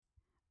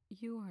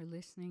You are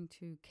listening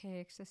to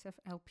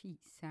KXSF-LP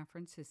San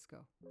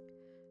Francisco.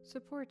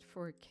 Support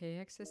for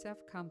KXSF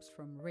comes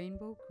from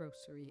Rainbow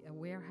Grocery, a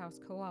warehouse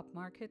co-op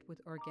market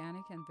with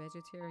organic and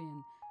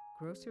vegetarian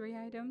grocery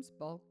items,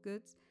 bulk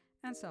goods,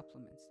 and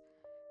supplements.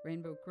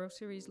 Rainbow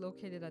Grocery is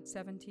located at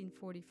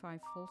 1745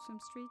 Folsom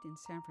Street in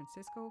San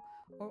Francisco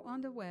or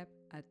on the web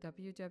at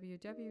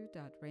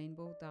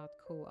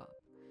www.rainbow.coop.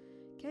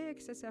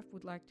 KXSF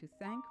would like to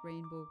thank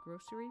Rainbow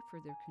Grocery for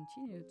their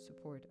continued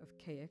support of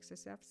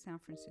KXSF San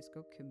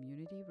Francisco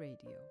Community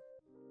Radio.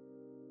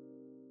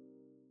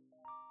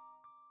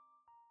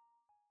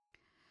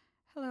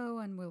 Hello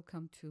and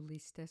welcome to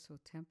Listeso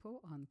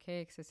Tempo on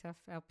KXSF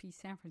LP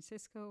San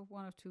Francisco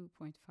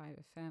 102.5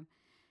 FM.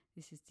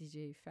 This is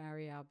DJ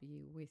Fari. I'll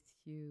be with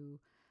you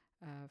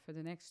for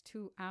the next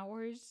 2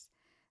 hours.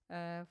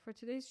 For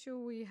today's show,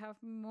 we have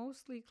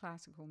mostly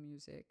classical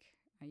music.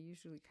 I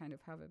usually kind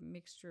of have a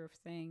mixture of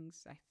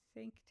things. I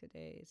think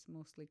today is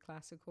mostly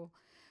classical.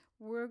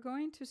 We're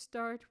going to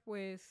start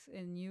with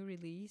a new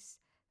release.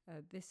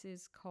 This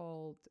is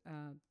called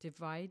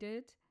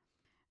Divided.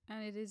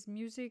 And it is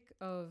music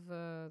of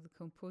the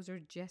composer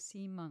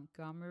Jesse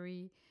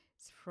Montgomery.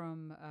 It's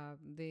from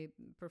the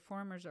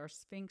performers are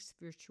Sphinx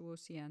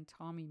Virtuosi and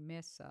Tommy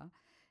Mesa.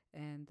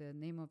 And the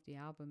name of the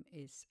album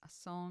is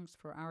Songs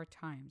for Our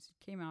Times. It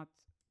came out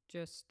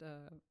just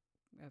a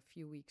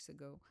few weeks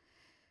ago.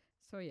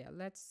 So yeah,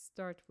 let's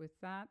start with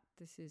that.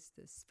 This is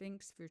the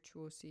Sphinx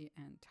Virtuosi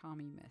and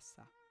Tommy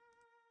Mesa.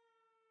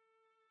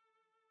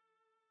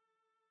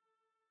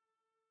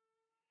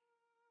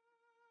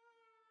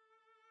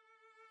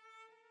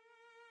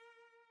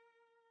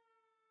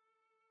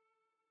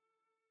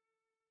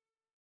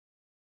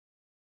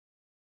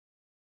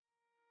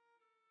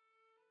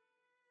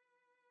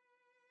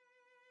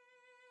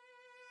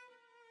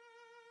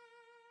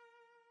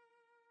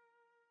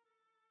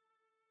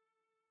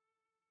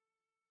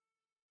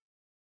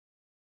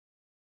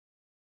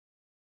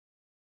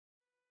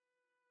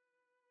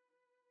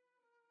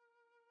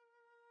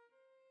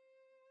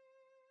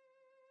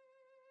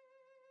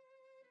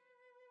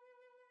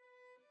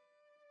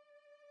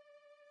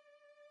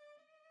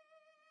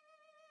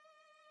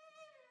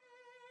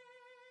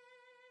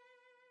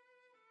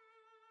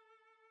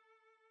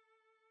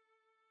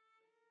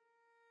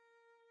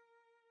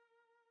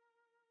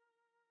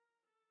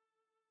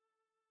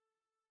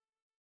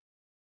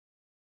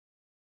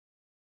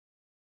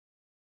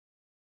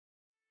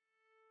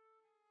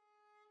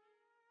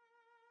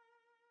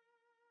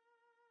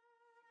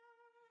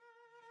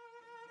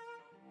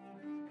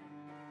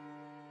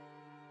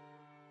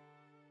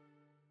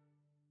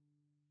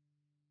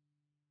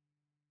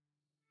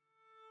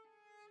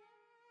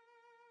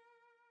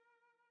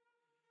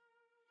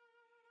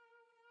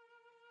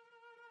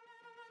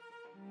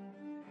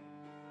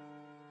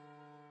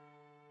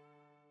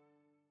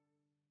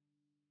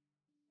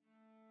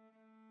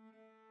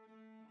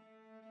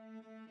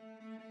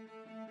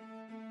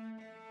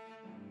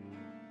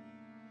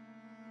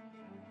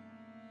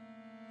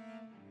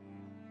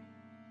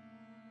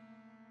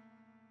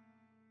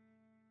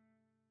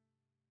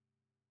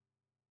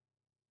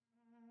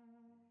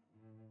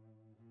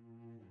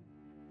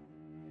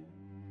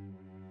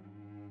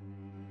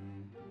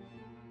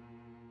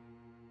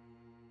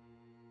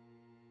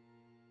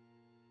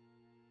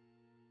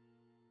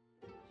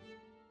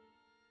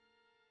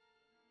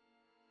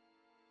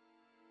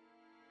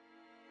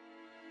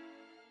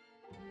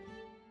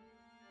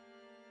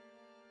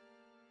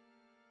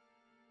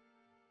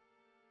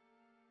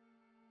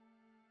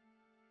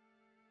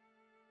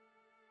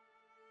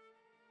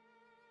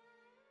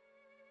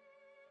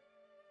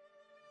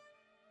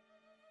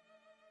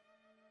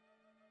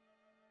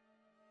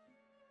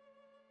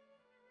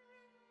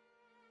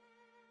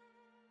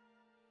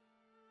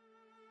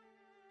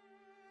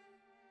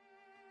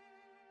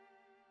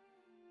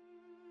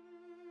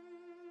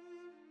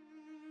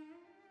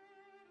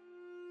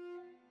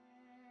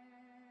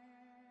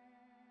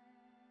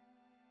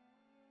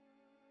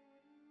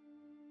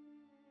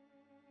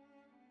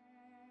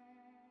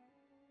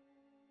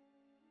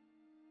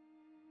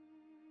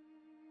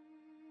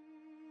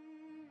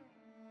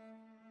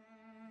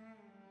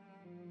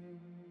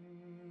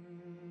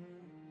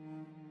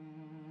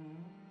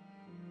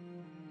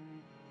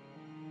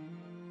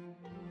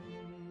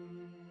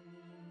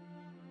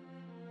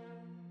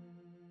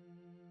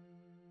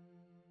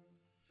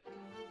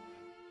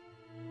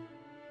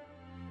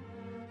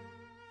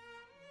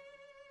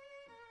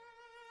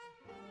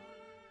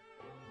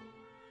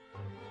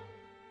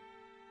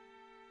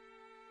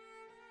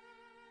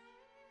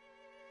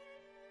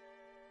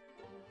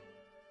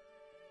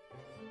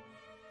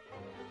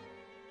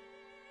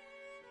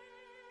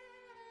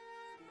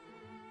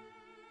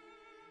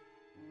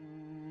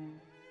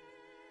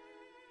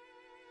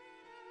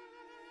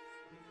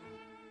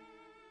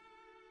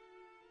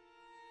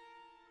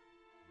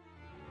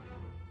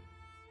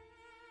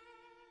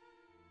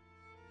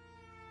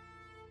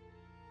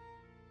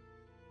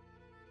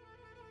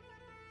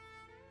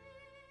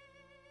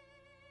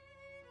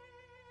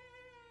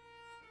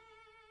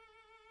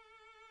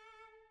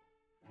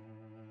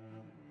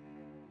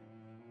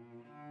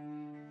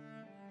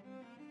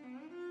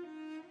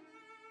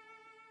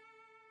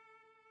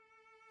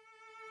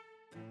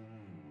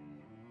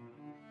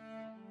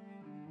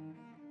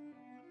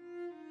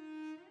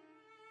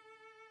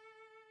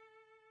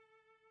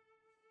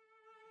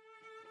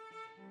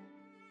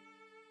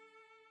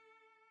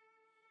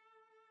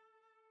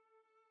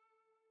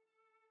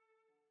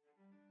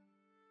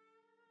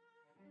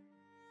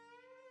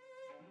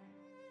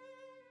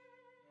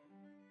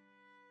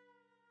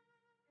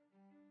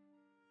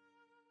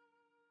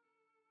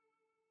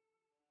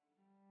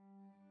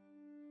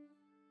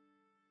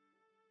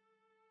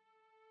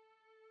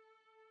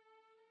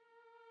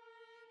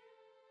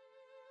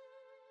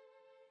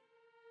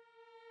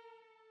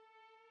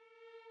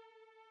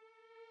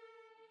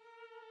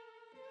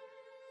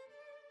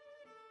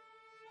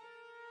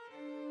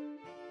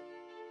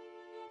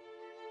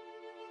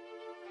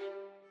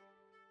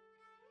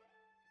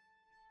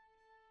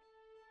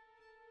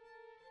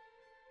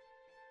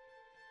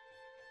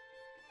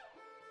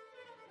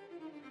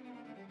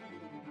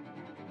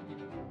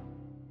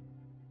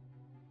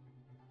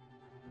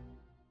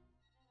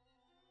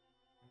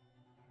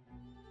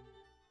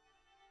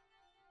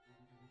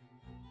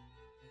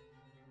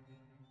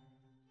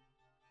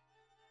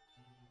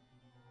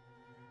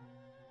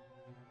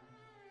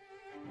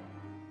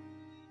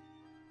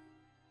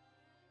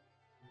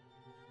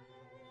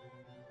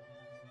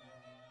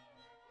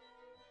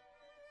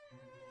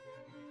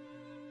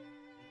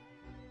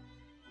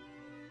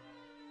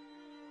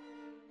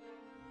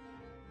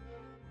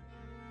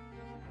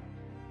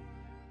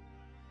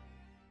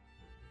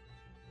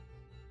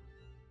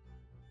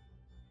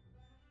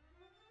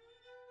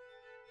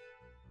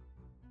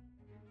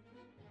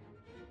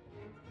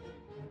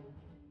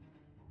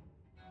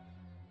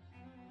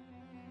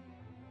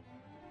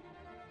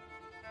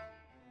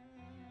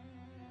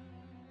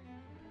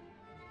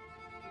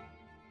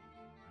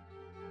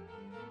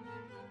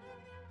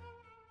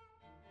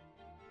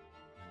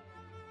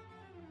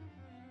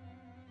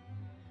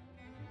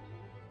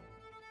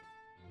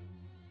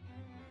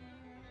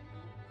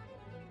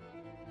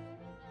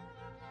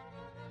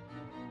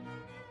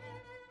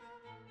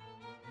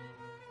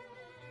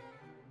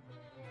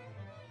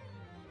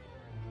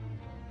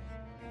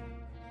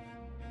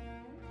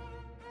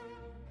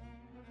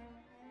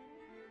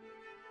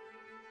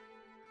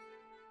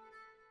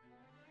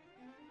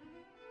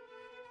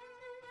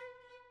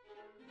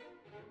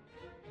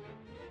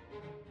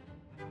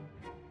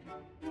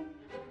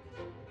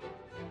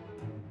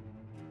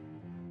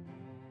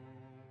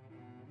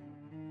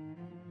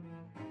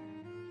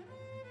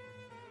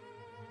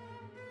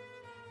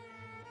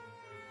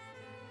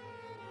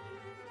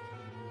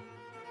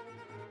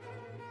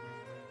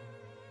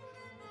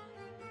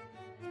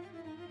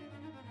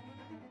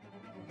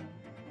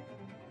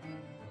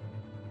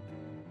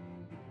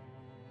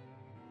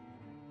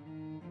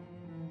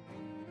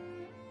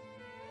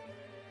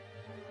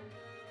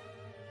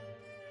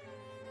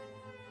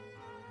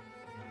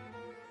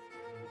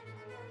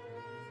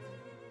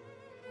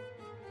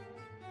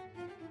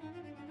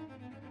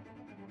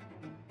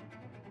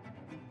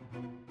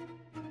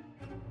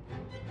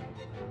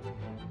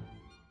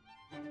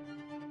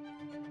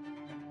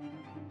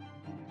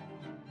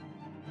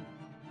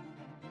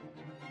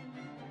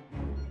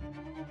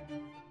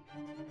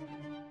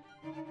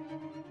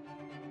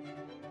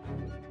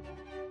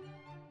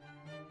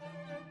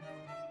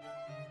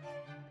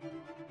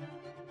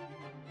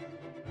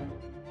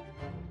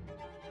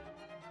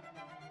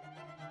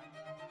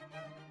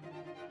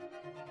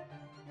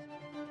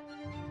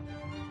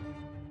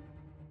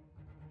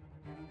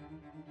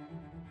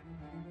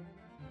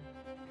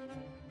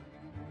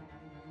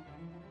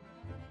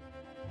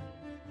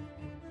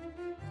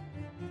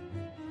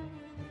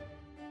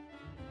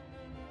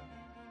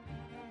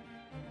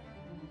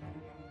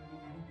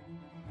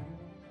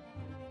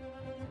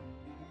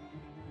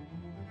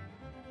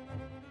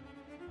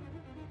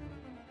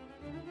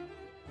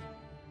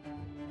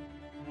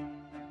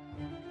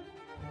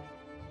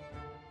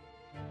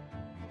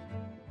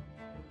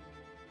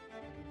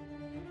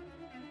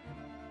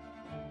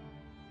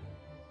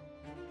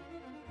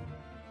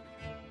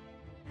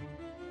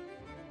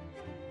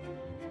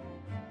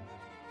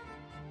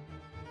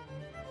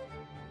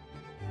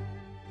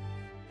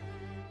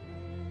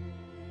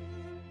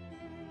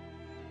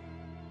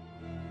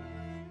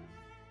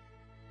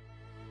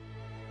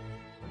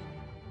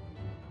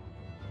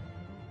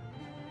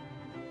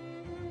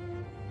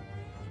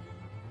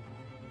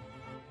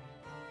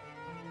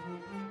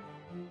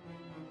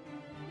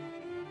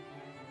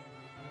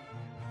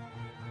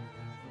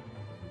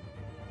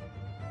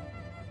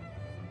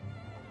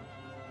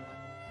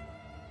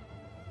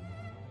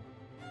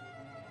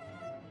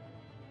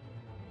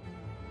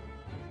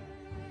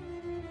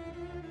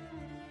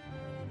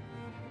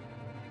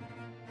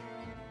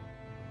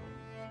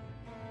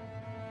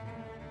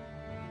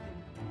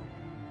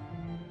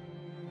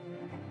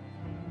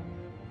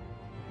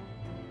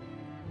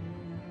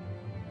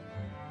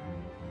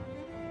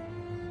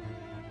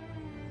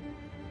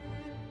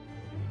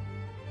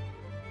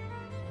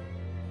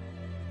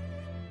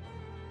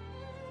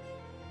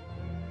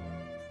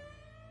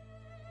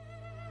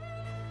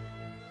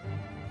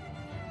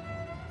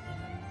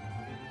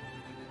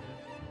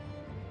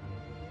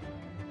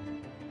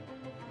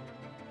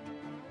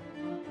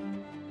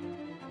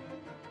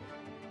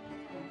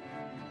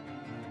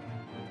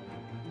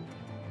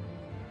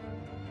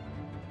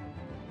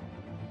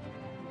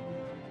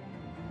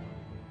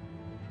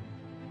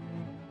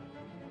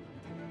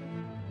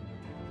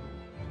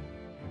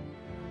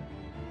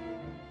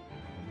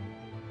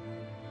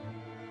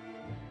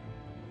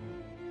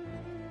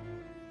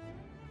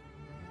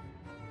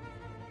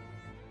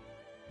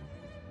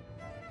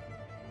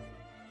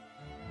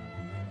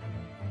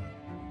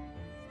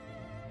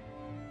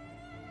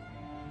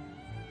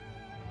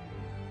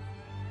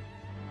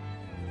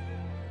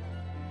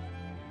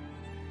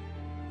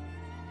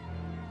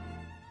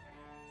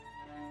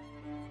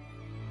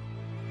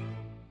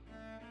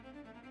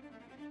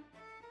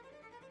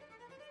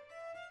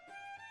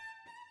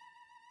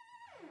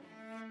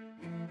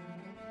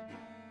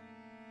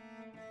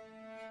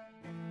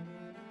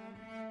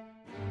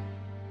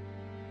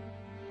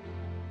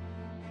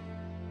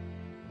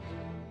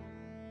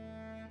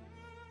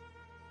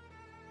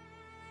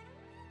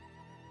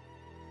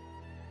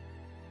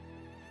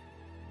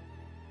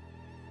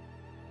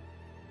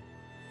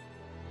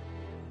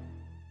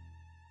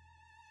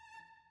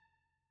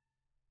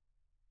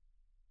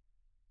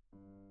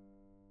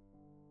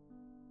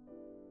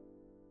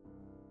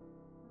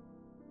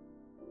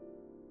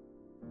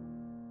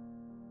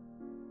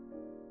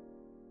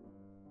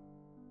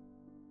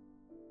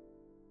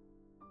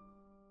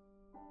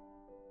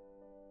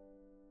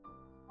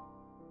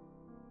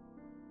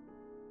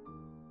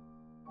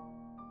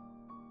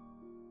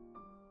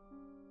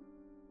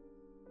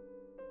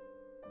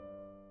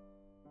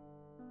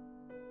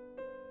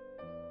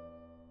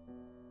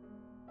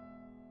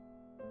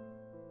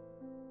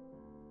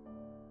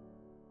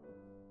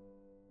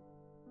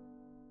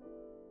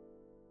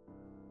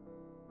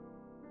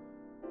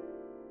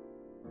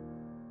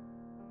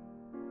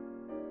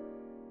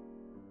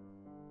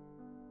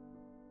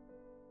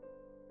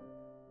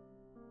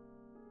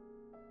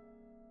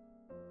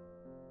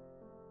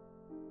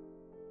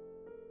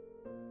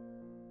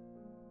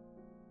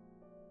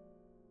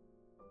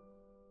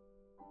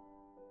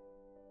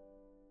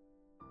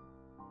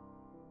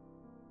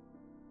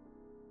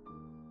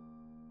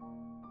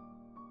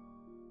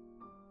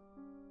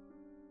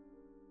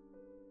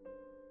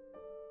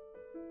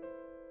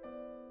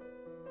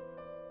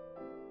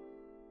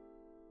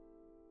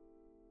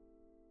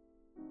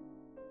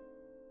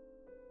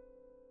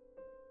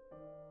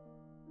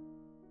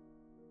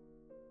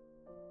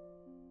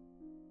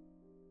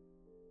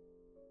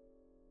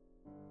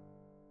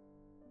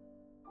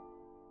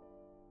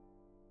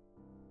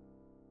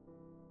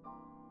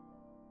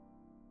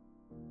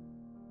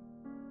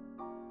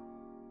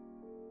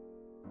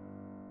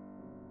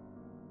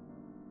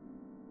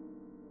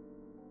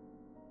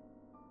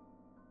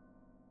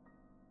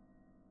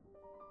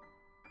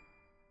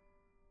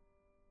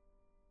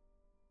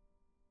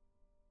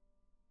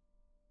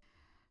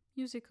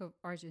 Music of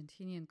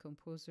Argentinian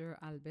composer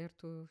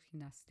Alberto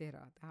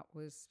Ginastera. That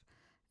was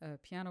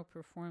piano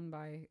performed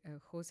by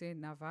Jose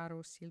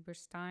Navarro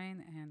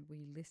Silberstein, and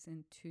we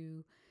listened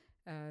to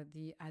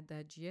the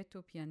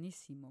Adagietto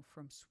Pianissimo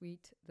from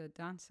Suite the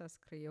Danzas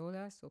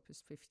Criollas,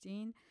 Opus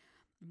 15.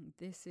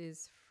 This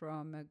is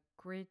from a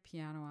great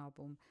piano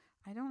album.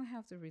 I don't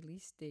have the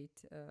release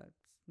date,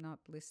 it's not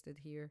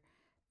listed here,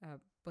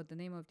 but the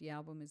name of the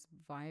album is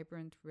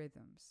Vibrant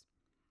Rhythms.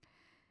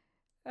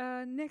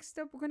 Next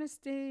up, we're going to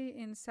stay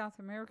in South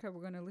America.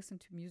 We're going to listen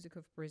to music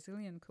of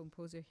Brazilian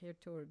composer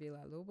Hertor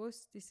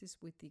Villa-Lobos. This is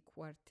with the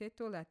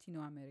Quarteto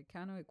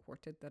Latinoamericano, a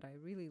quartet that I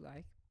really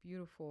like.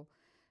 Beautiful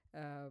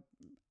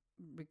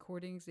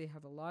recordings. They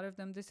have a lot of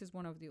them. This is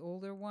one of the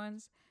older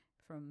ones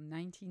from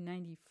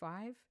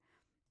 1995.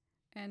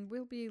 And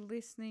we'll be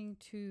listening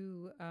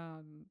to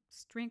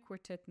String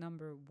Quartet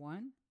number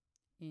 1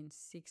 in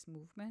 6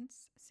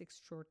 movements, 6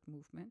 short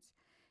movements.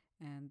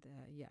 And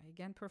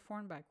again,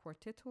 performed by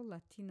Quarteto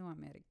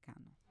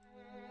Latinoamericano.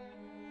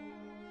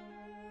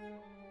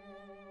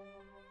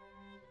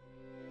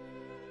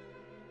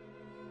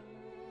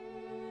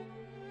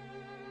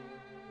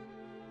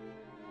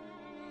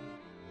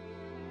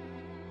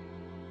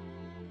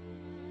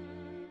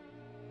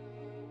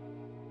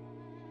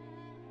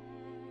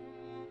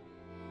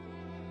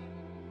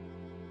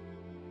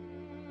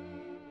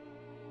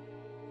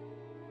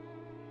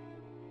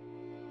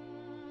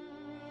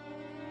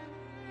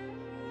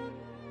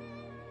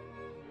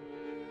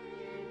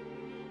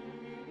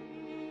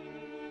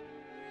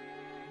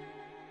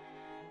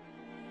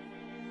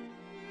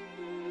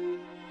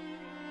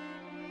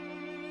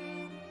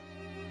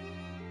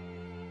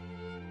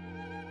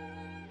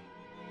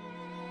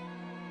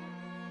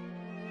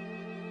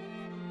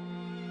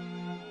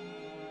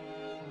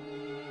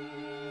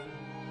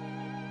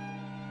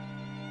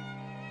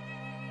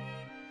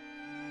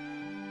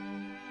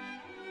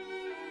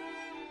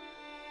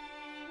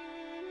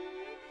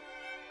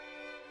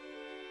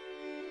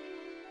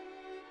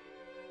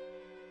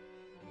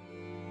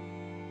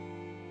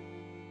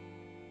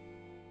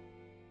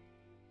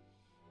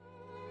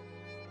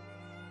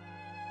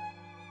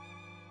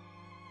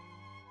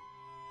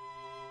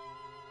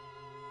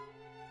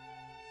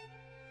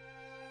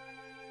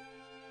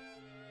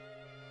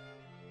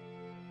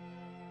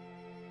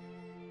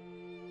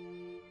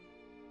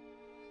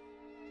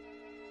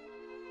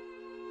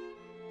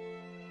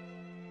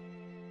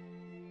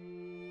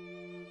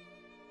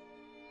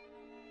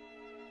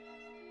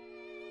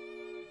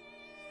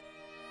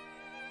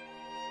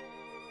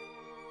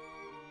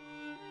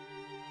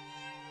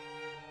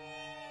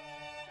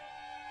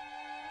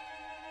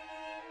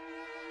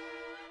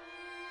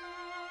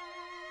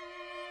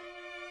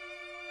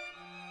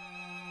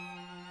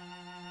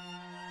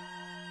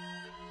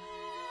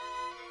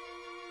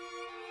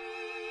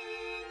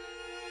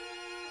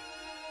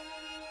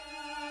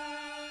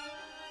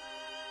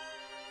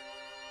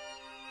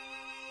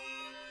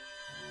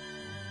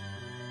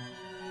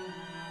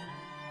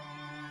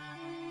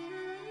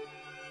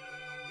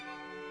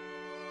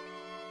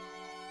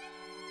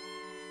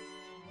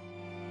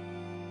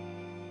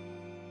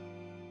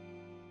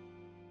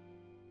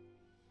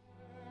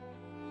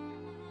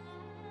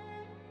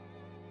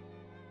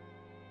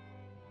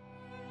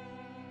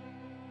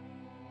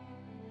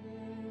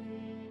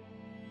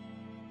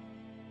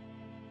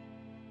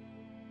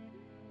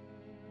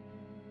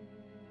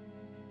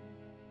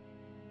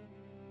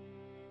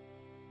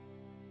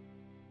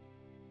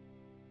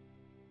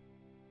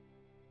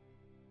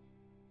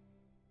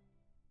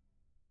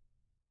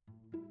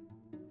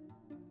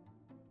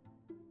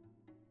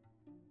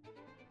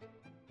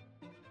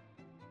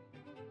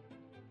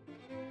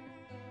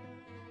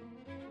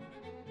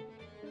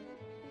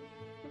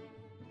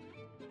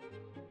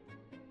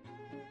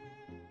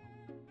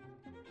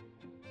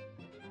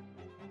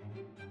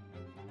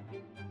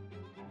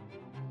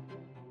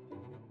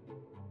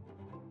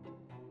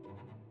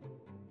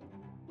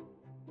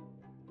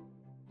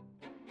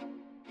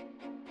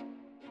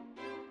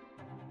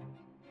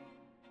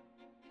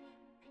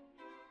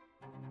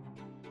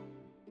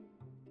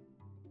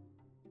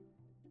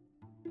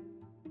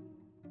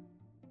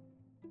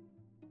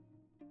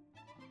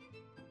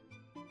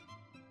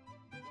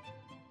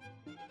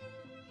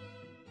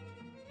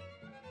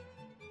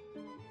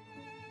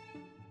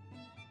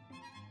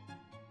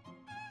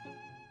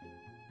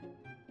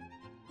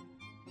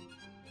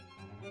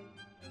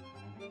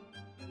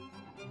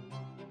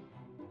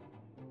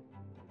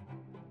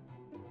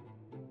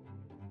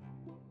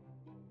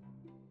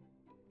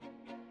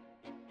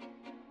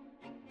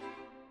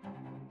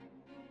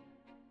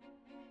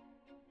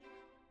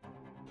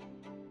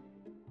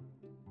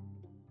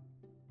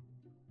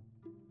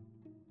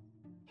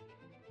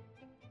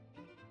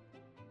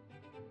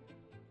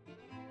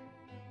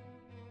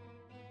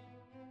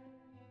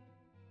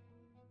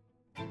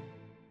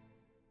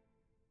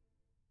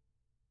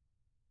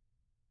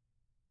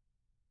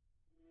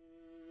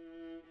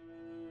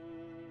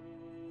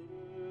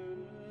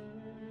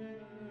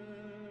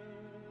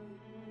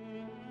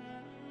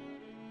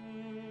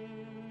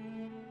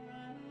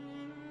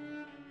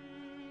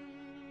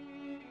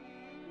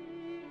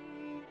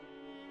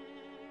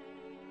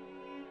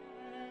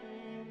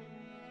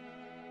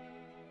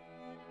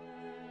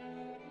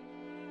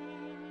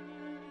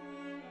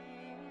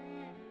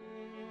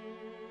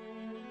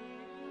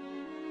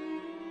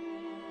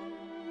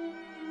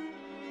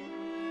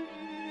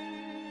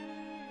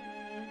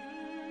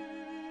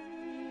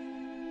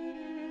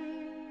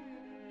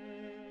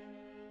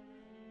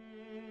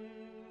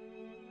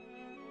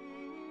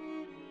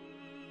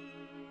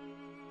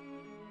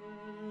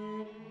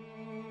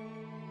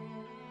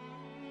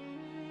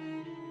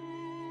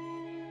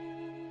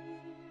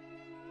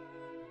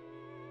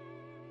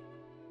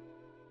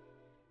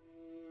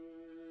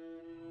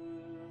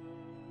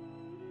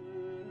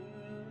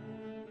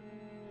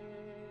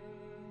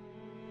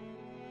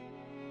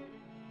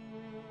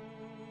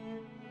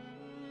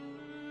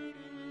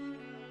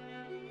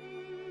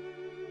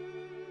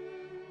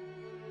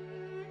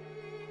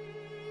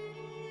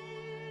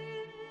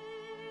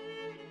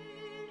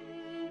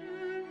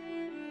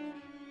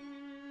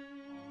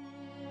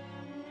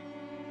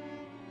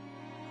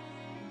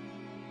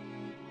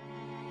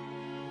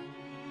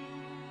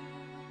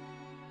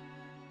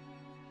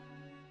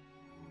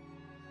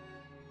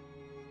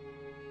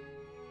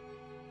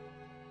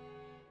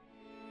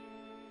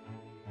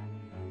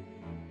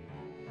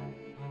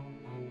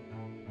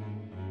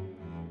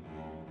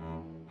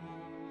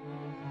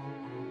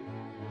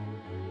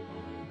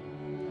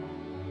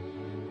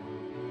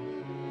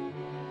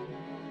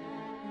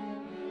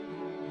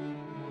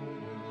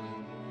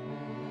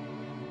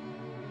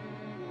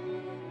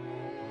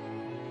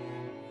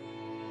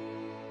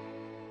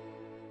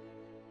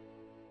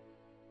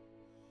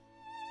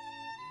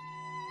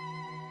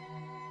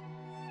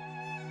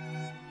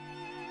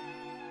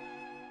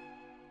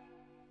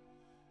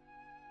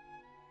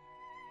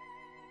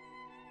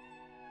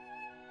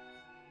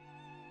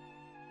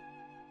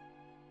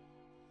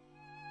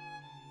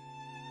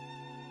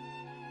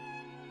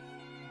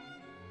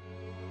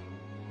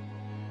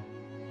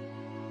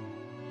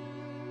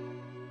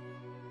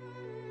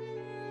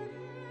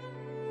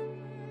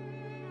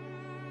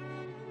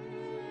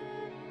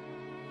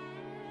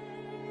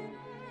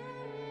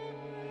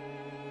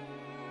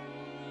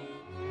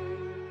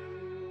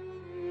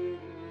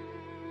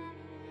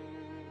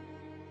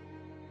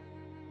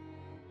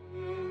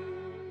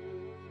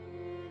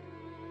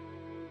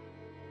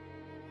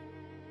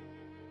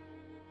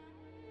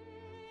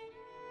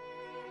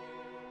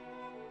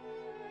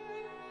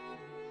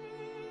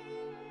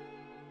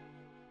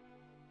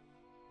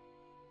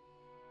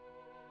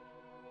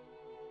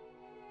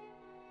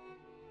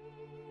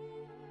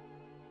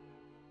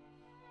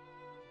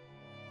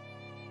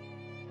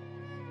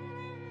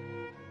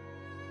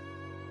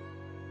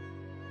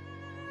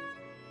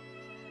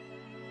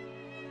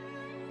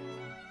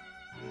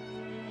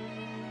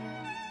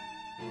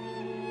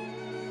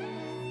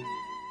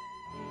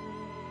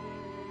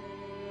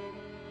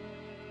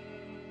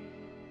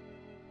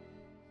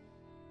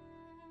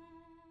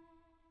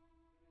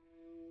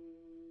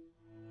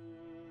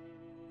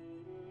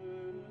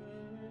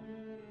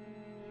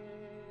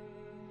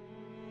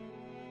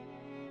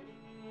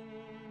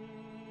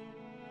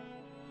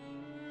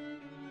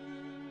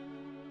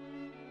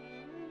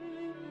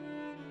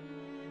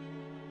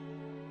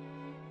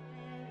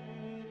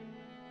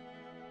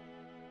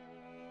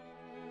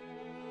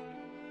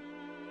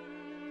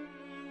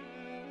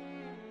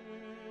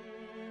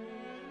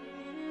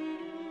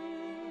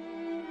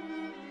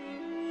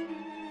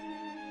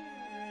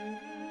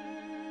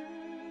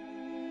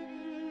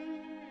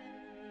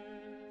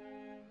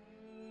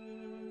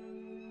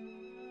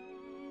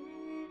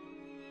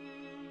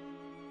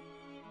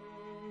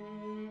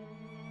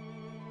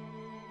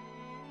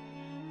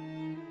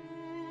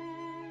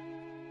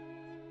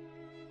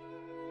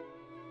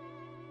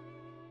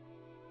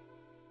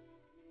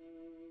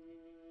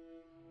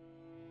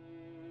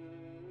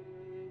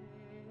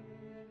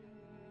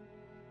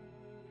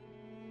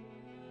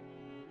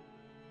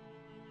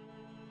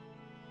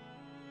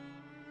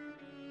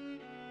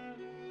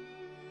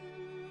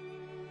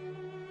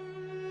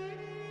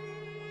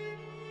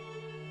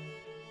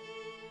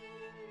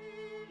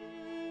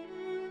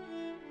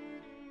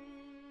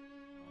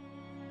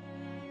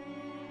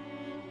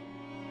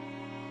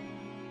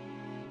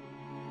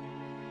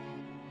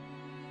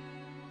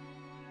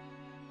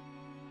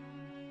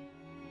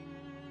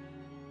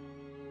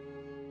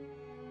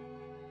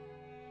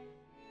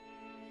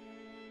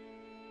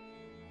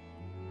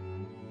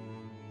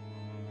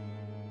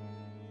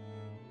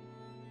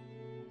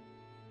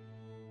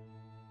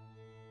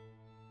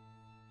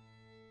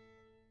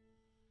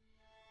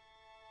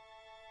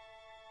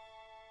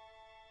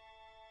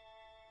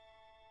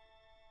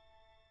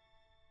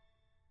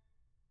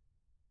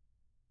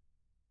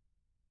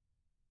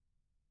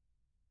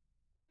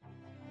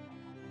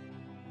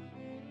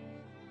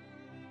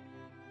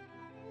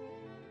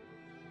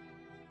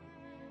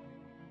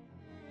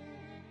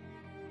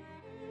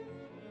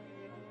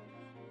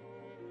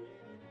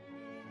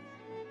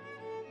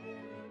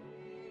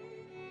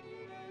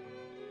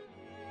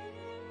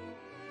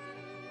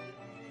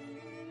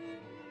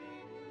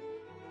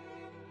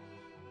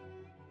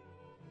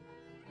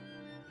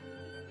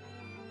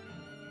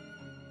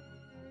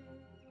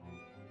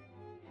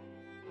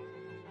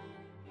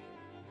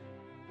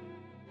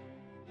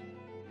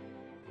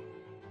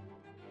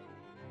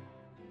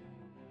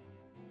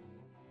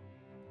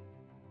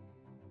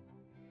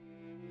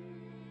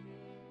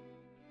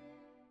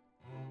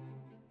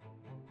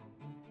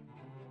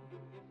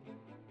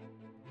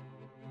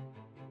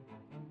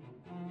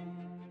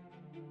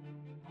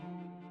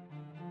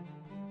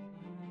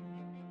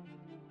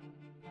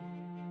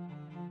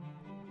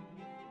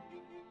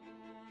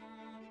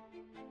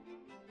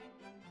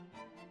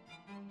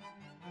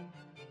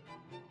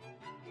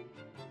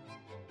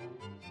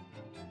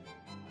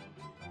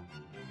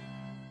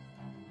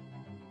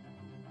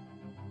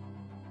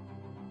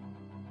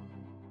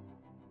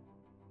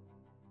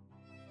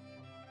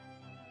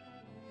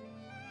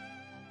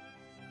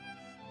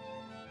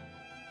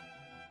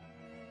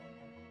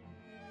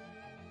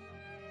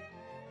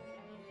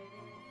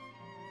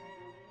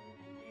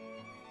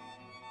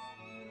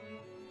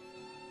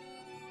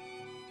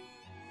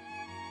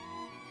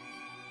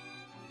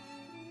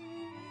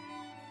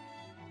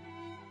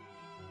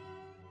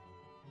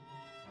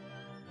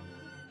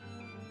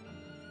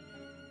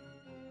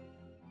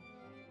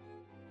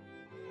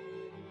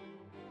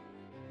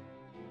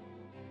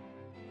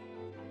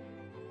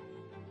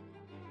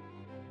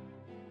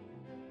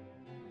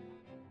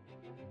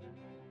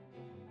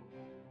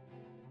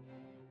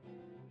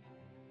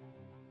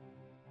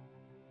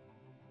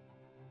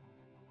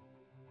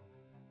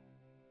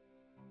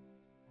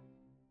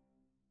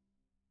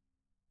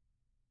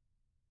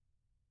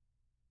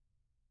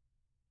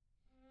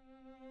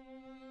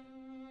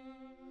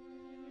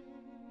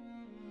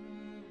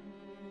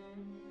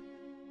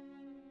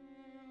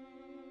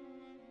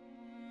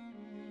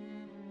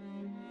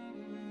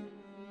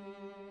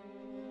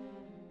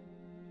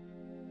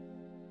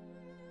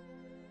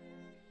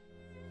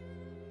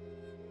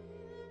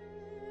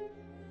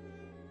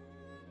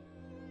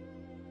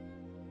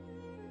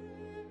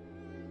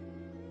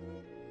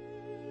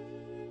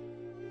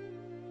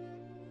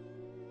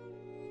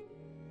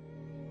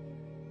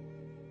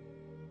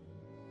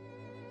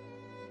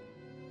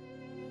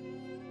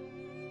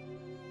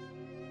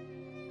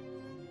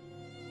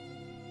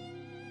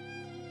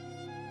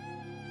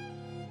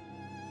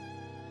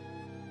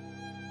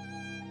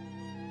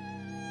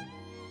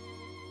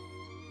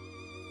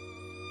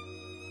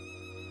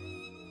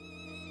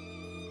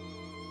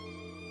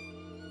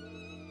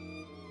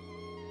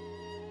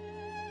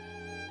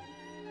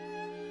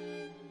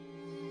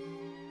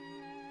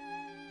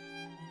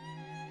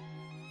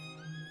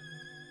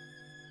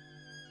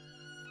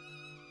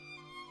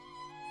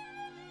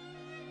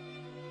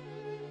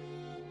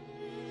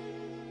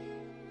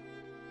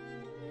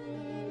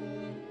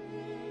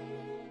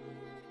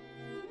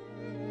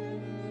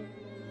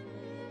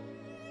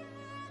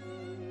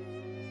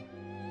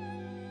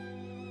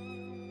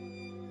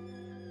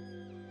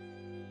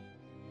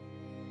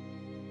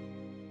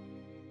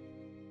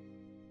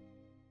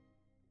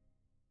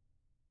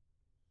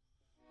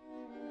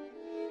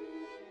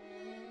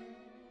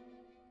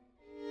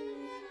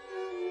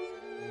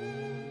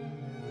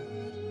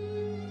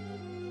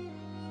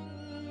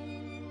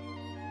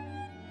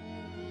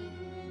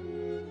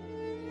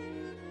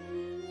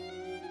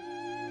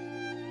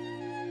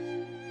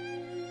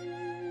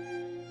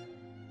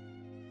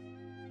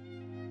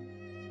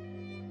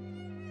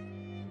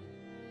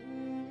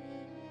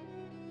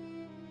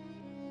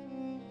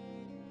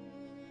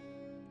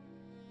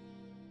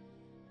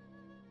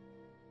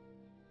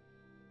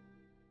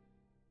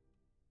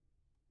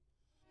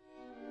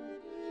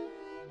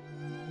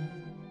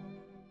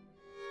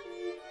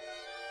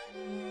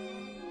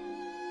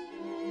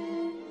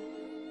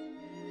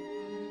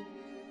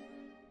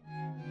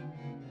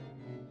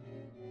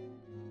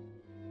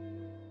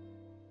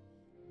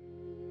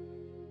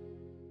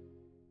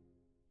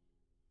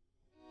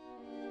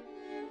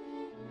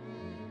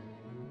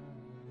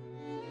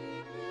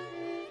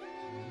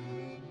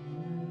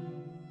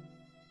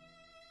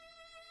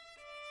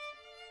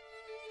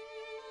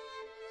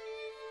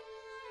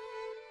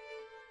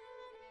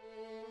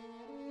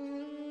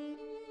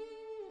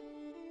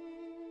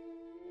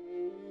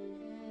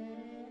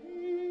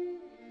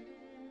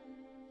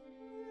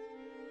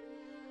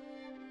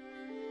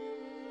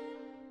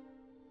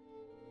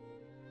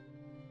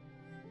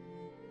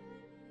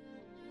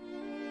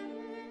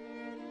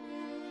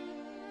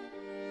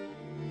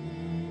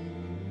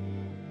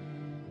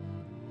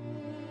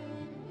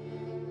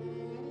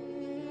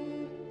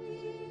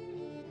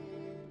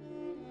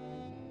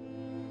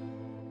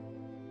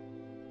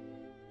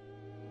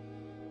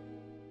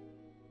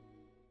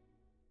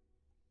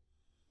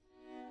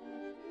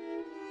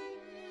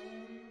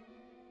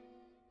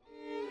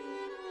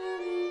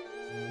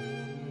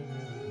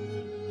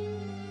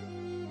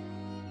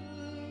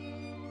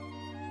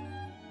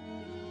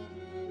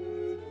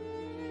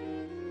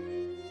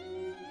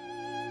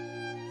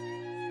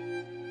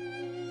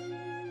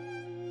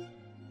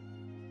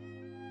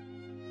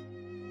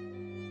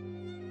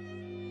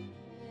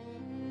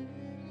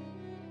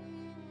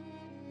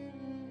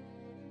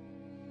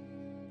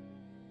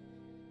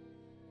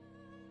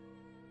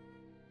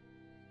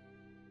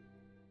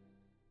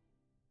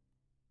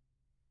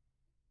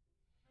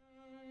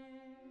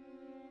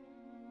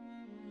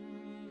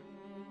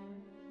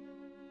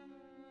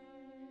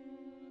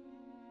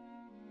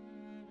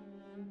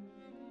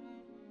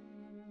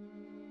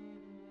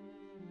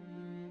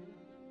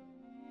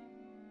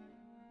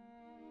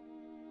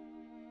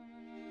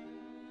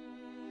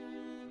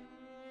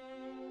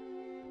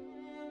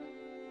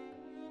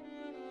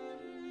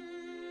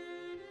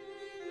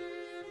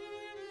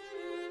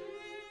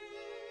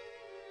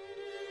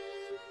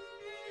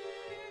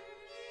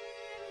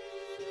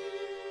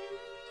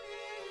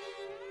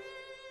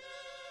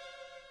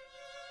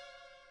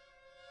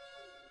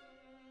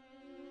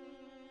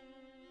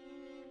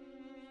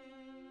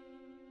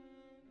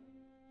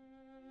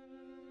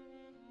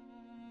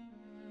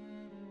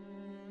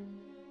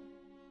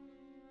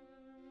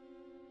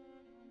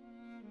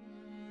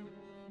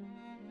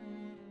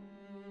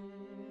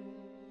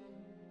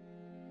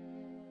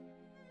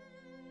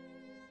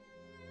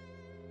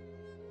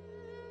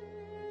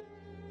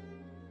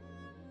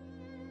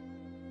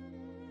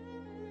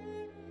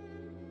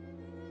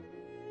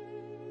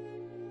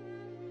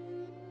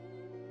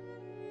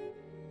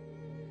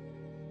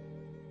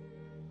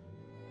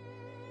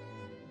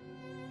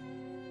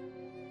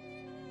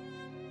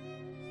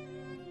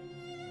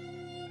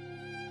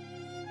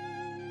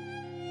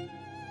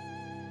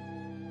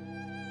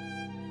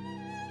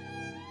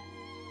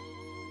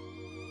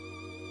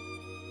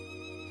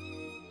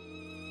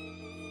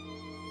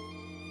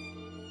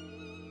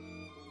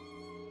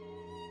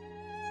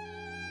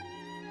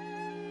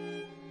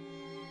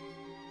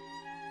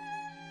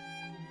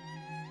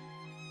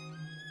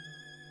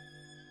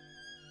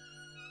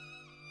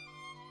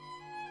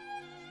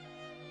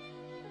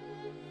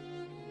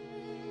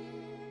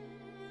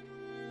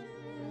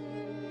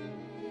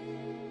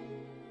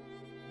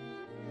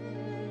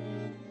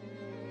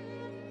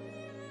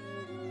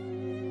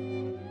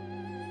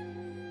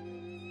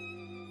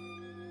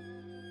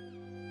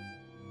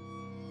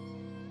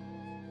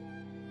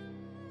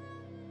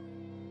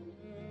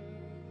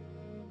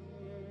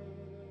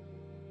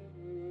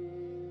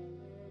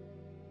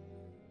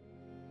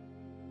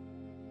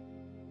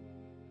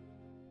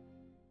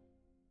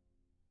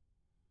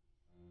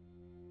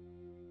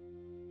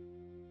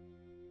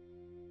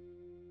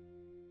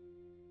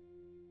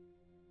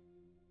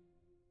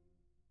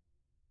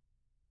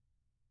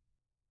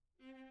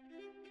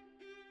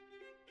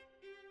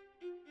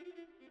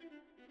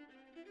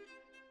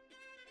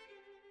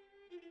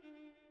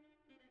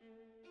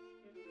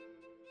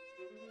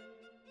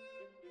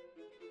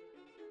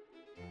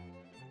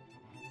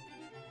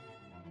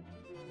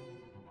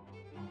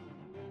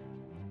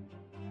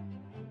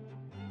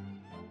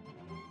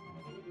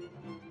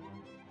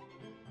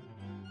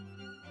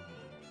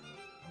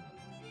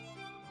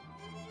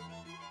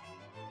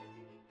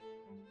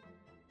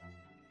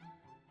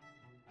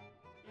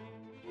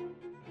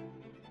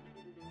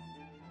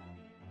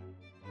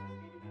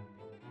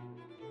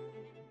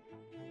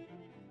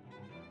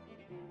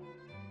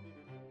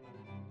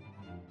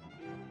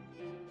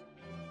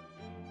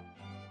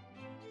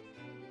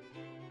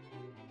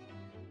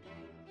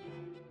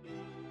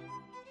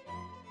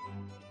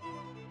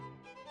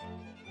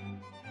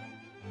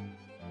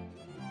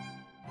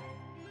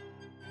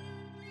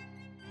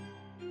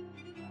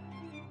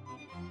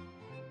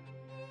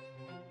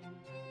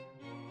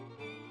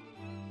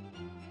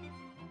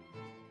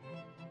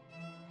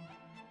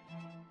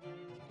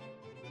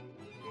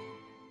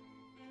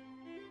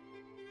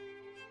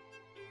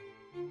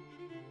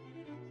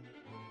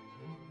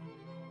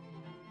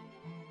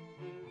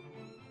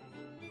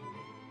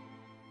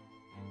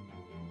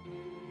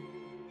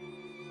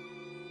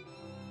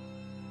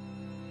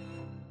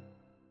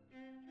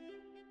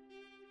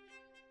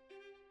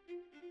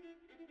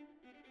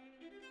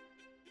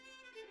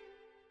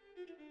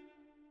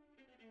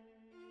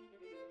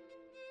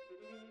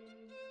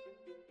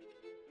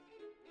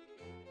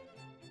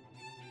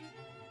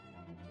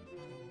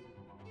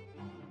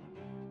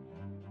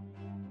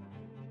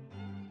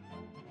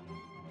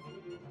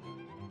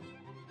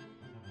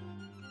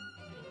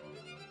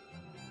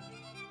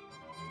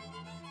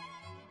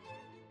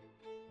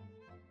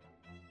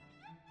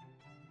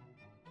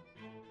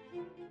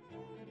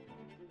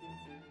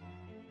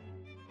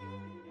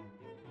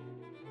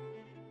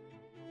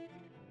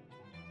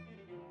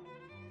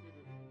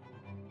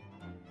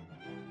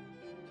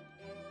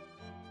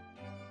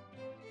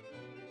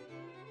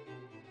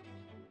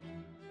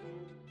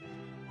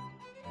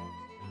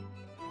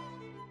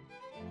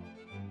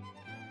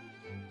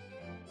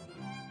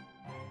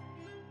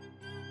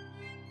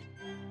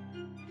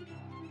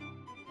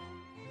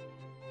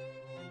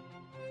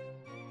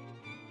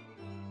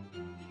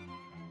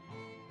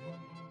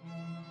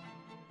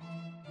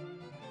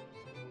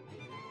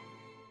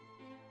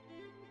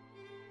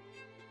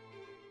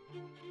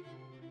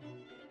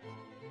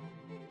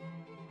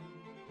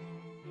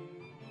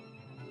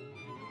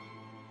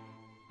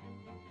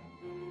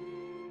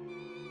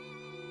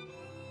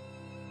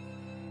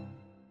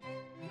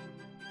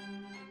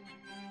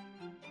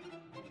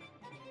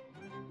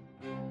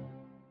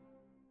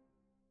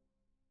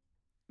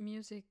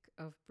 music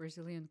of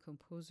Brazilian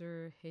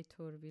composer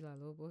Heitor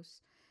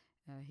Villa-Lobos.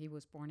 He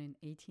was born in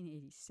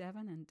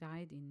 1887 and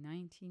died in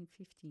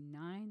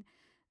 1959.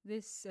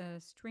 This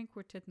string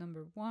quartet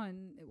number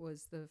one, it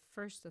was the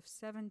first of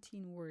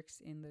 17 works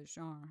in the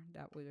genre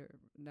that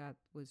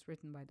was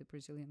written by the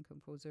Brazilian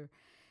composer,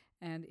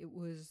 and it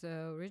was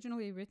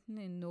originally written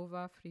in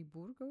Nova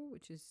Friburgo,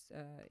 which is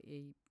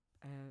I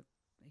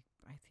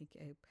think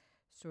a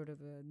sort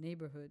of a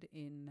neighborhood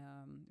in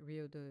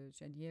Rio de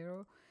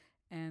Janeiro,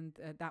 and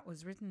that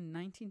was written in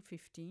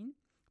 1915.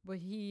 But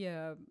he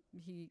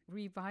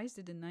revised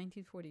it in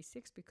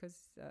 1946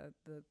 because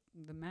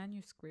the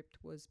manuscript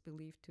was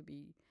believed to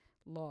be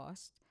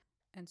lost,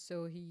 and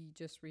so he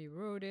just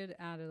rewrote it,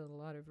 added a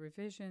lot of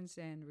revisions,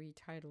 and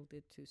retitled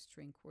it to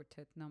String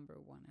Quartet Number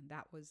One, and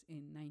that was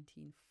in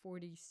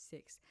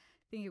 1946. I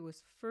think it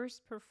was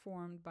first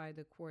performed by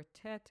the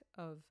quartet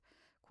of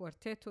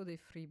Quarteto de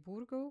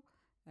Friburgo.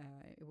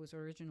 It was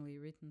originally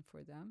written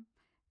for them,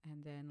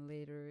 and then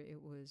later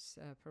it was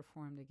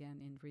performed again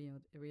in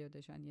Rio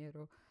de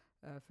Janeiro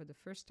for the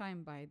first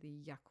time by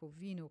the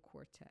Jacovino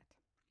Quartet.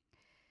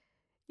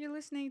 You're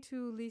listening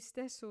to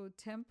L'Istesso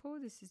Tempo.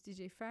 This is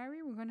DJ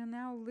Fari. We're going to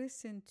now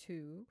listen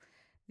to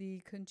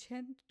the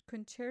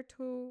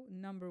Concerto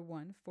Number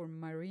One for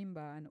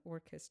marimba and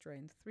orchestra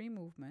in 3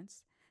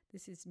 movements.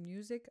 This is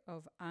music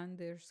of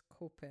Anders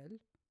Koppel,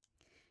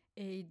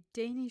 a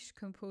Danish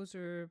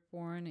composer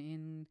born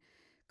in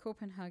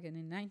Copenhagen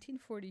in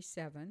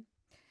 1947.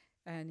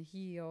 And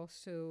he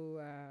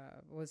also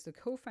was the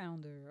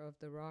co-founder of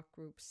the rock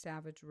group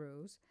Savage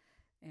Rose.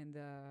 And,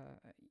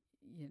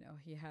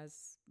 he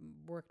has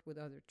worked with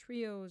other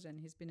trios, and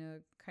he's been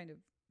a kind of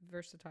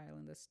versatile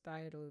in the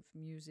style of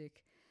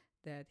music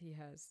that he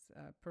has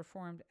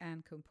performed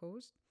and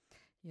composed.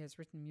 He has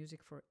written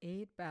music for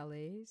 8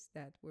 ballets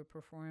that were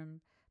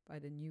performed by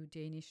the New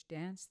Danish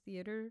Dance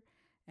Theatre.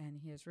 And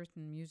he has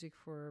written music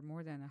for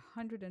more than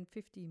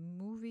 150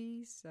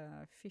 movies,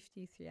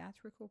 50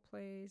 theatrical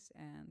plays,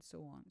 and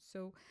so on.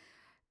 So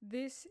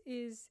this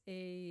is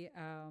a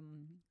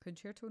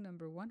concerto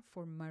number one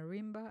for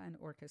marimba and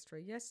orchestra.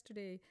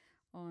 Yesterday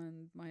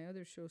on my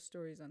other show,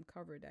 Stories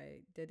Uncovered,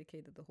 I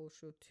dedicated the whole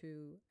show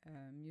to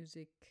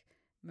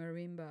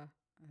marimba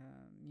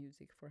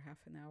music for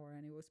half an hour,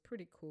 and it was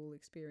pretty cool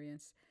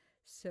experience.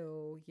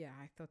 So yeah,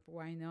 I thought,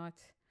 why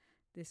not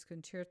this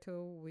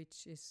concerto,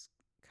 which is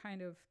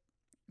kind of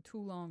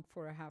too long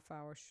for a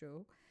half-hour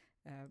show,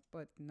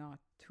 but not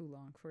too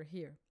long for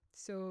here.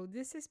 So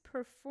this is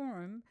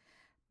performed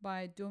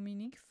by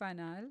Dominique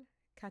Fanal,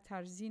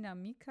 Katarzyna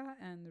Mika,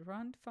 and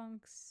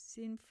Rundfunk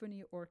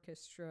Symphony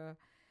Orchestra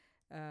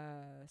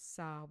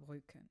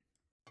Saarbrücken.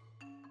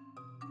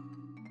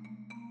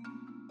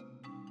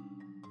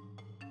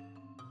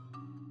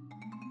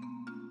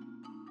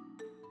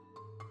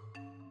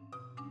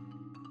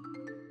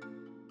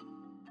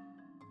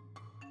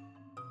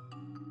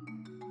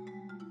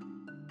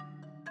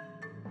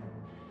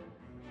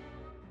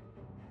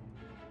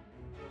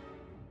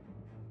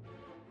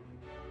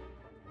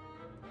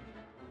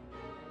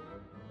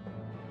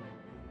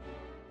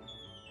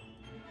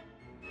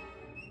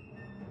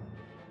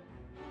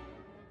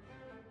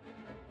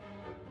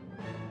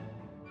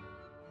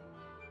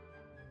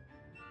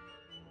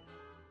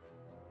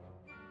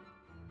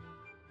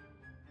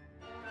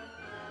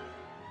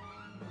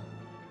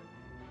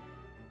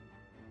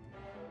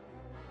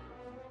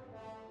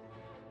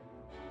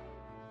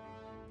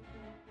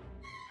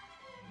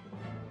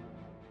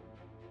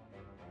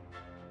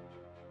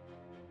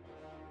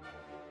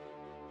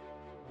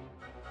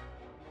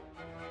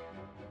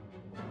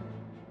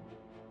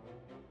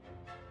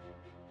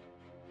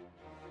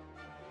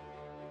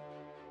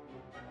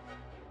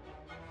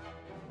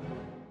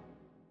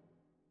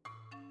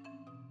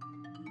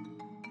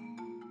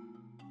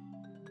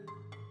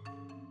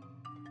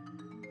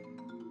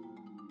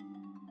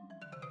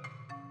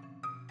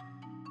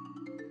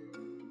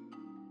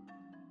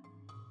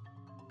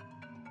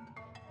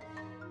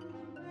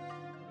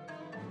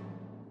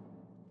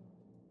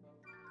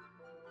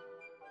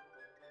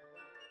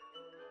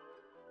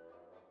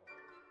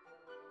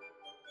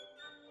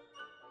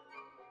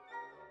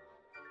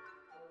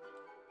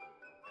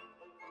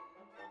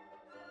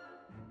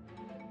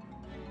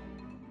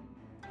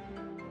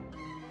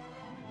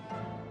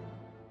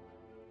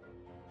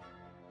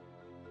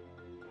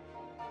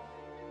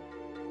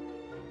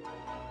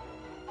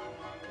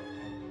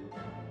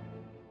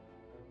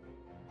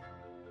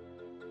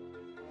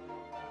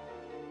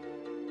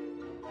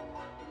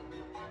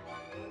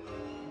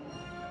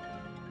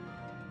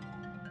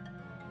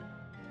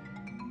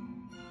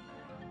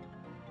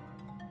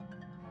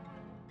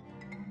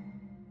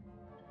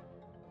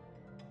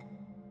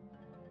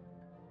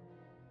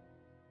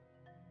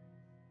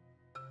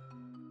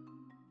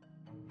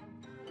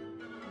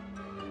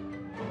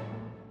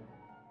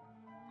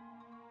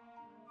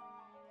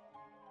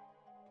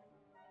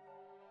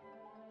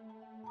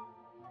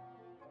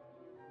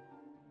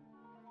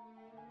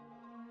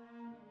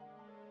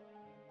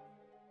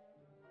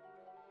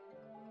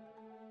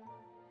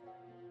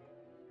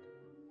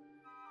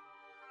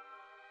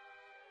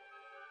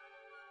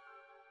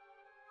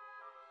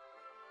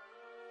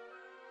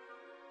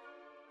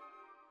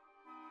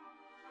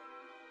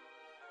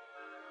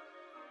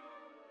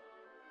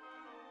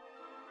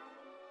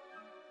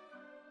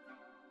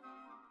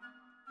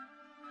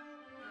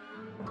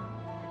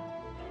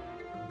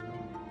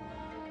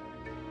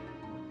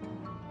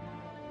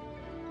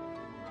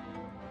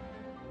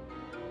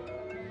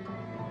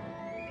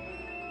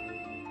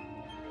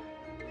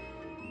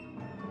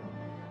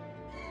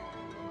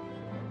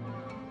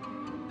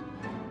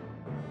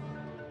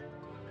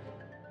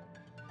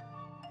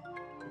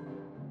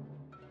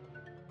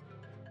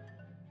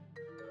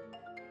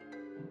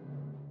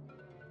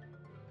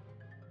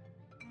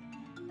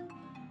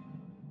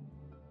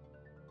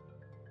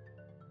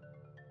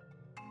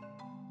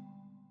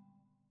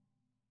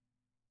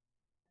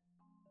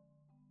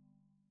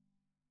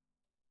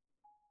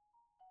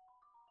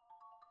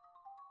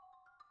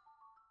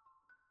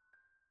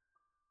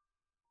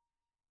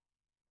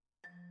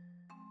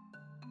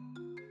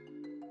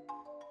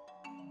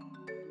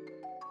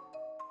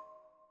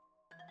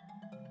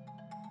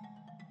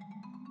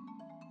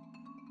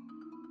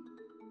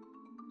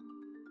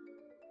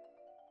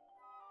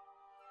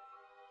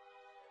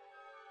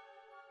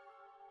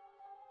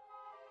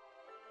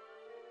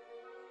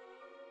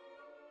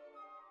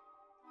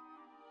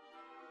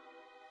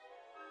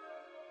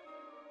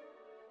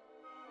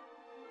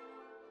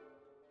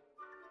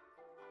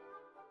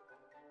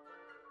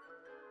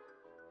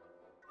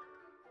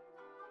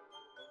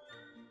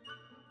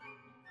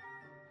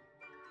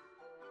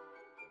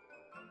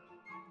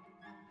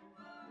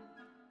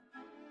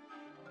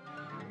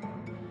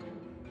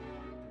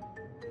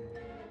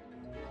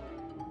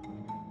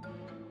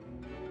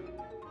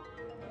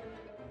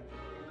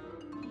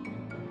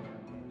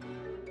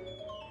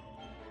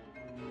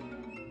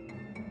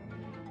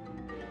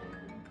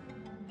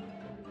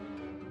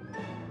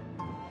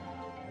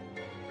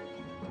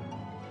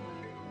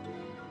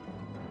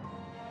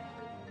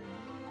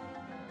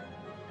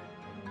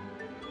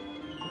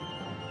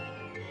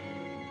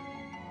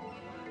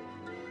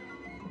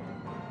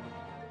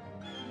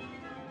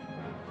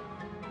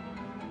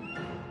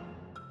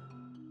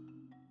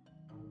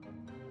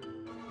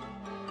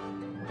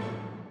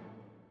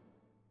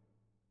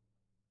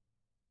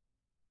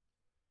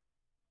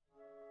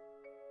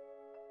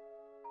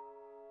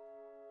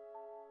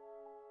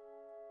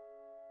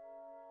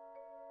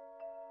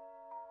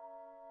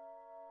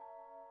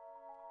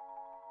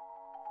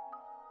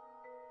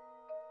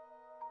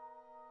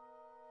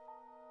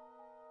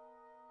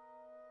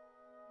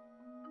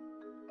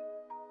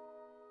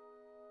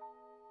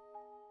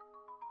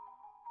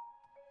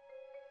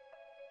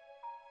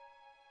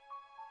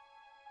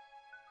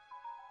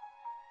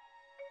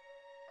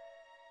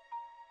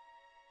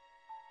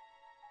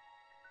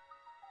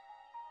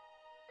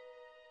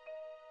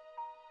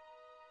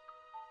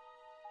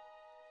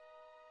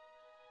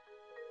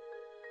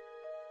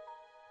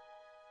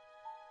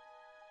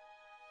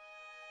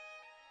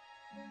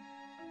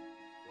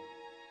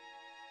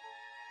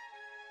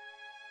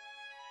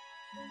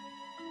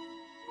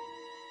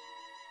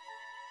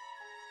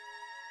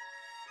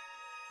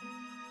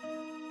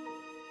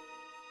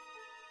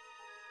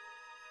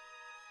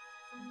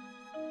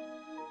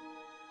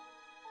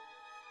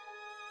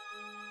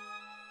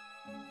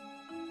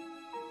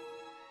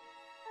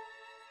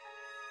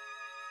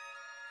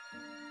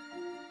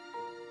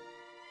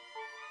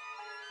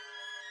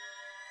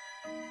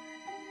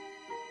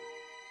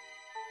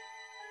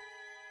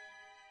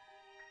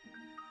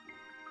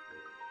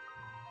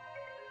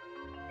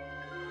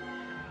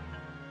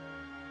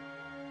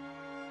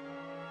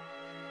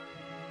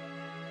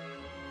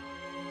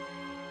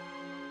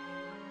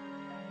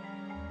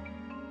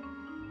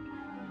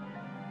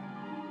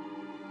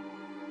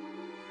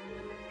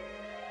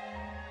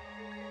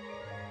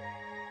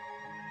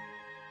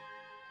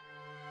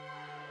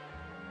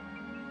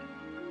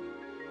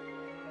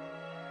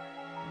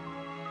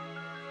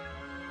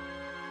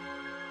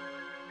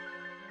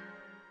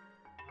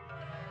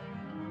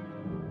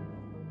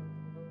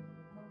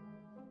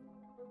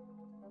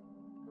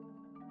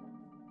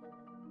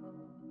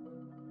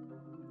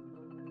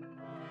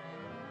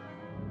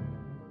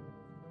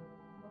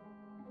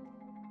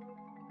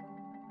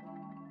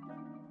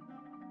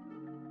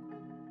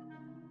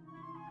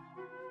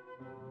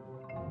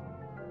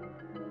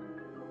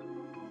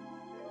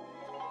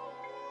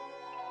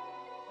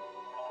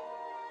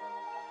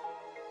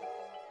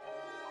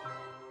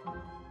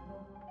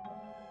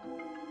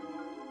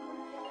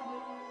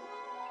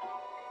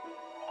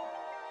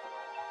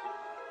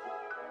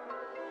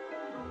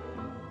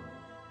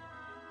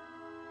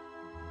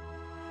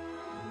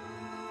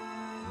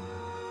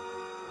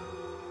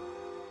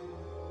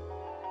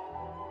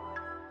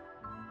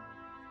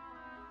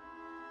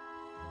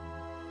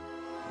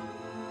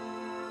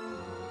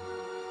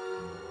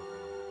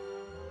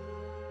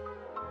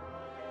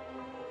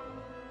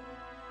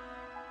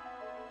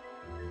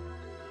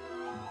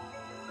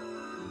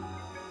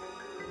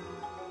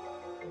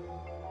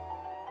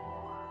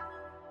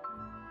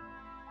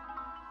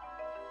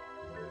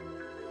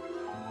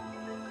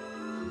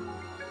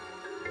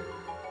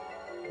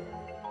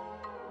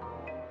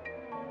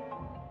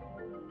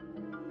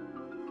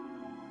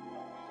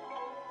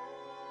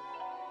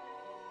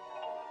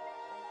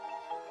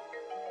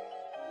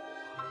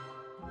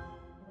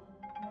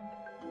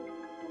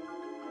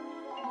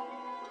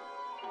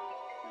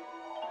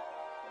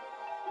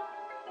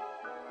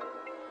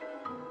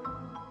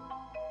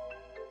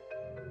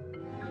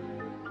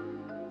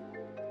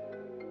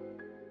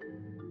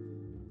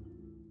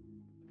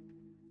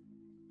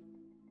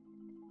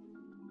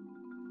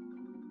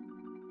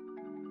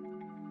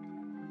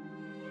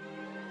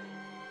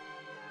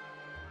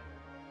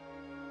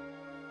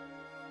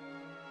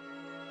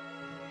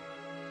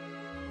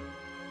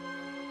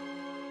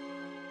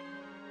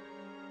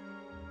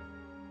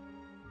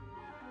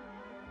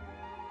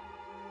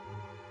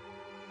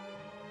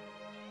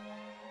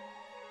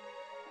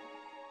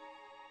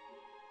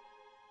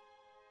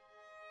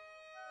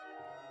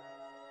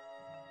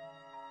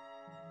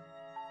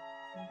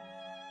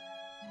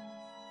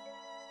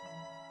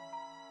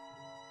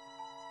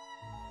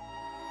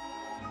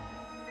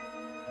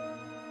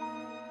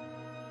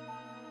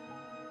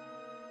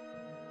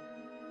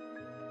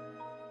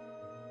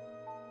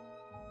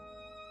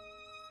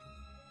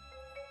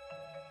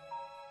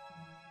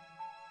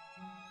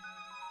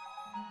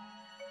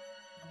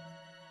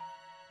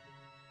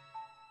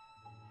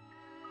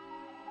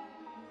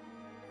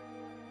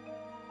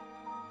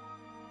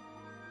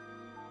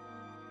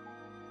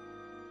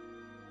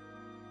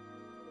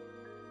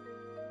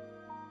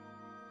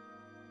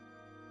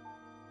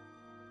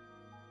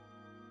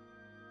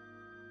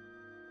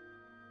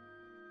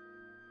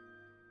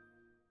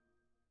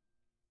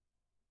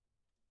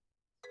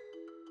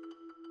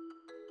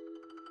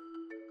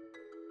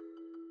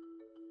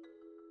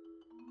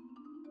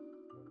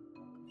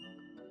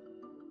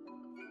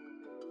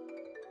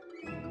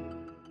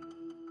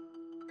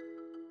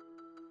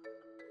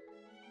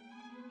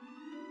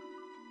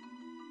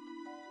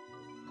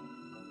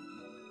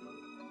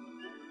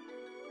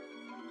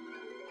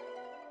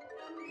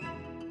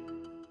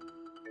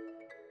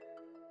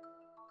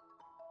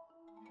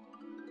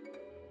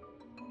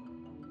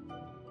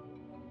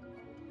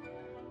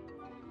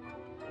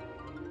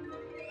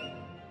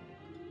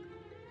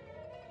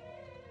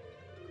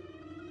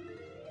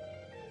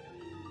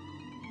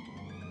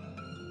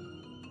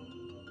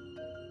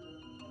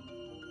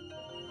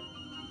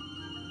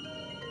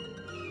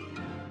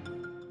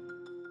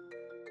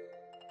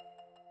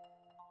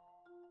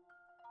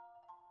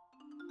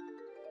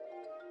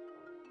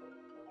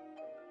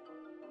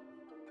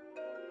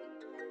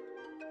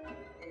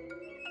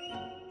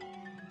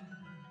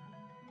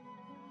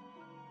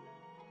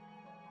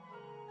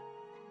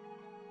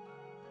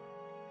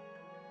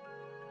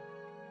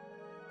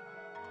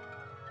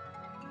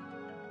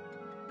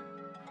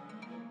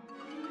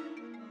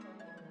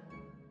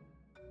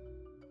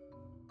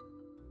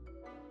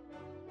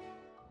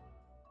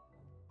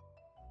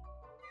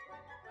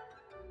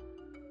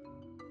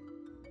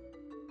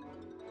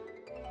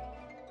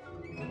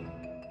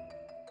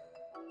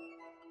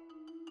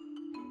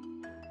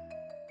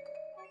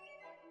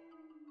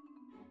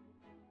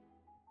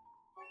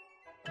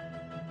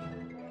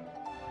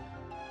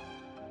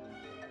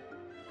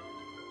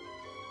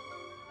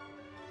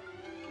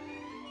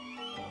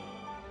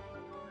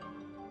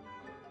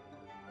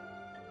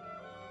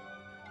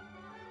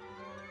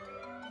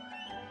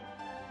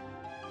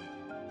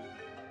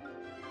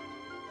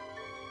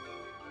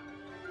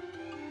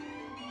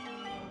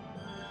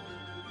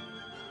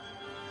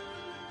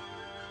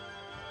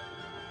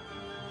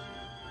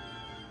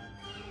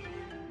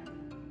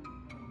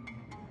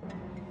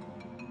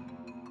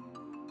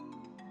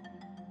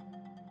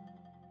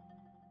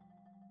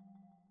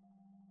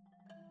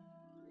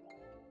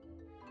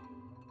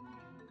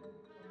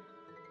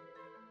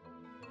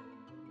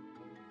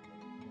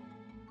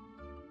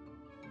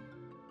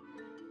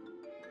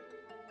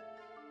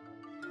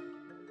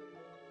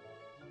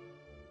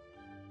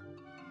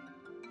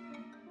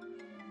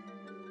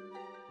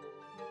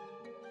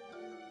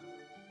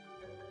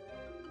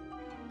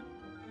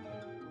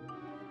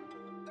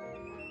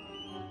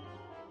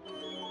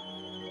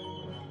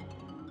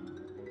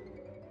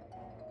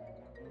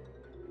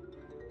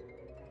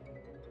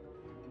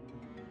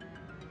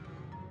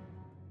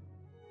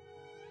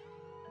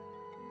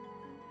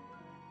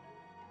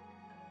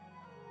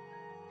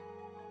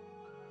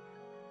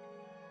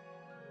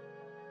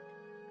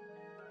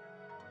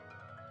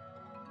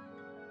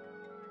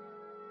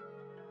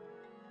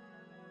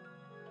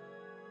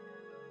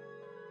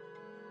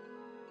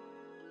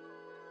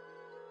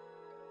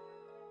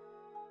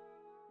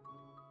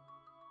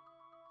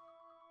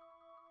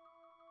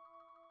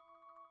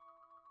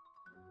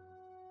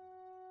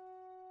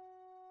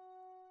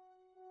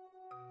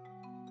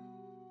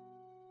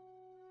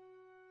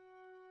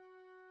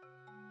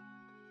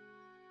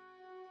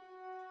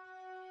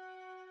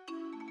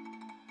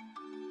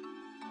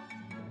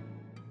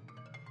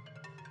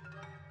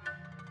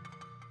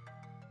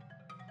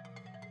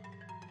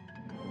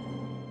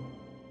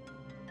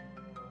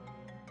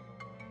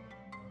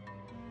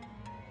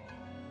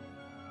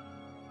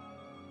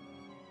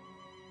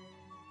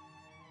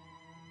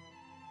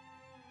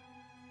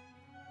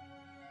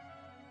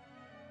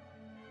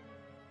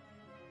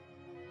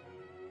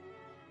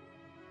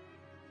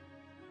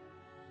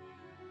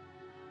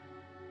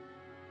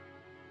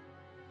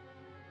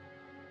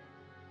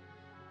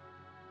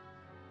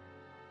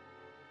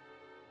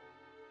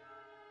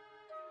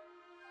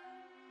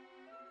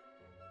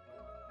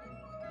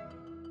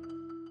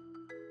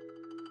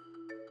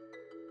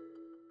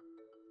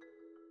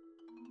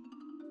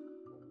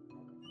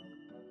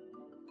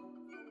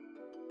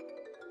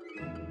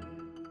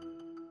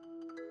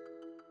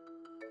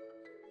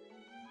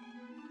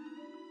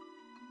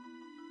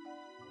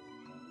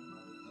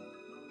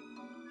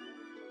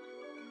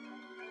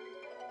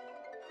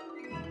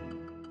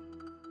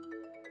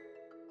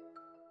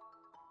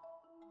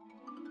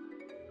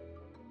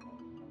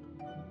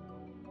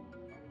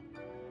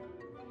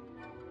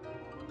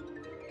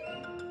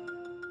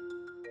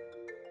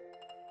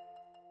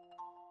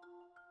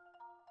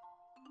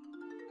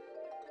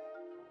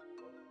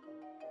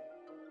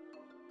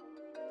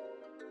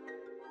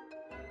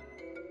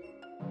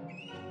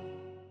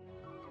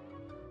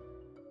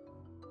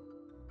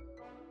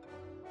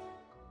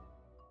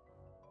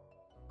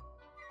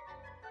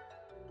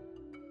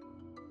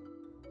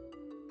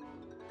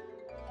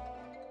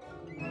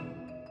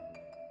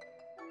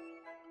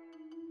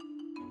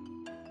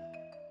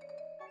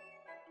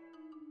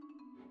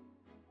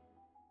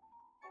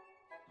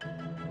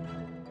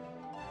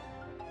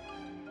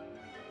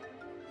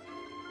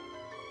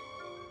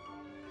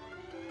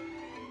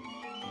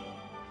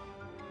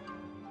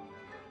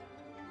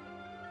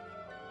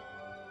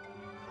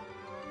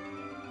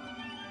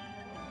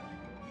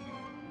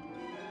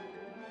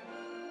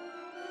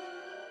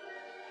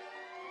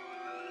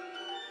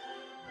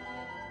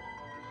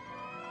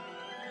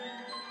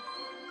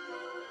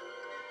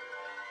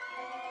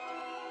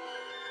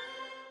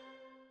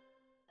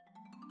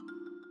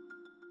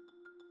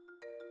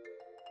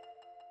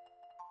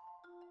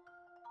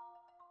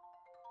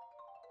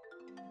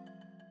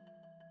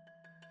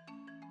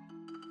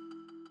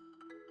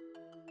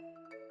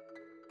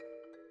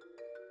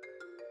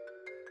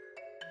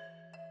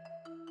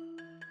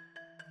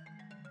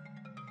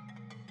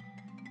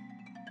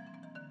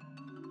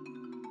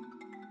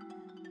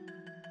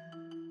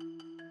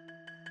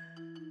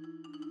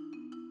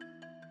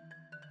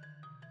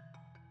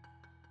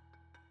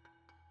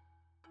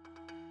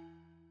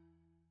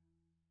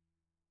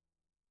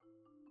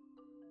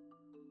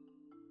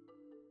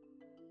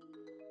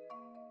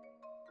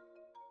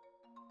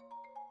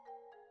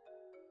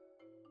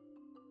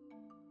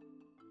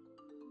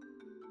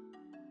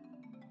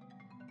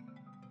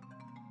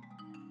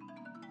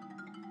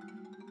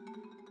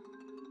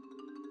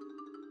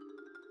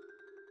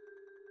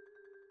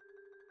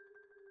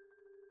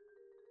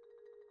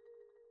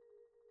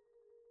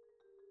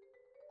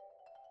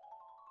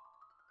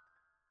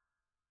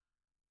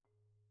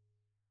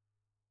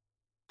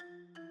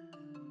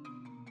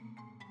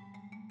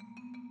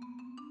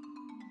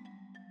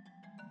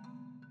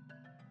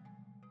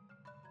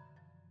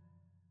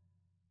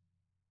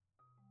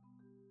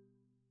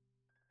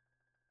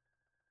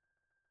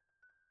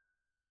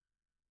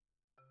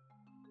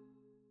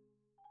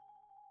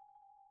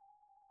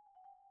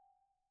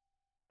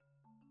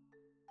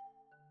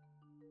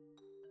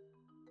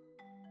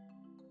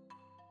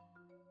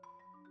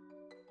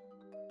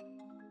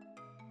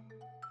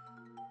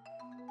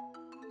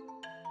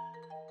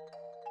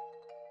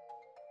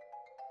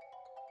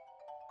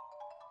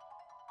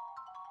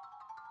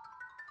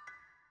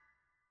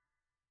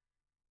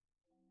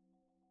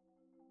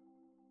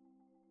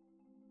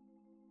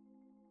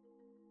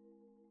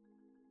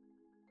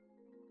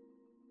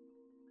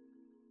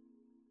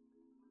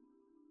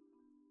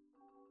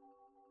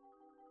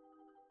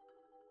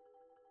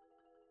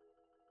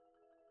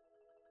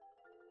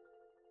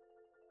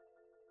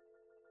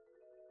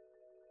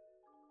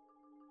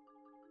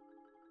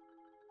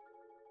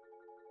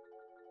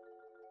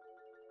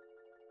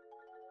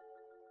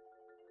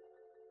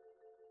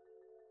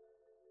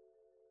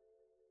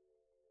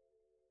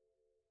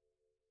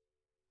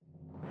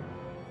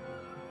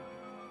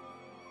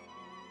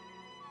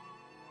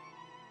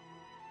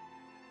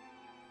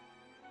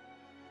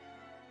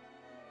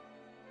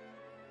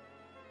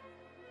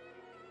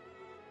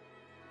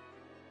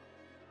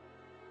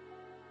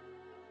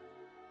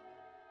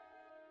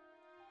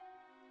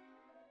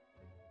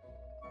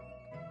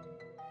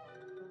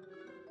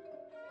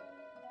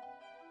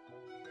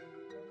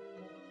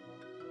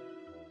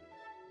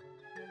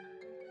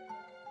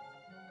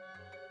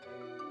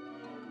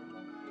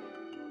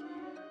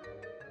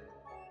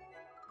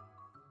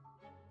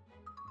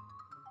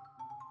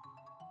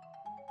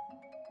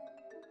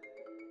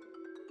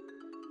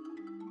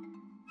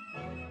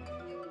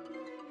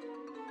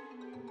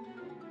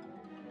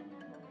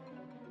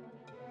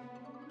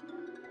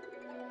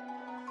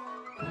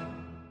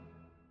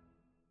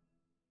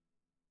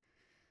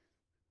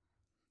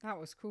 That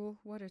was cool.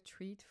 What a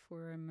treat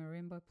for a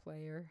marimba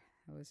player.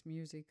 It was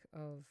music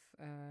of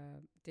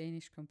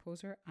Danish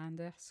composer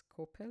Anders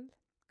Koppel,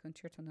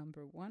 Concerto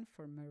Number 1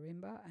 for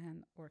marimba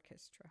and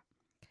orchestra.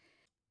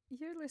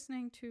 You're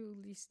listening to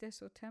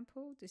L'Istesso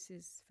Tempo. This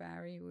is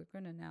Fari. We're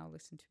going to now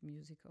listen to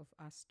music of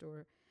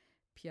Astor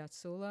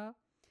Piazzolla.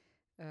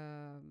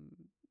 Um,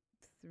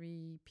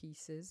 Three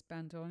pieces,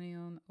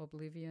 Bandoneon,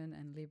 Oblivion,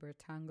 and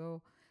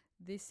Libertango.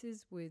 This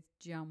is with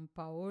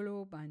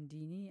Giampaolo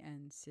Bandini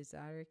and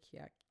Cesare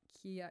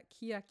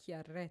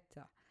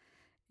Chiaretta.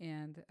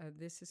 And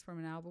this is from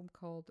an album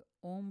called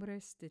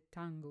Hombres de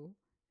Tango,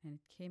 and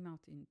it came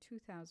out in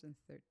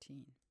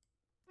 2013.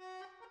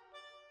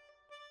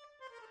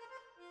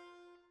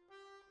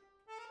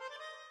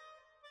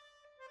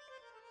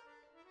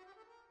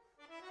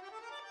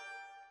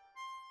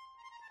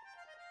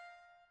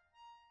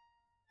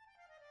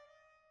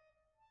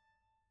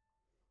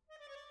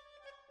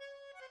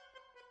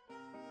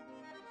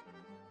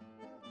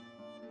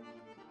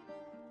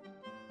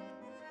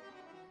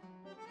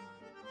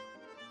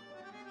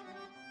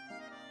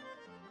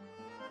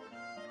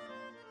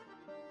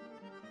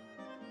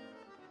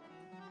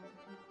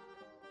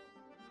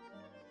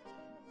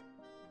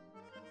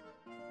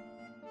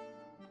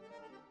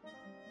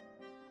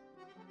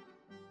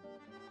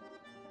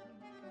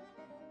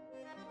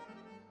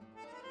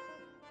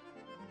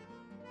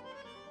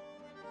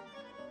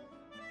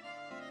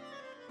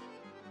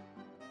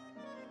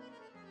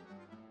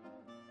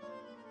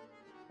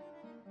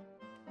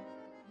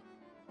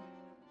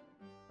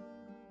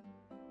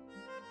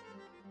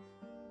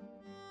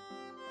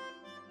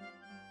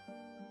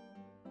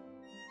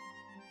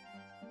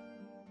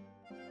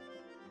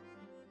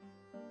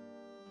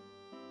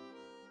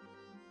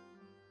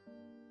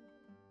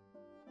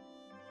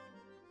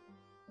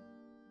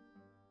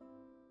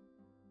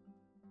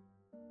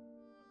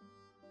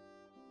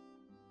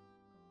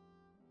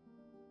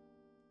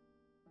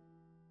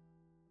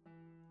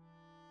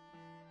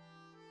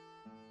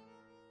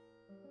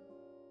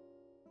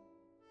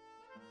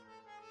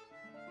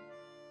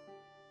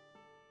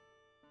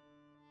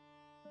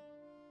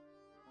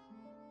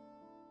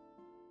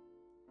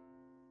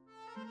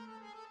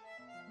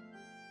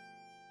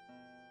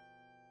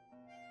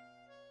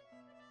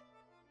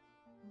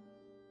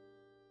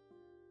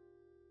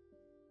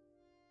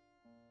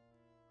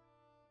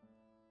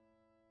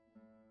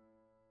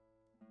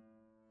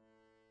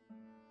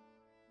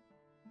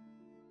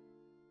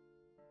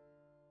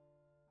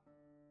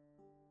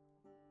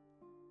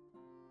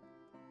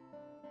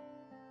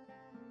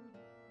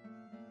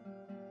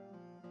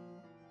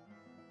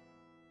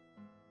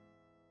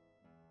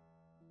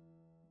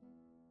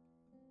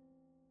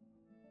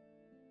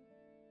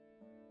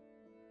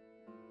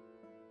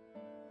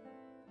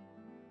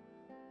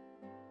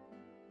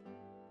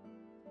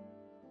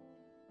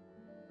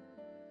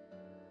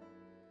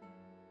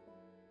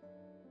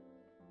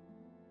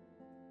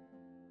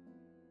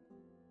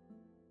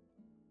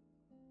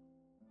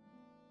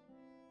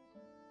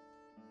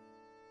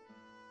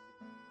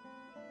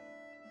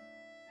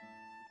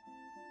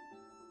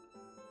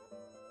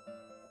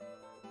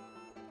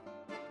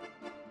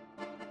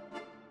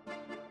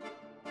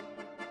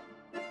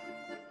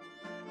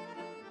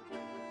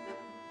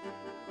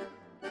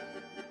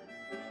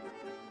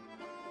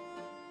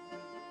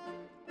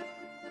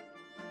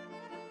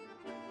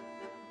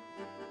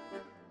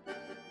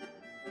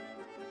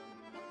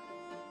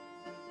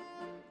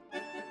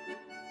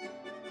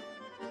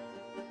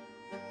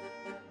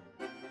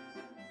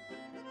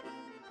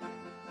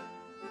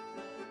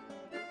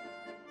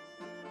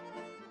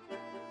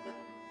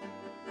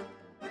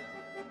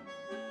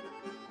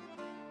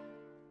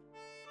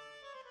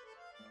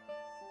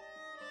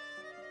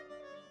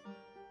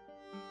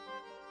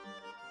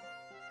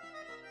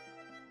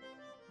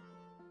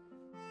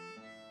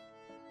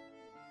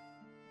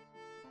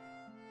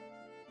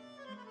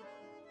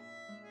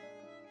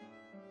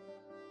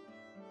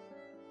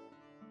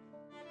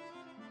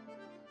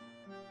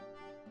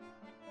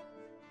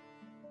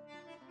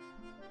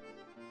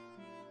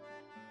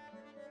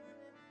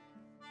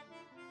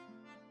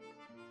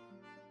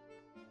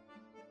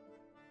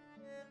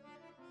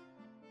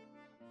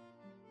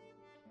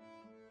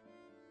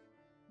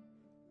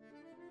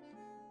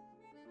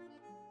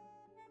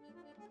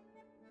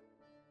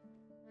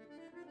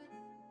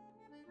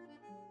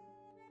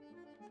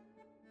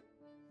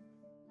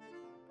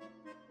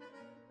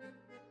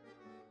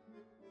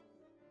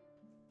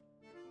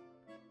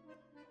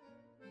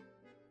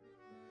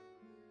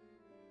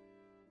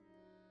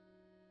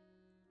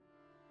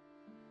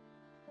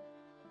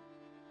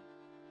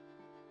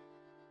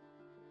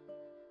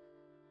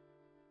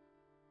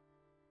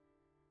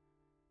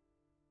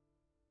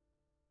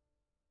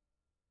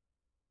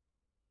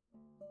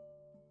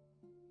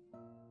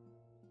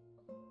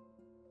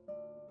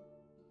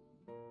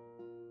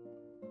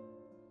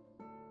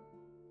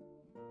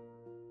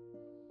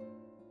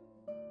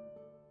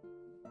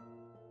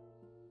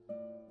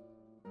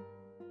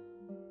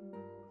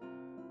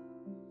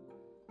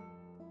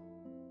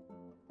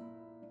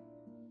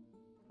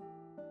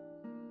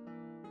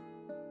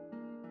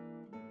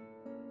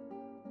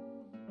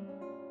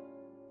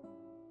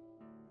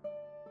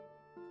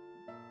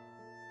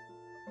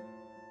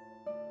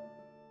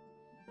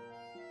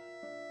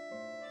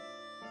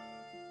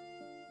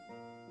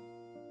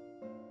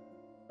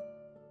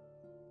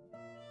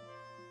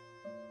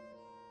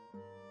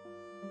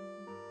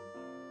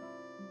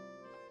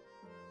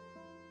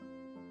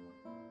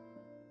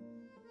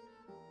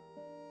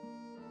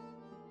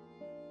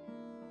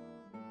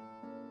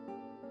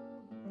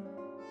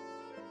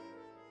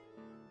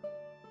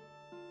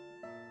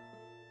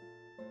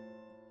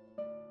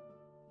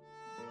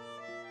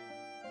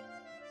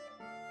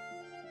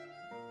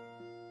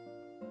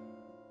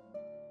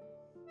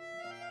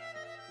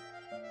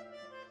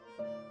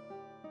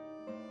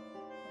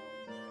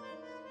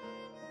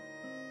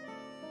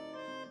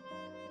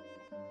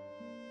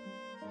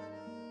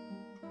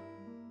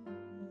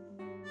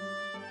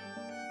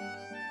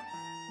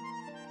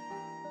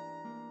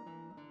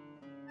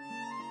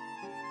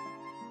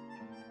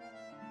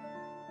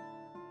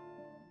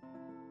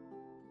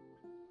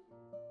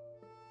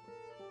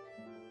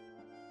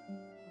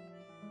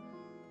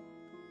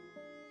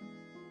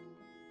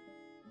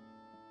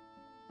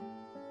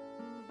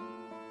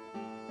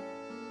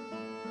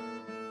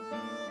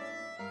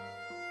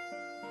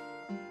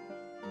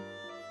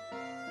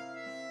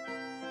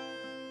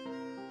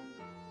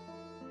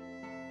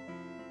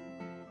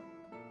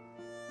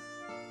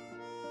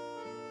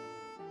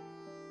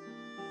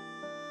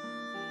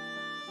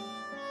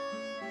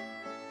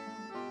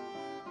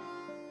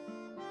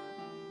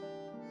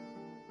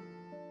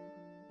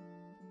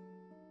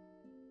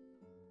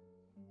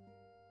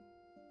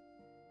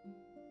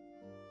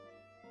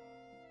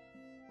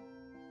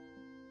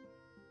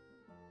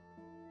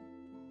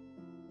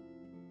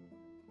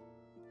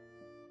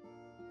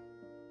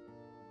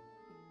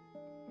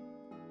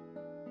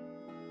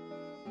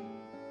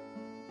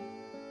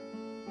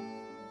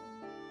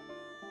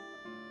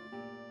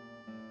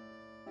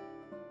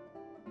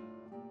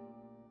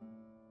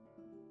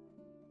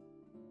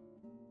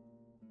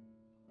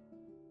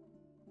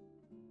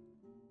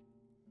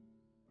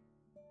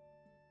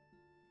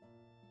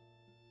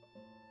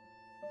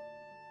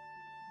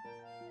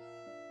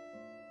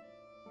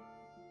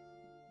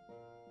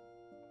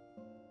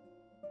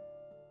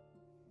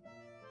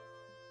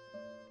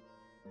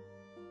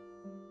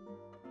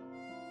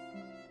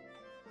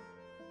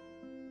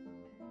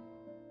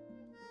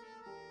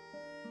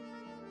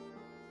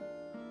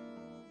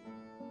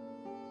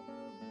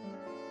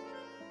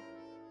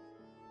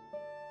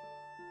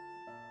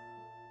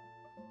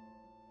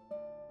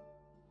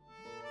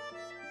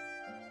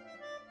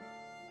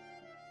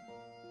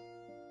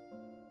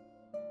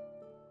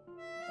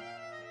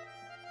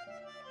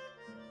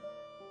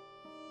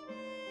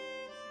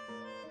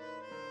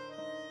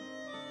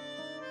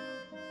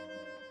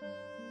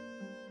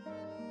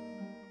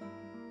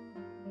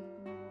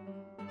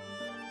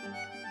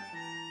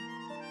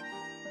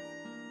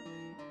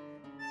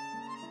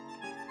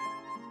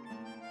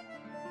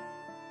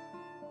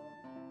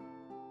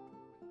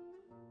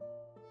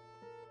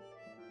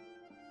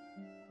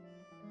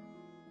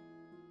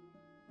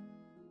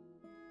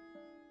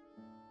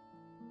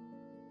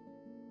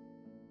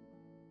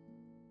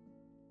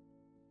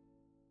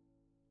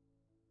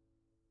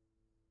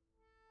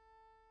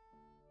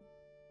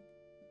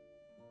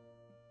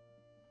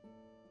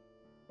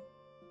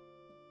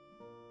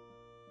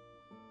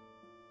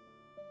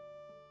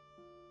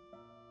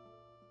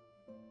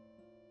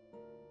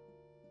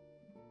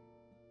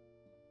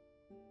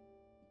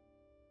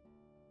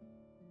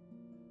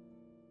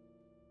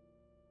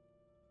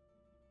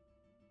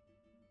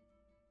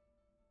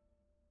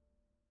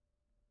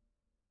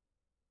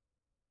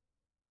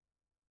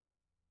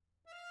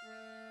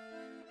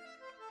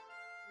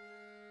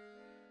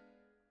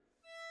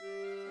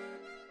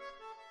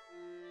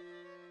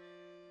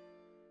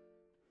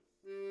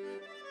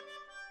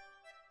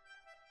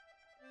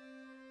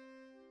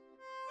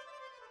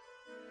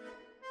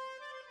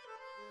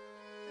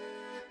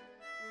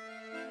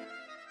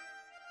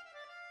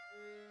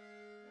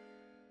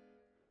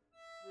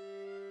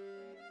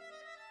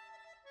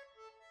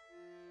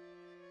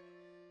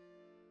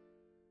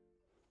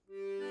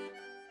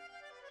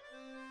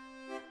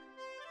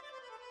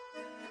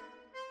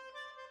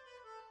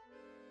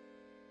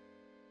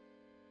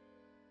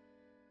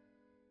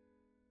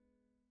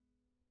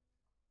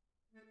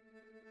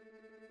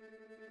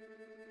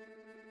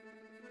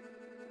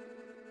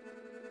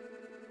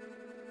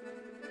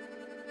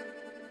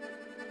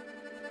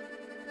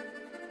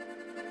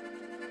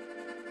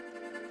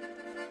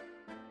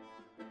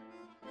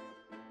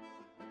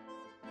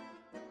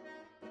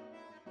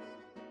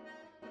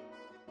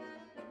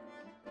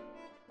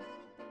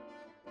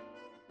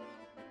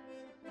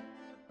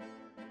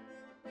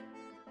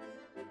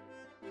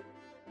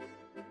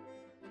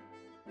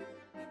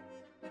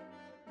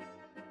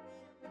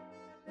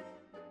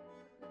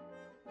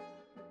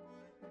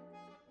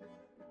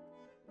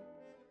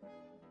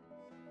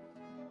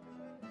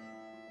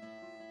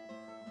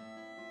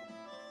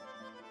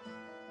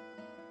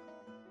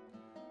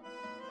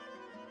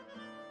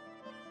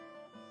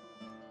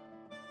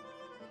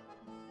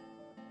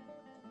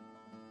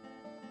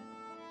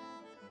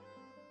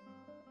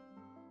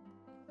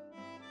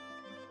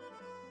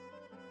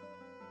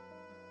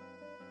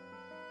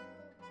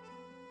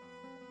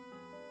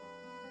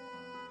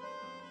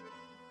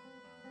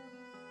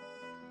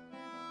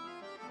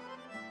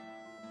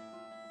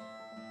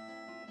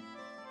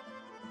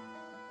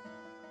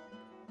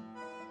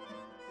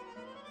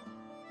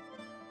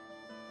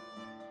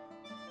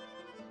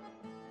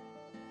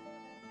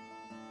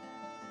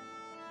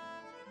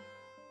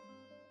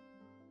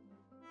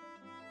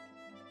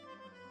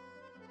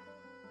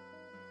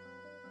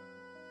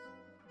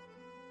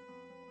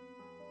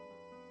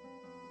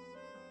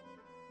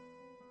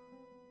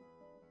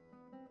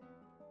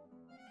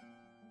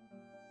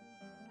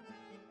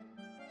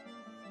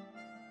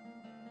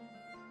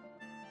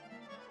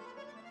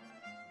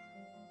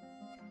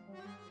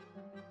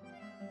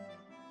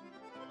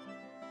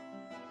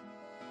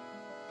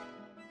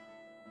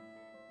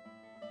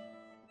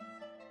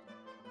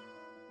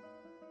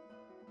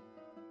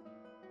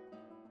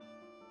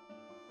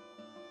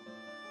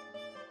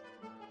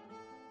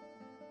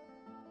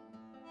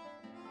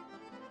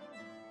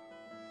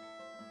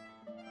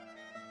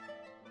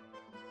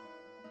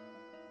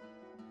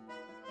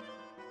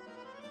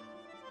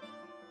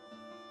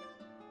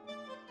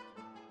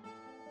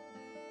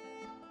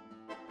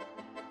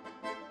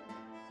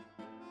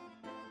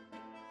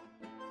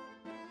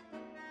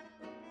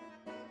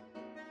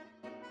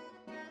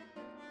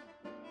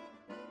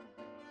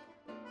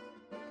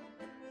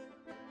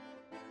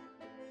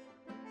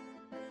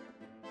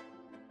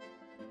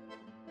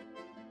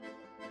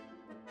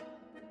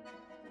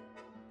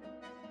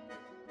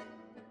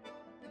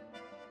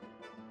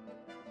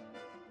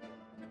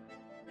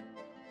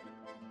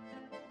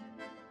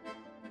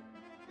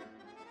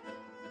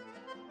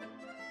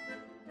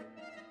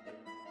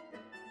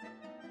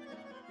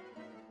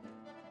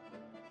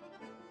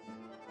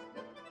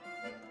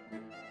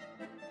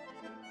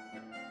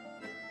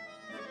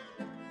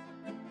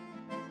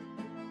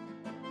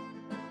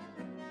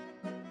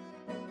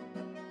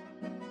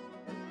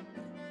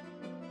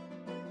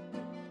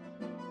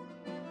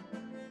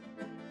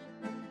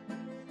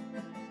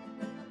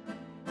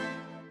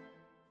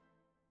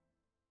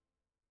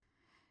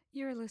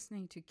 You're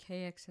listening to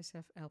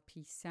KXSF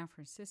LP San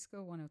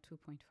Francisco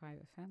 102.5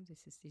 FM.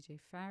 This is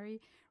DJ Fari.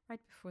 Right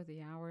before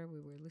the hour,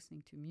 we were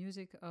listening to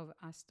music of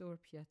Astor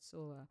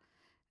Piazzolla,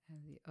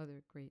 the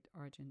other great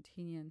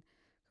Argentinian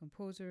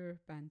composer,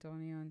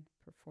 bandoneon,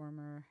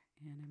 performer,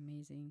 and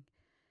amazing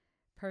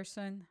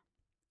person.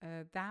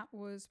 That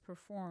was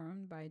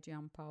performed by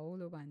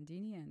Giampaolo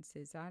Bandini and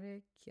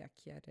Cesare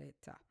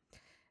Chiacchieretta.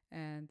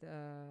 And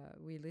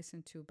we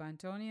listened to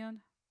Bandoneon,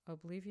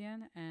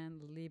 Oblivion,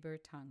 and Liber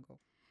Tango.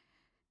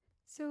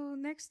 So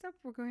next up,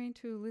 we're going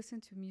to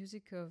listen to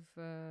music of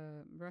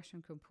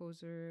Russian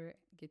composer,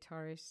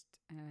 guitarist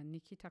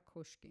Nikita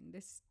Koshkin.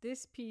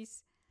 This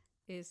piece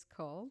is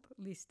called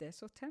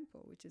Listeso Tempo,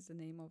 which is the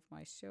name of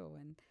my show,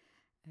 and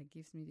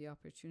gives me the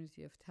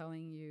opportunity of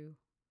telling you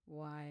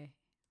why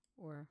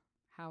or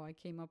how I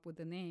came up with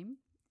the name,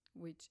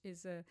 which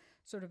is a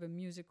sort of a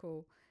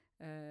musical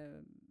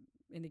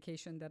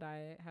indication that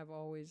I have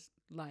always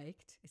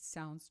liked. It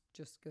sounds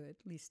just good,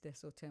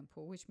 Listeso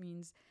Tempo, which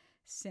means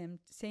same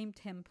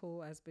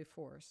tempo as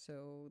before,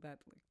 so that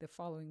like, the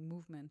following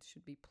movement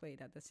should be played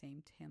at the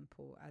same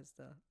tempo as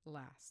the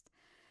last.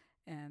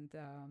 And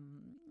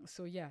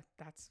so yeah,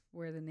 that's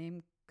where the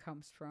name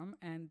comes from.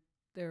 And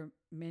there are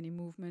many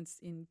movements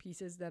in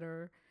pieces that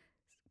are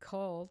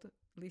called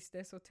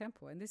Listeso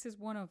Tempo, and this is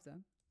one of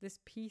them. This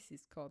piece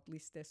is called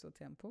Listeso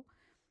Tempo,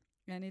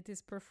 and it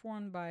is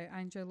performed by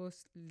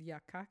Angelos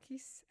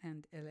Liakakis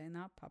and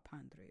Elena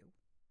Papandreou.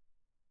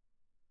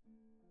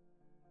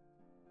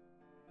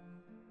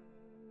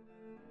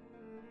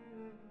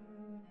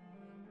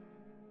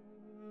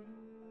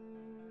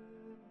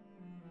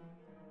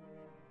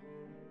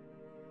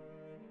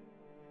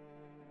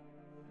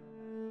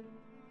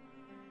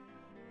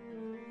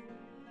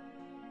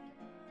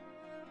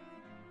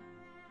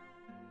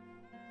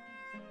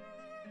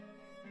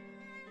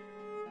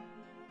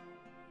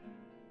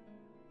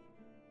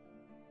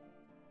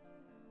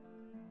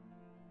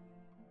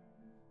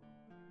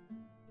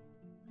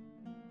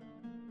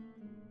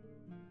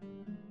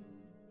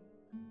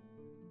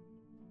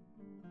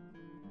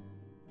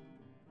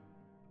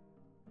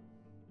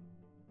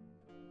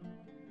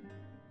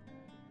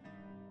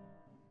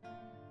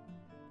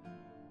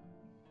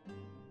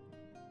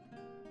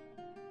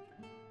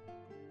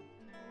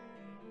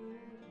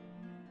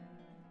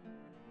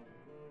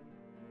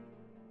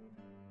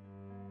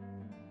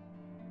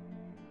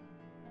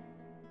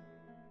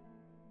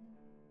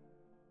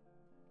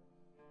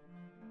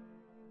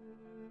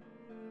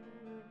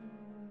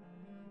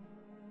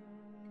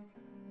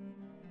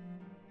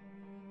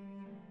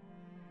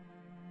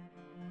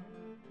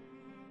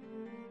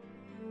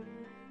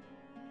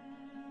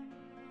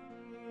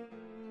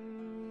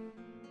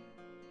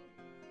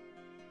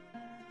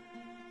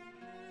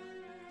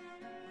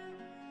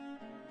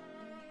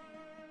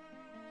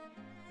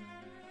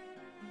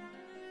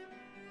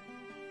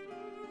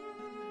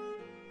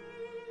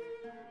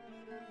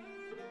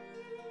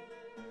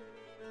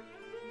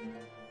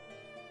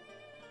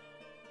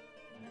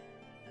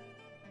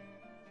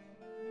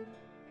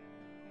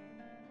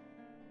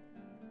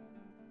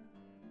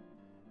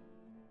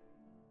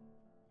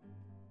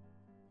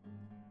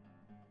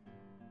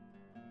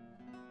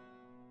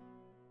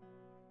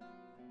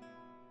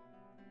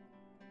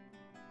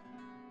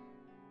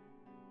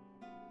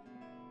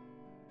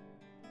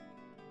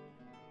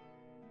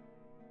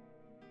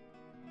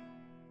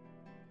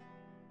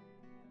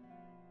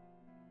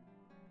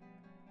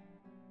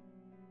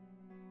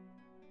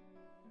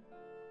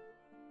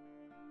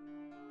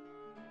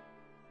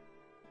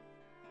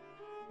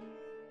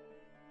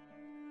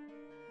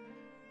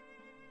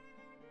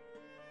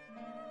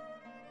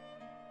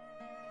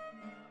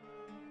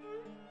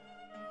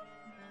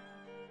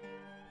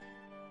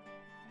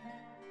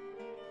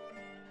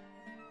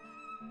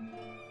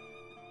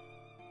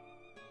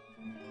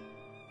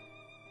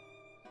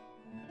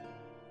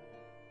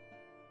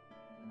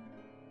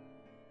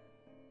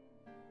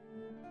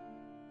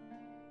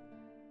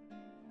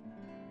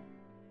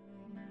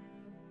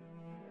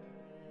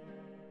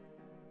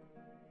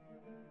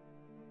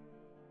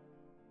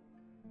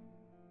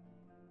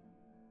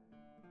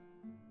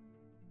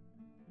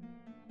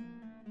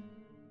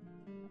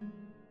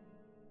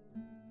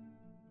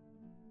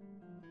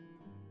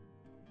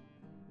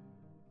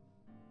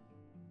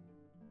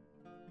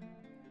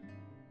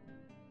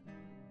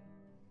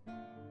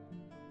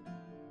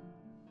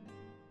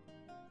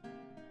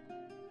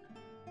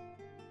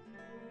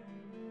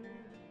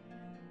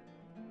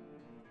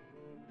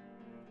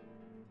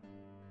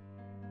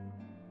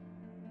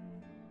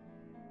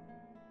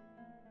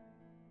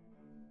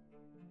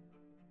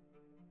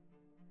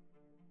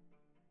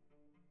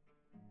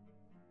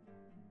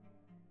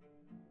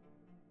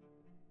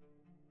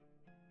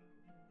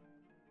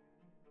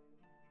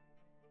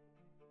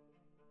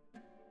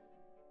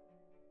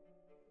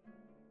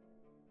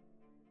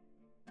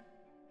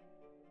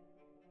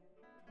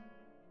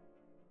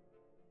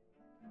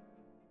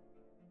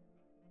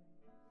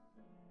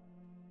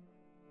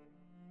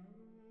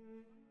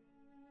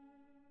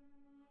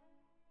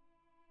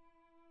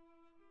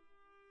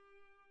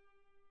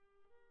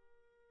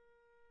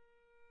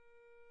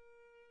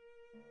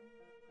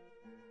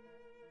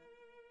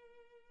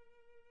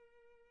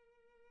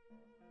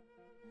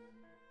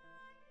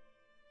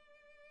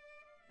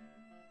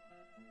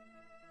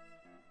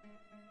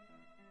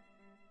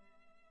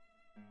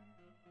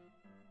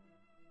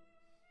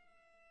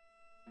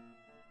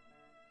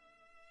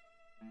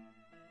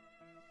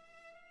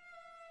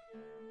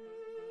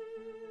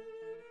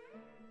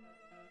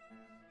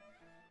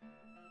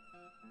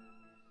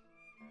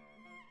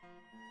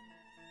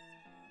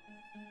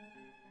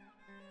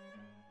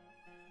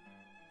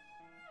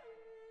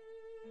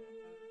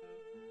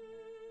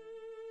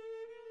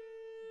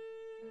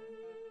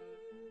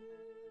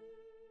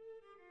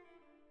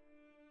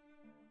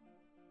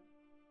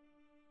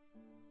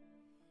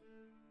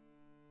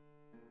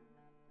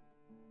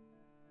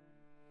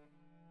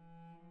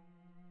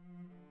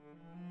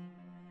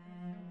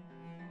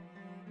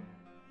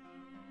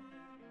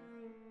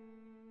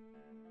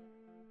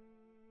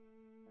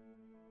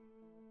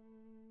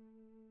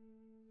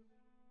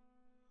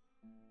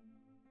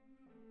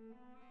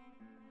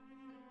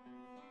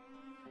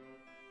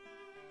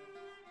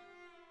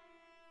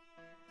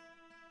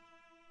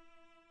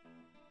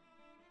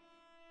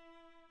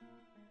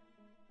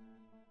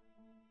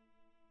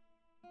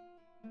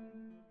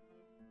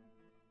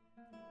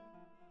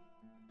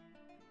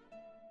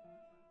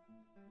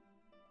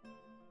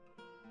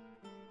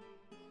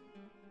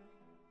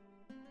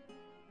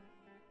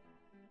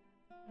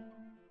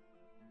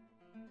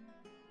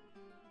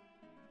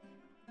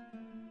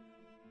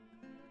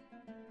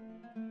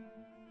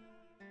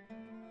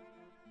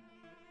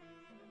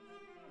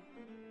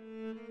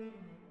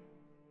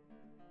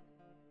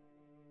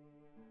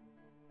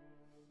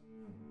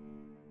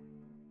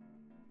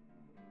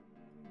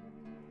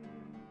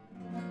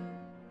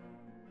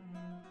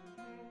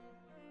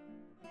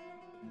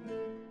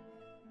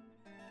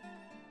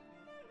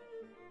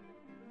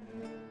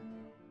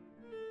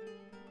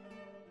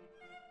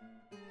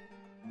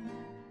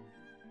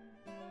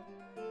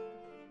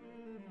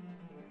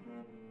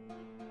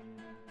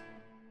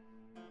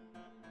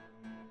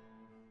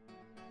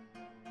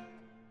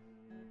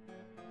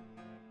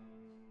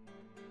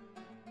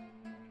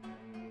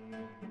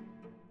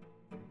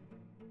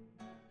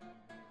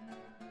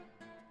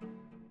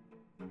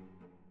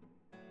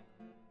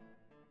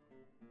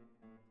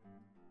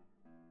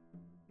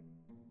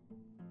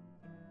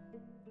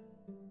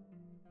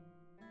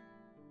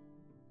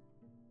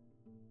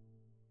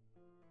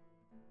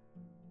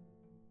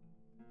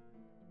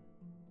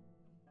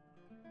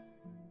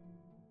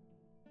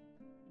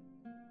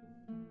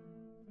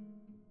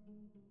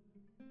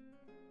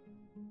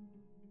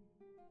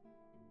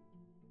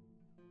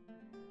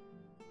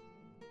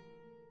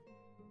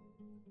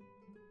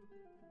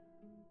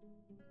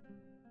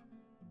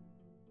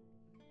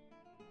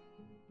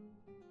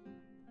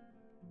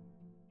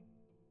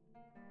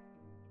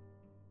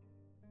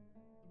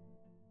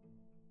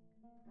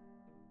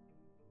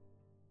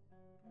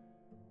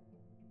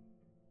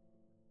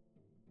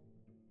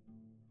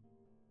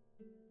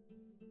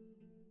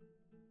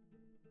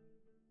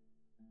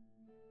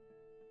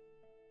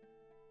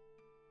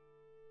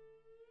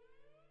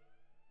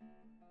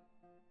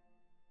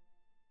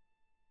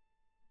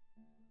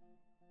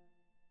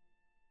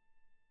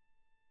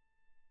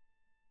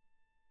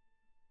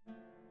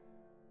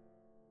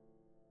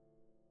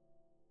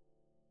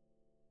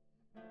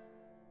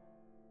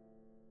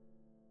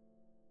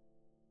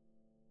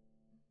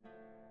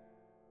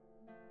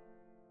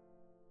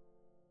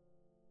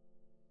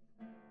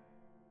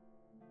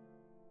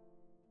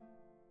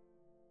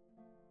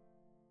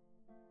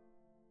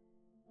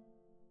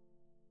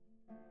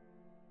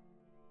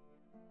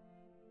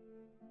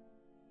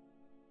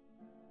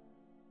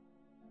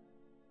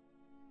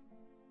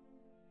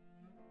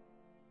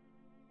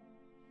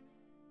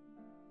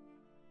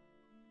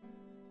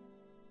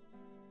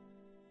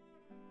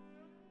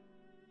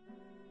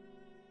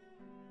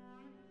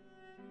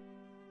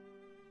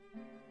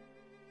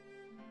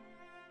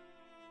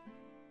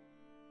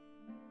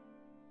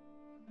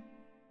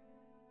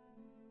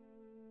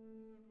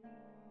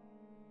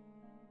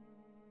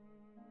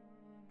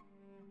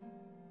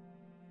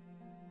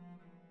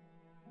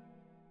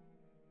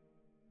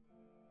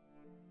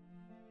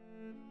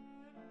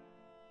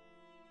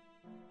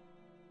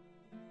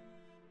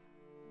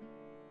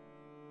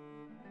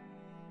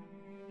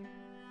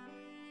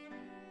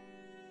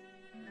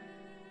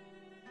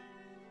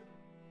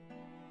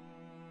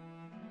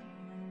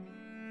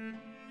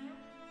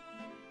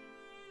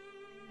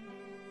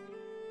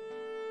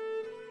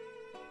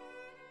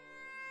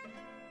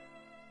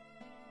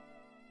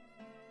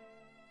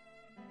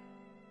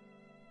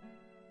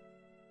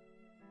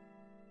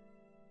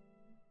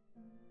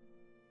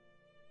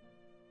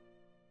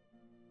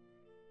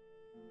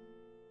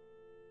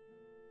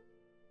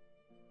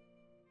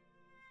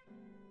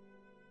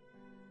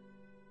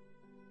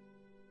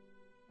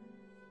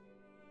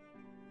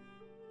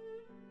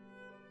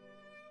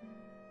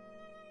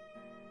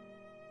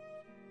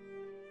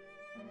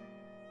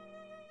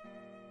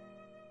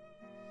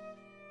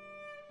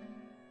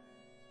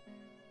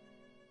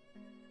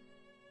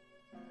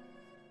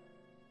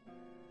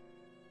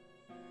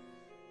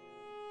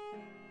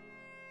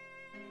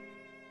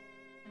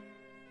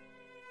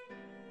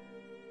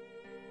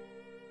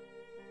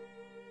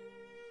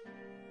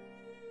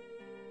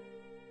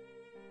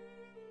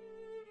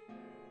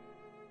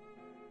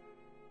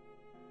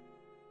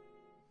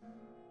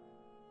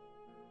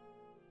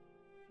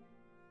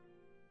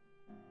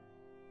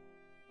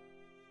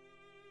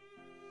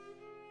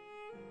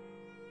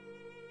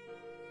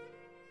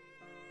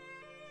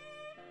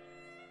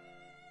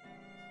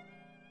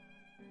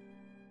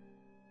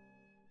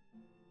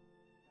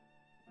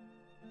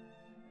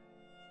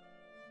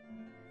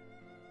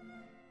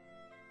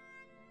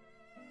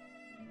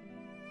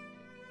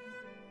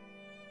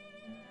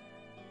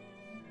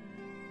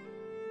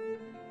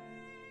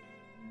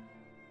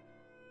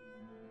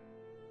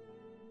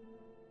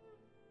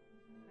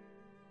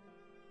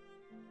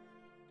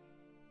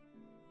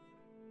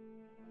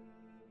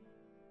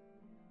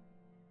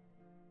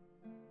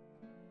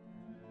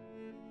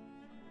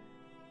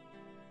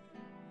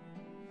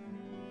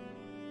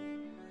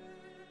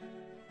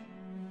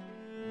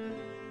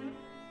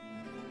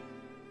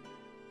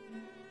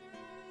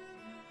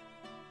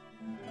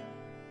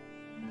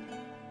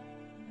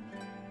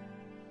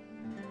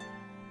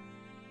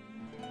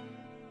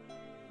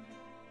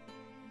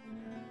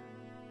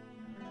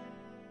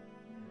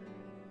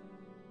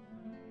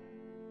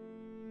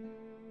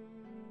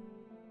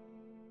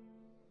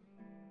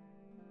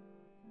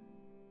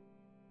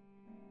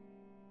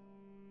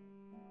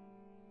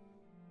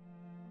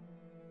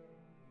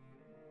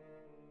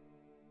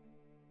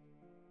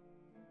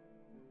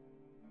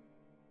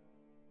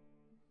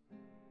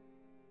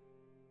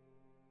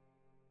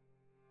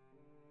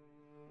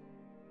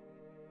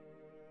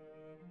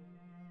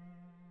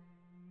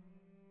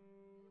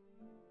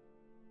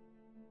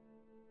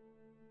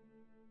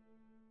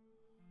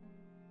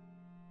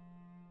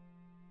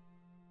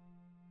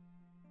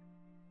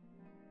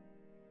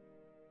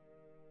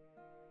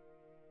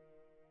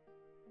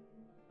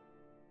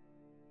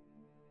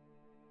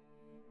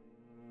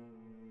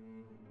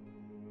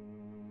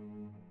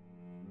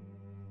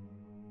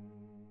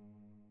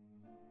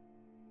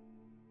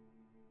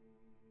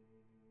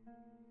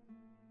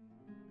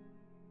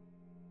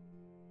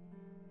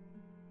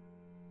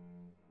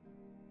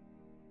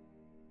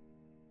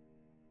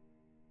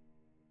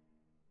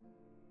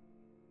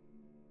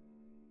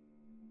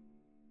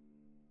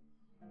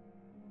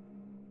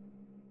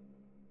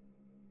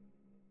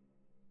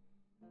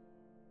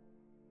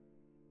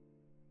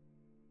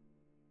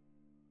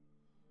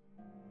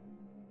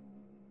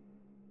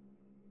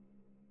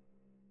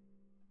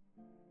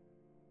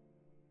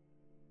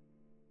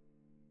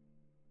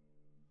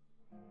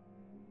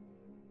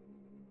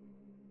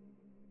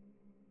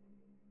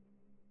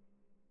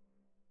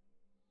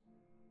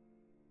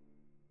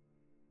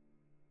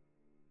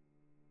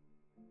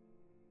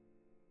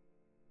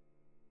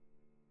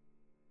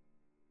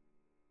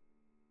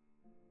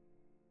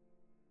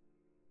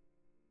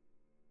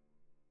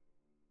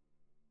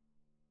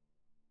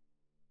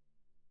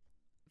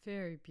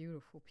 Very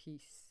beautiful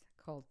piece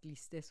called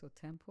Listeso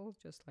Temple,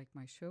 just like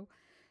my show.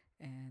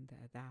 And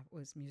that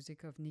was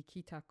music of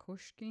Nikita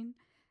Koshkin,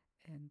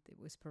 and it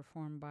was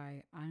performed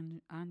by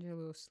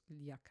Angelos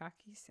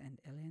Liakakis and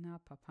Elena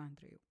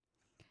Papandreou.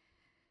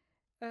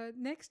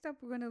 Next up,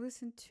 we're going to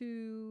listen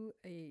to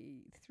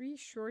three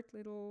short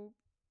little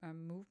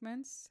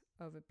movements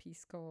of a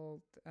piece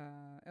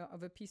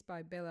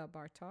by Bela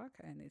Bartok,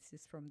 and this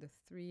is from the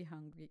three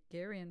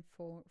Hungarian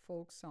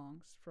folk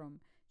songs from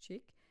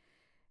Czech,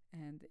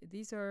 and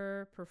these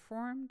are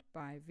performed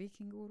by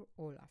Vikingur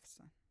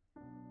Olafsson.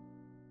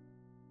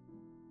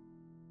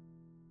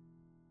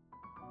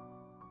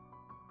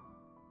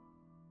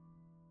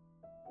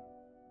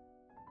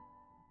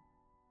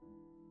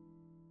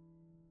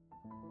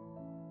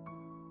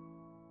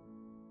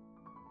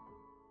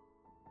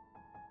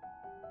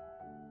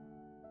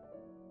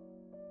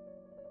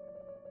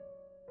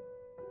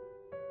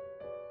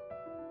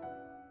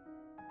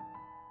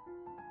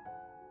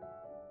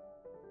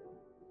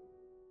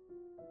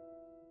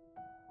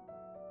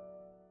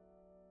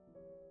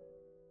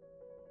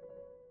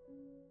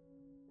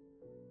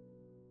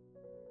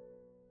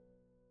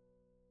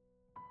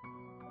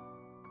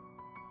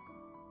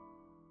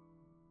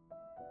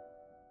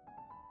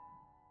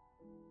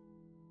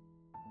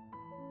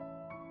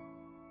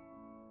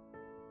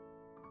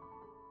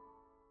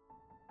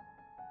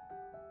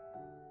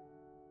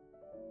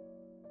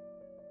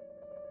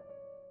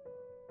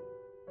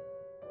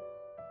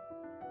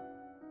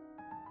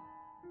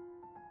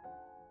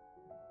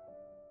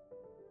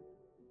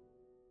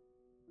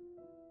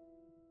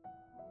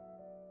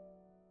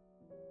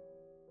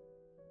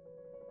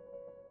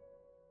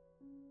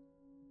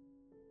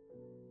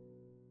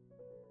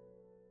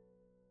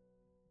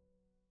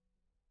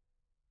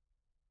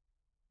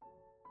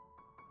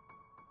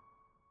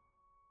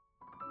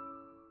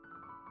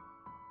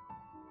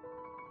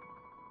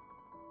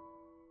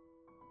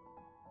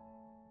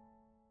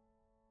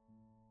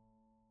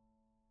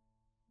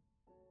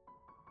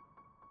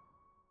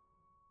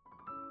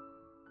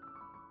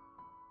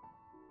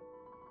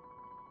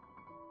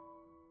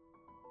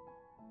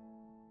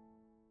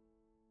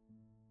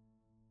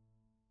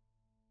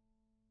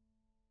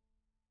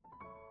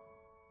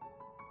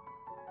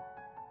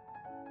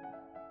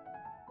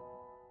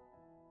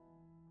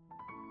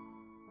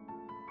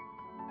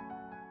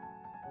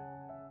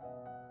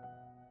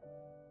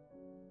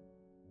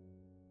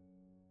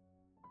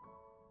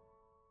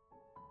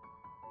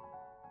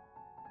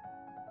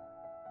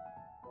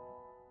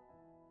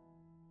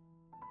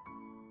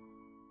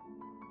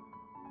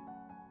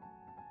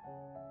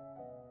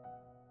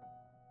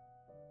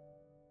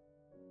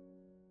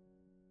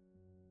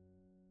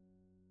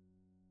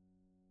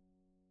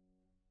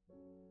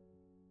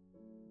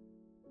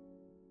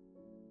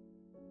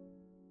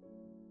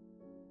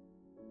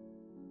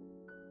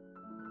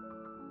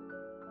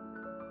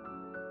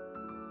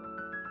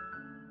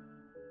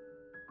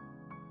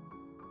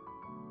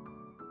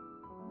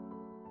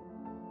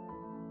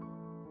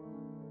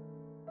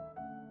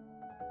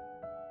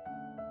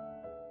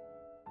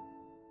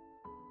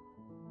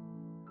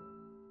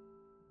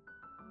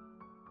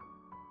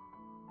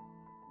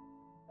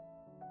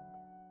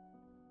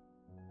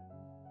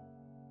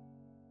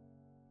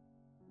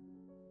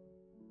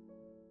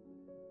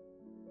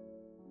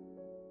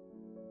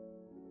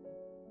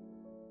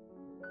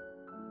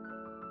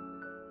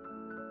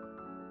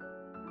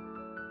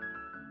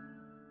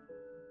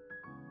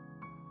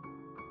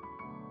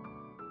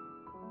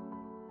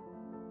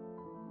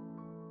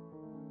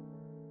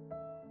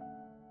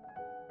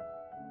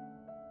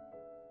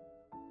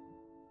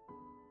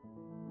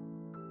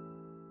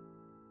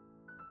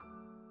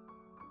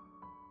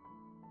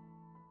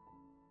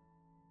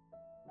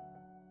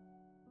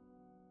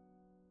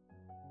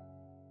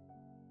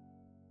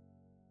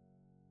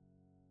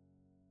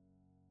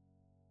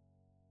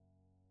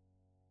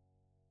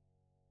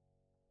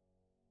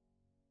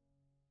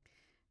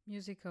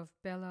 Music of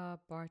Bela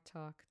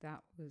Bartok. That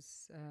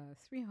was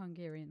three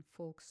Hungarian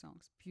folk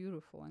songs.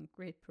 Beautiful and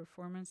great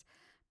performance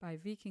by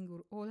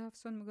Vikingur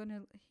Olafsson. We're going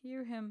to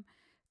hear him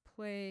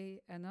play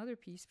another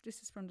piece.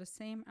 This is from the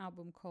same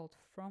album called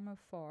From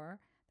Afar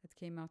that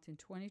came out in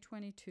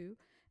 2022.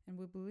 And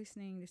we'll be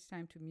listening this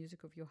time to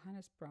music of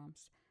Johannes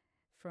Brahms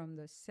from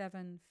the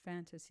Seven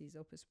Fantasies,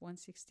 Opus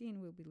 116.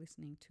 We'll be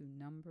listening to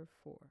number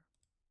 4.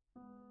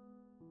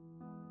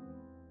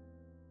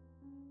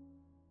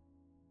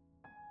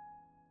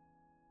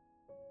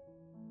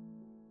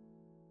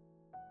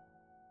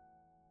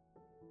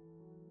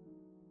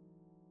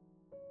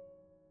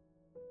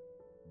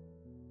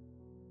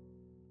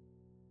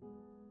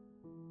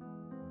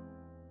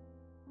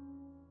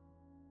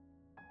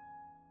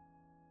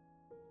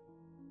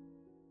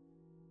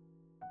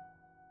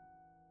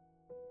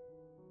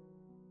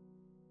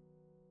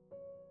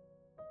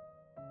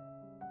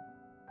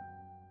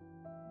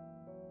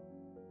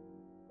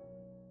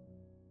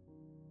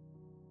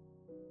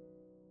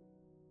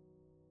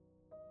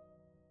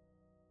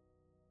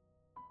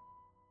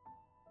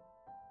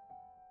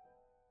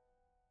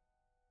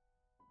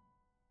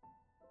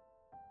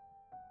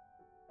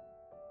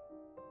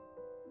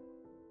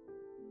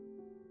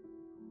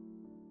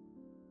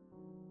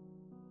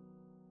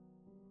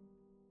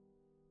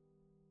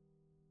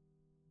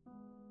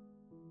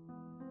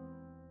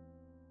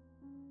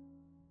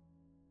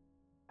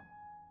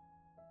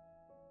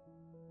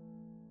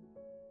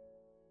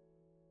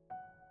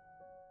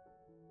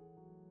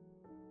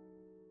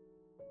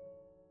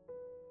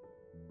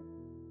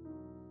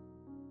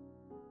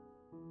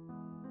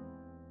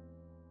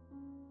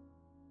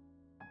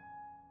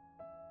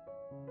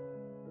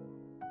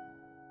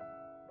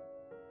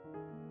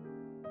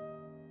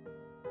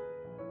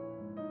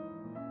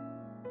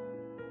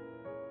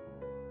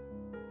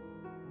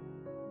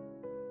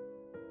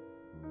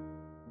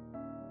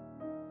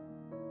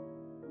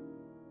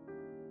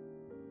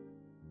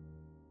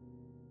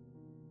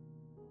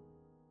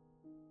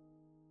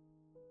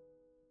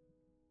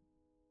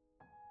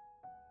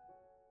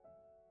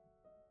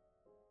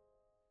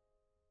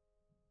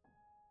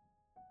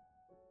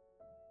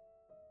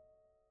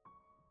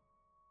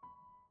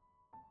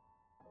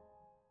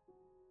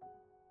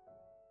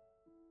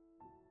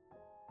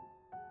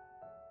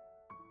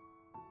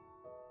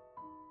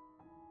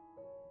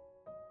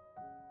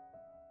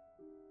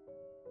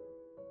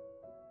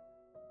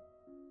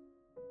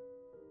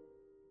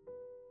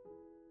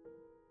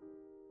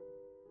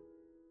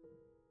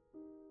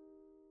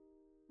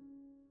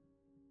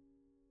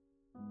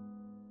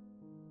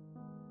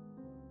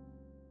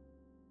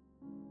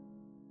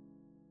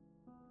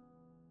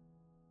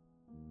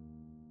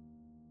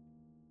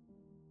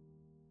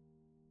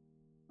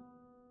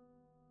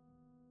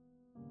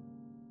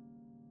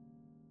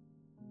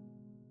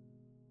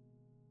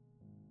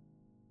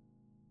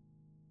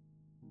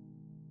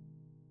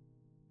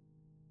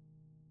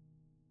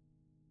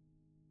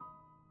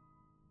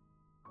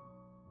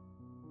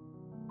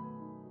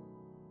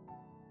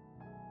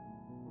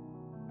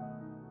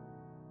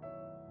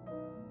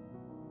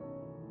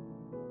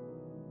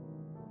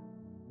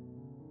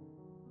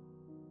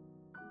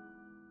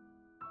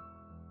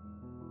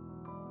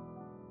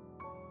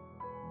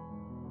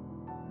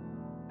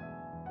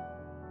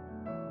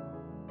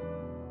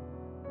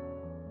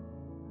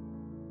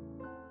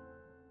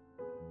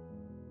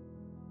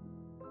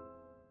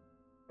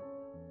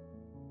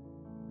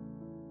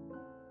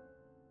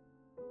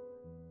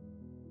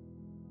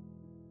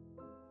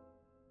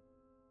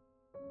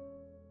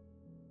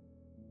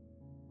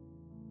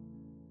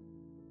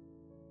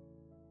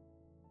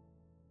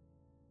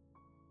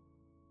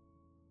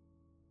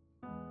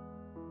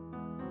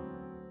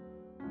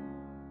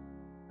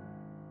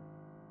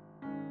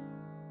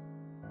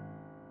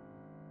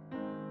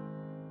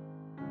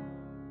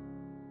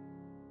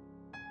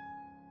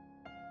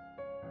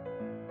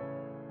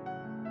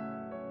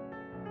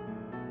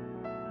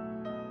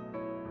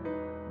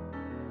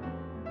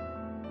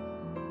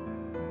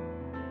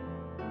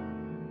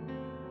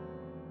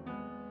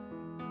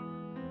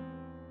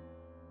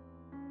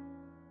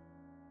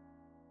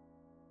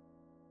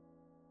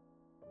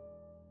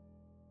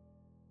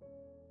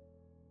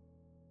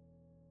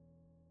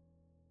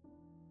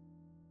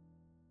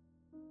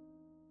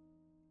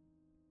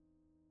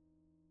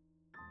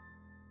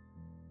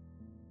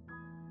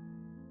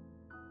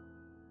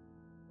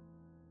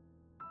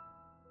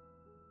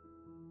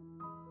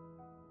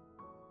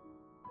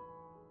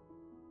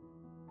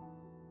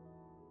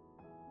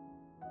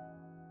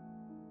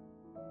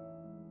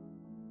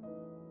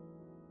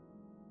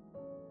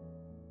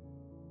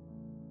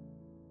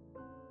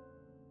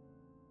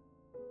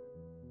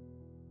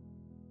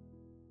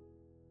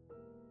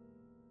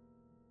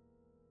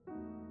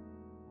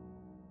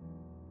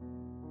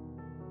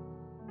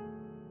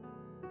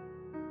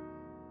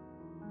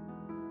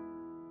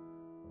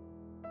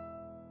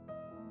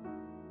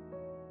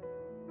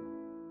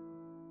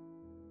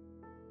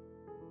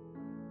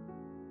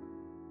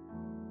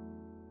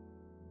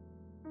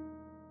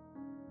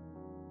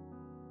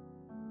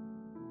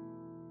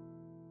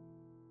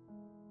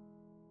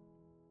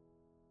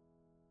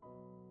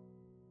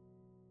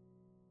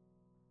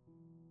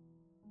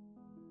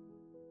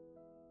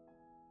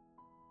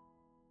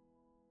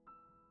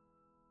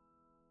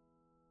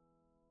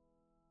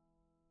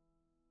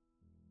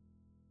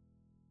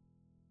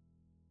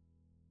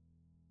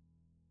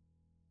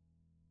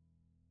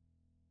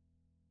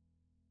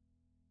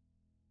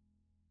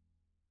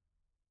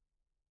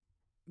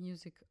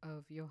 music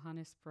of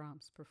Johannes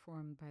Brahms,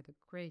 performed by the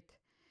great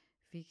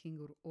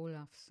Vikingur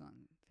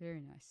Olafsson.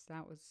 Very nice.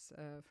 That was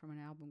from an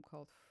album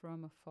called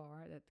From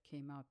Afar that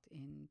came out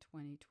in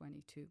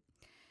 2022.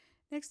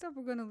 Next up,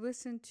 we're going to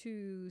listen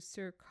to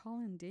Sir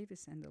Colin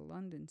Davis and the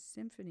London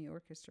Symphony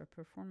Orchestra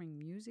performing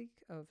music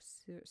of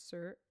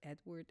Sir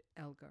Edward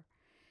Elgar.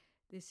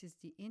 This is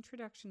the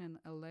Introduction and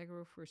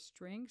Allegro for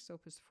Strings,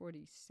 Opus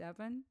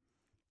 47,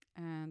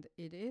 and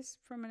it is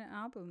from an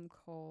album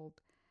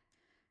called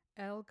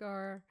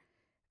Elgar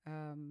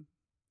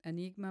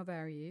Enigma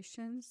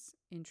Variations,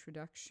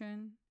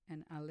 Introduction,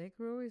 and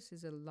Allegro. This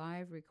is a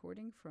live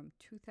recording from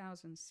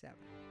 2007.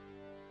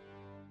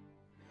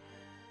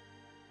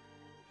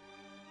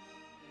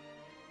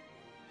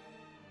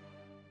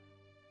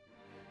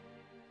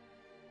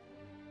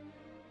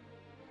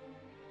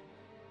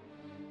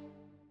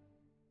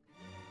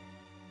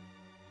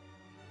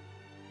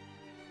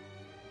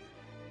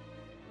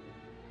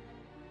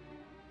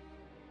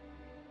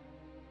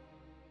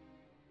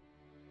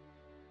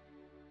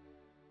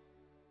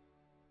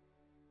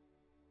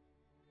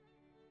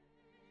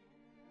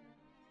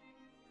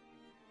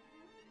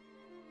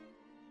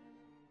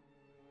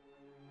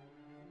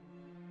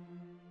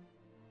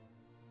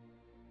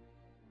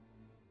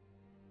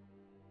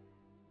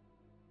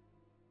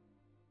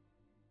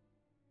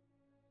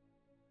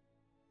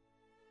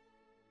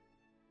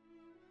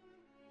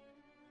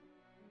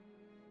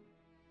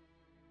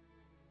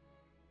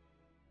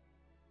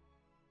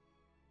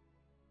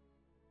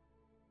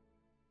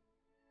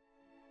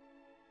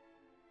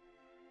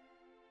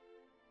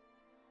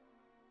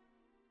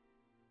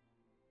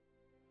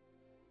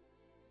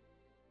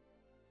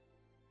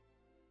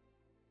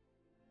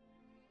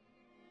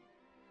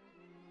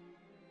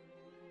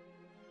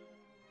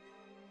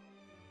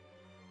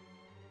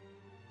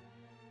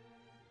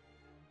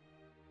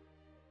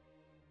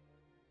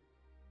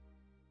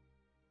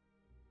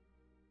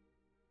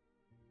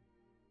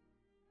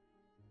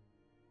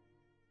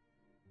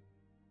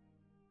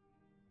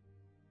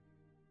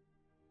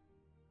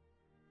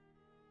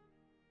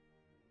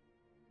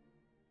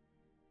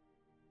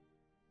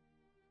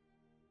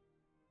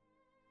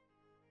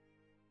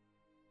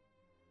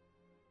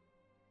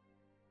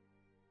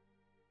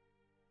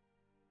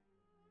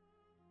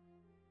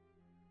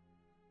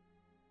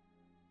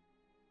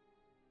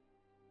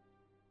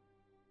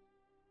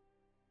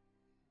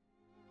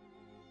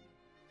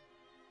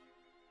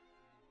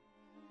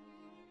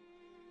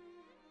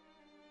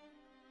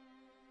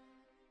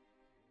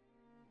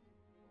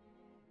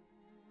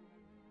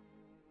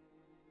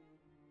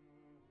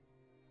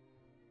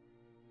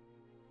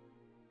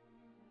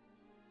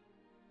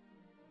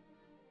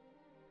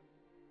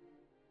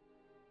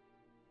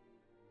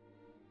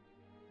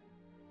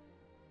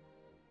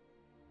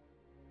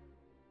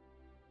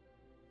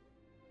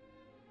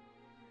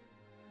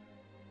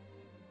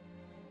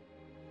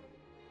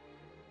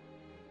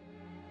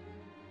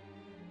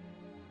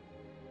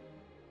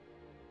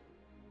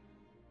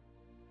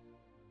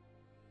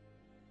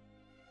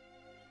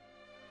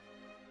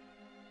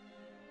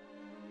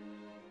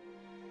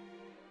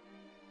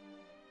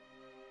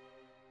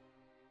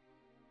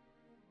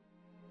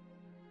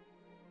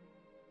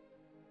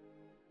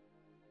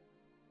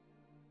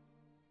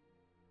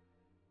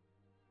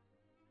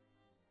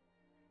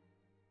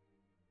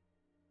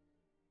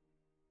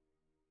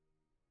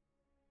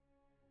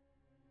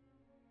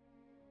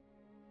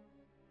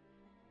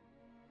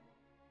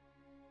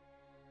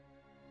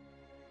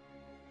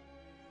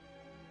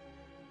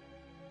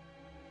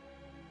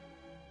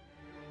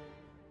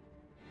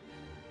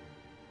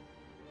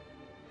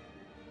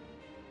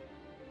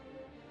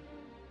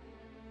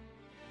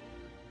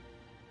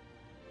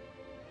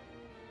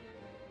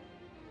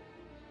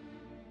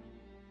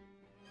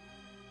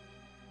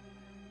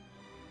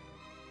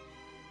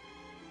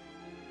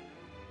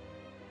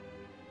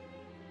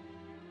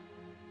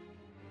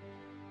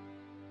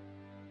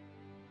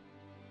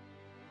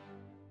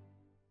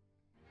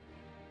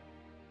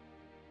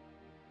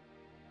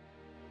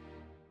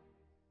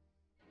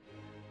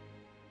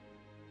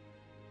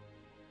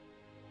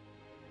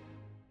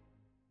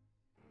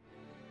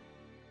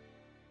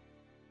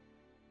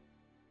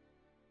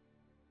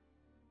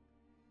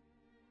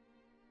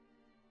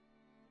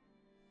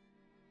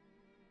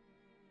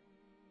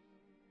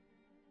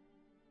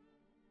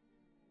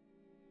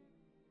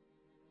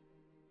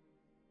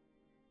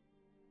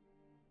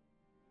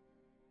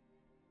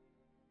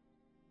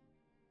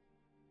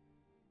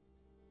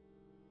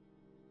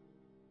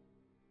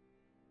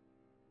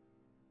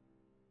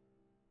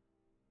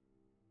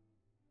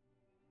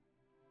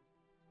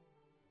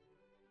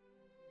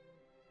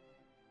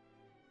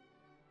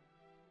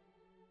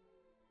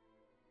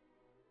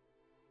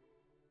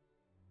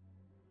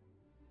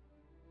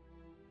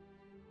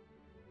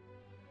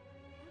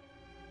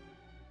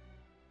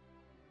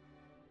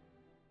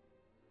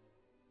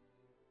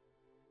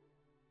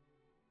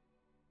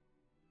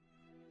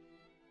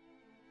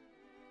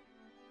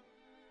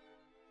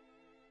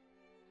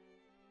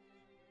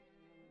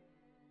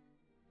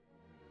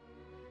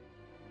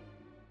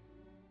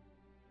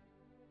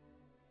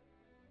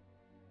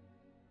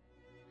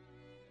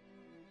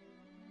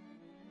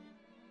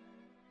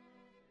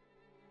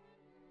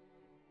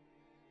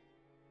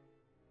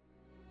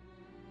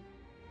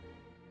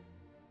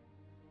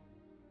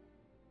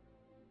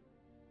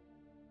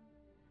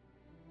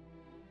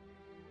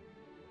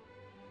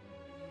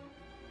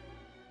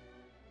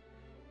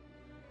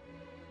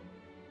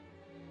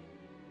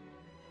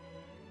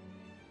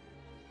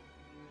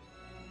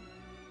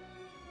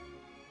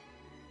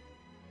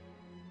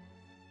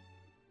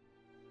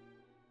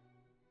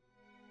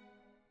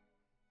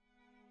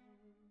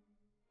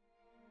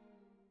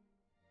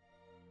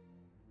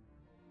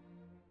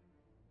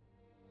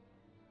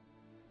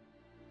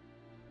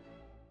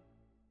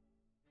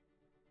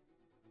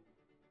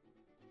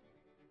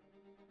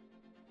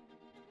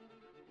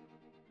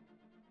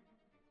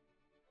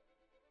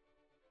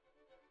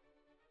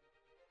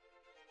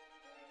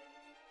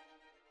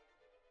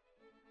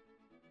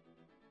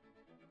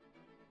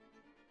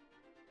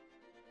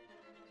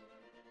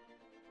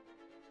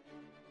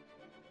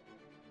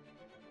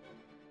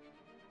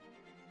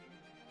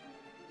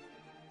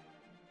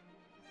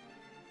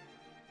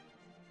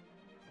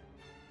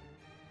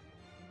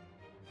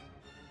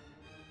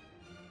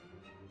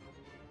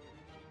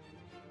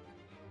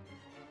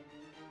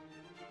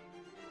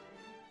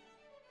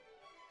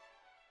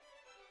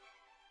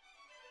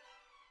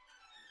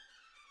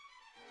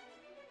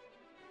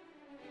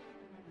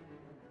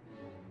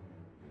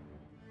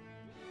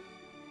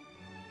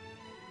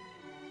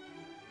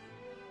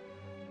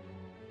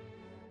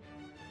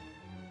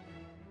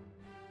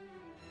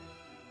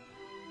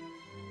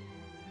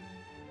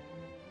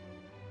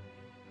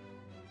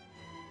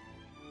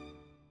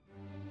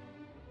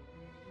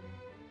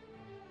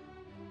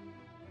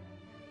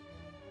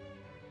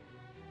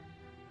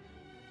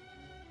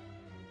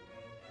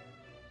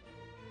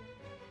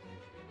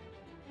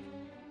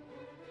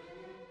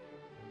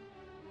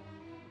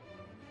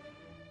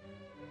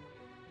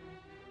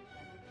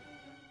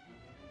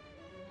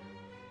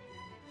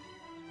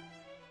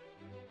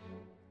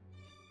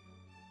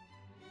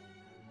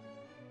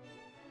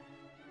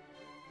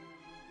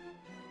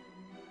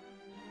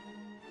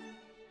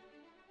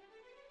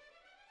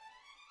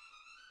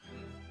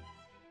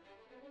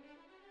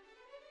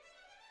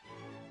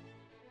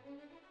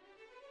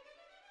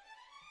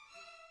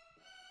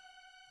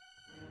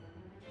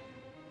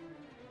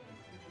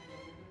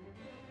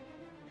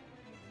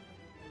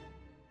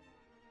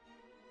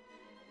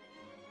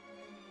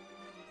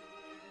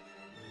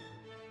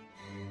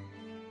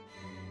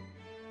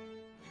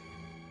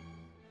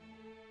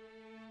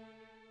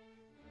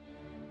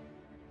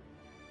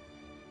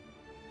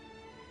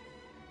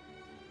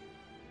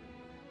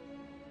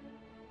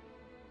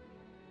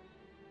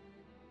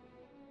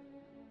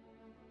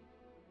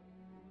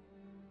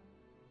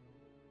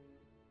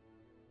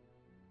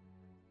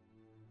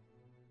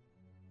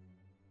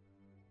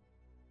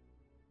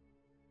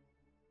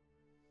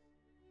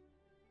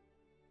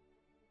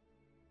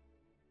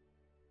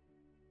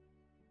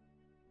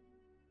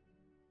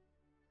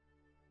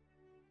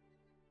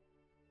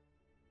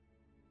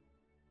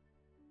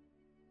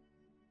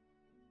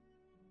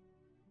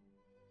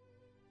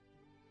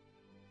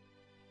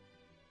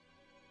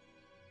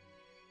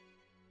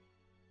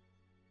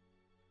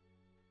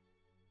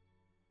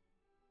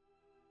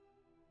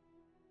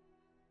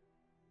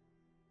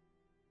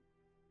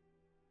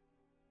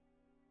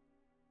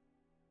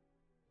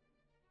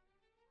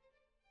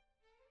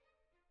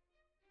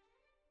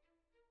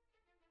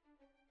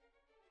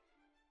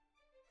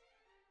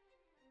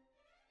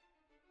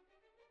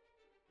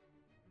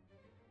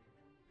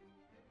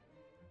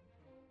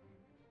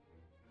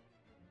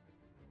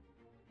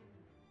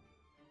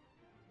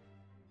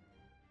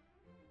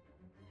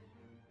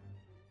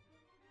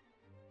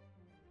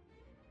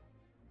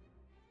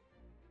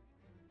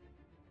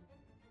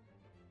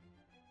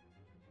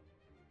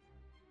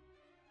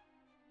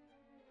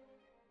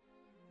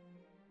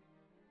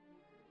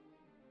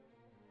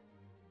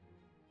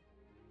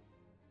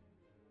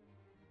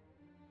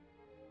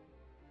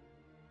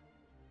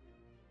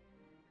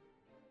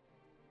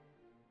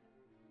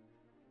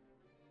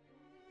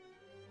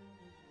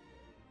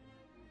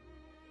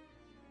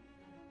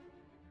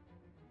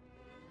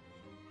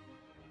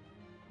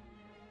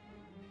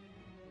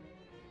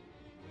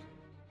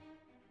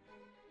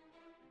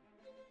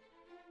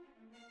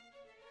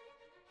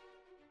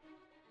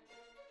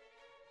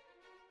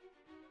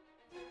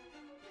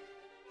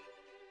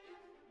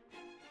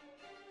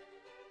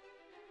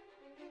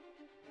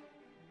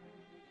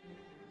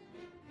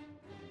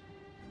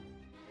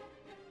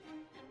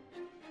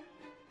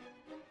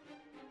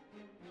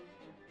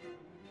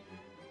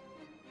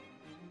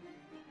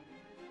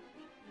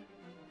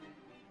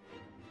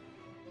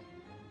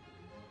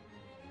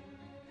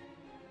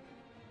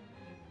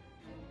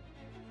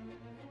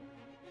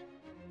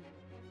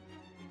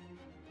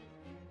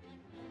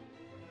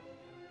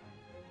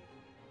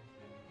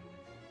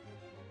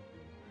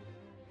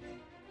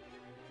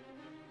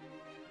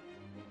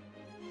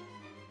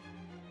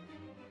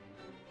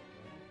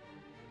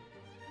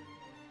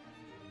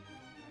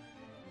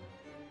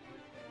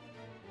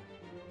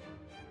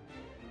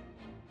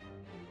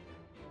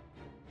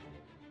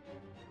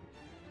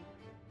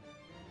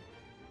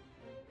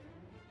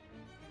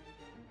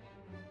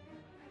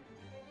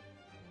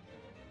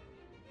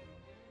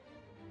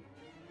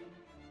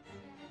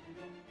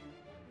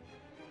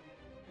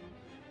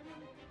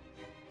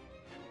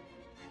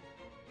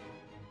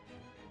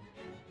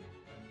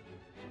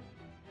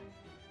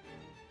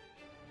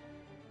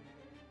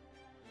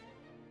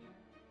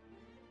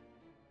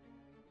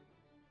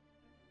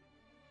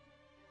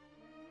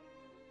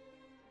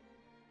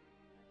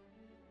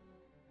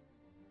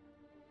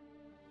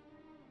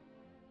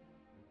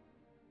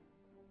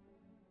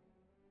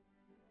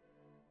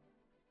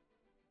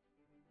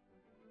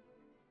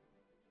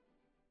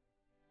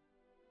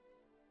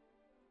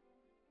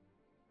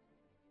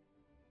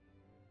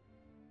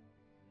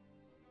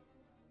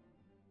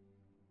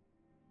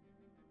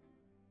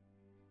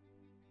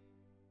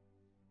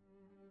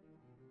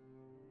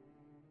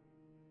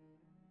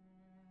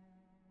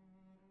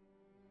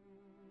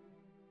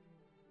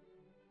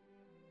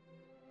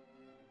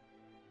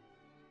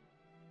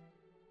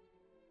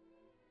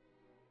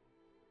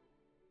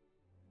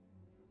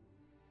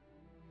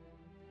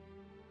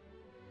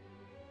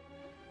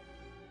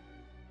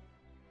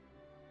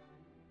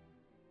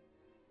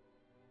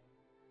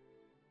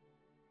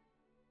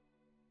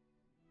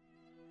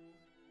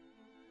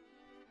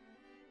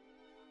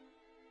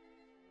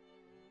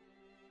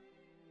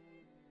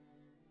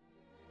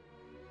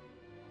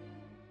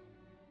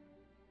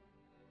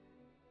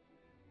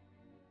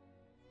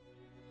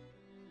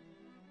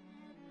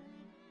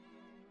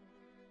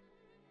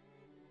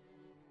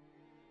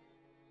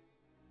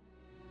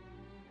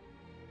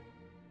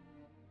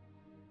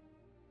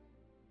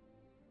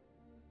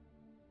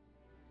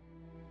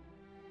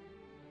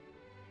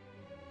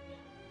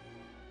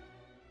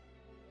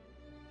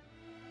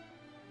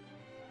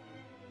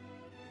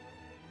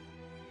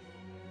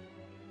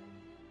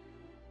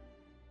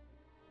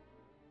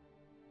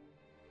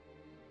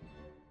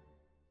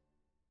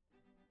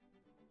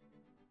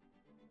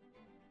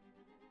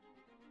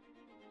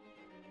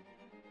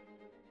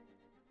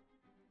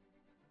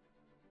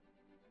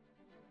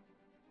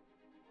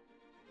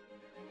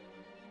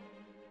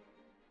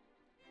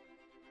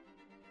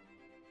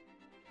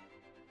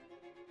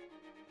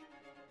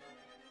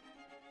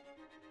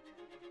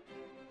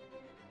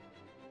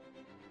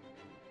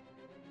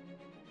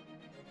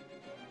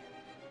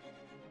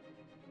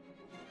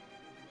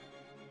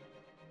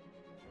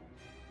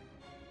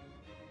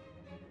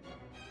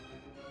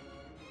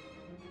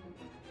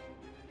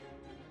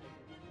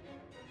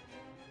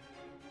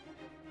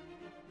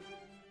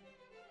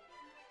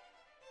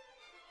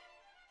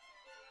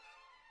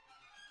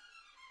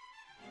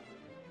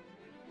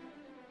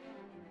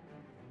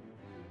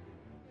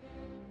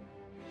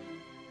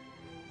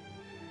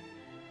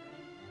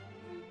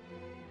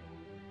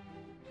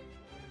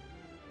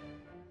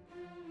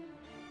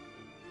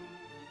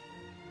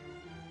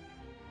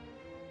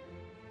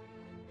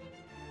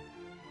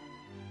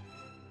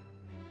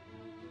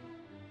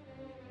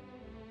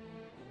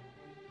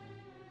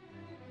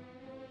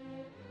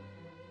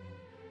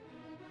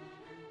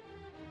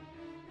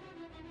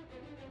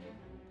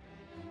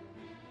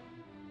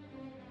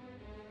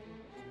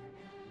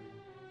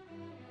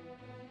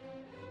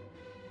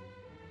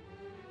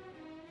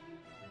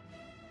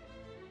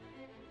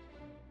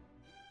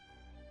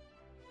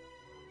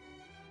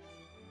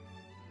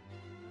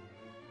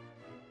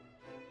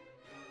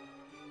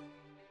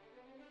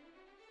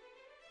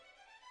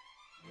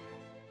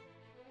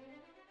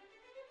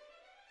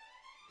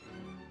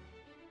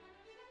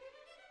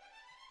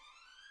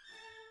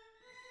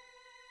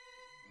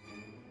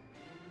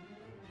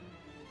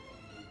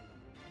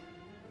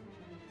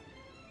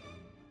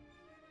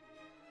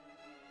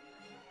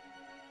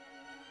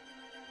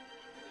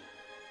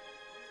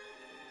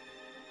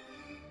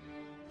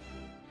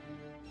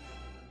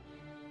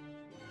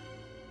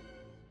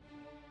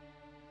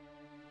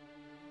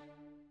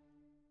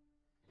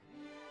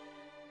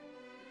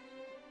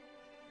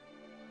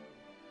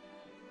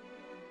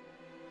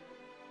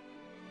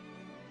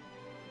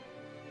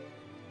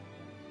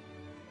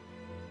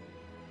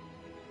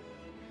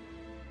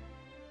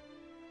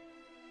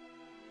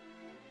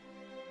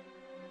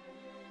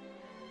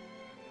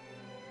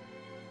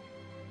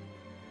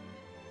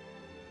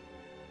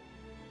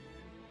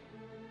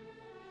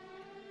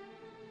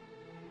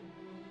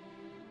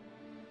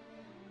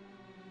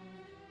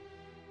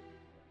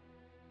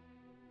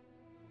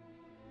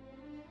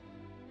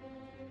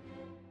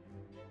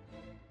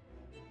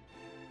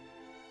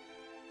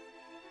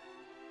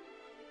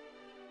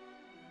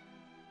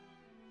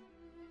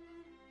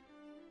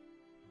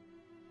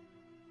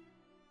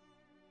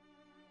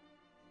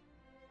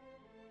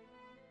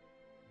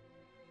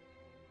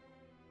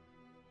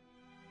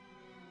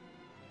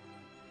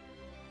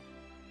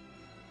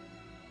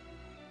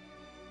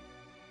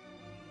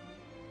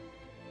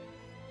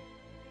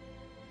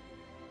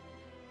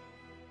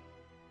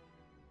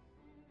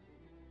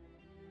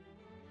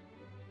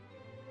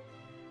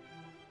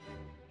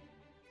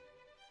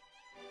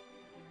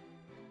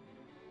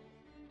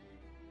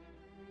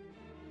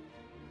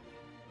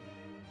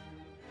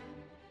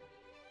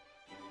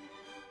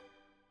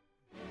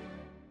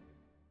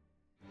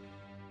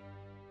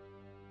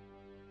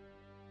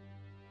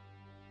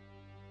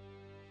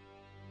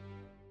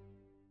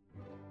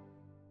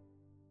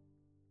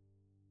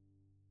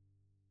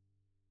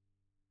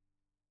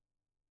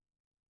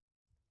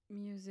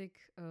 music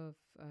of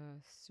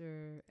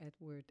Sir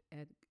Edward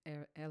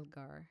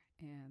Elgar,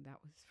 and that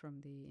was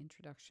from the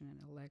introduction in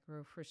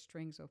Allegro for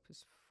strings,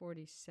 opus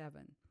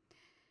 47.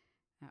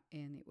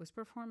 And it was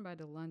performed by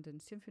the London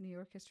Symphony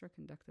Orchestra,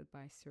 conducted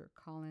by Sir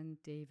Colin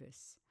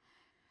Davis.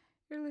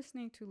 You're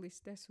listening to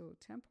L'Istesso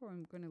Tempo.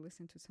 I'm going to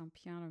listen to some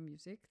piano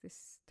music,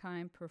 this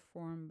time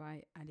performed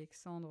by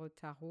Alexandre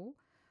Tarot.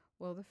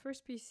 Well, the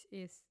first piece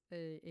is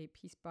a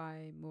piece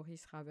by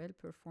Maurice Ravel,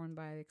 performed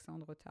by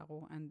Alexandre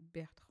Tarot and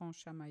Bertrand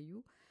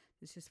Chamaillou.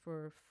 This is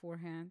for four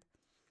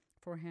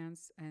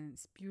hands, and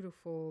it's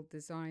beautiful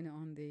design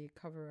on the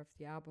cover of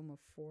the album of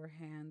four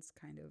hands,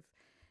 kind of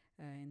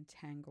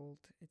entangled.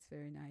 It's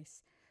very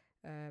nice.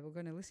 We're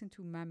going to listen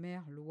to Ma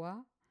Mère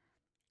Loi,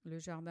 Le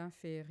Jardin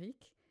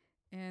Féerique,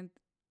 and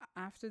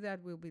after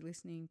that we'll be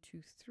listening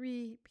to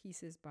three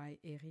pieces by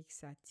Éric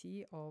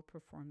Satie, all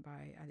performed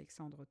by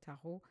Alexandre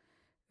Tarot.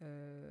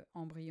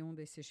 Embryon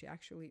desséché.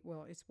 Actually,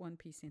 well, it's one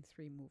piece in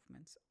three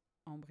movements.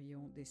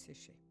 Embryon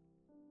desséché.